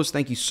close.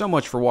 Thank you so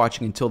much for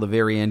watching until the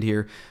very end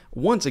here.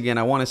 Once again,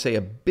 I want to say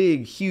a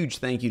big, huge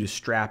thank you to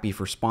Strapi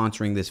for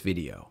sponsoring this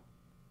video.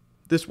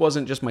 This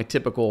wasn't just my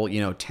typical,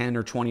 10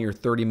 or 20 or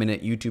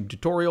 30-minute YouTube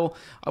tutorial.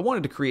 I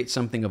wanted to create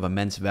something of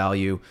immense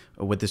value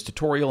with this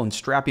tutorial, and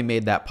Strapi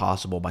made that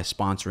possible by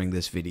sponsoring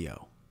this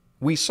video.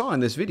 We saw in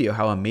this video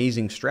how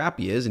amazing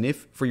Strapi is, and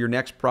if for your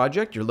next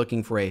project you're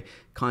looking for a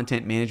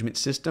content management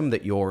system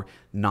that your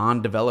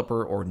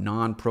non-developer or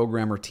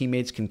non-programmer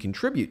teammates can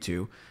contribute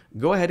to,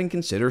 go ahead and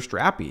consider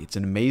Strapi. It's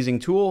an amazing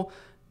tool.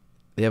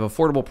 They have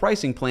affordable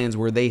pricing plans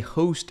where they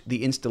host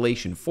the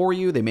installation for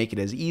you. They make it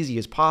as easy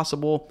as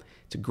possible.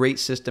 It's a great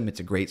system. It's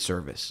a great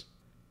service.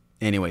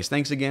 Anyways,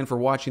 thanks again for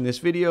watching this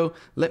video.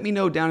 Let me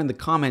know down in the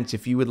comments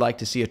if you would like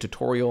to see a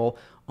tutorial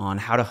on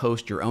how to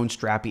host your own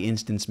Strapi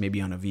instance,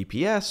 maybe on a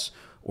VPS,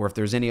 or if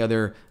there's any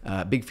other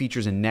big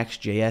features in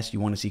Next.js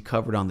you want to see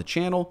covered on the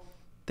channel.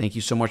 Thank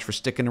you so much for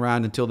sticking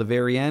around until the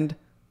very end.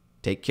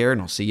 Take care,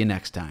 and I'll see you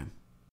next time.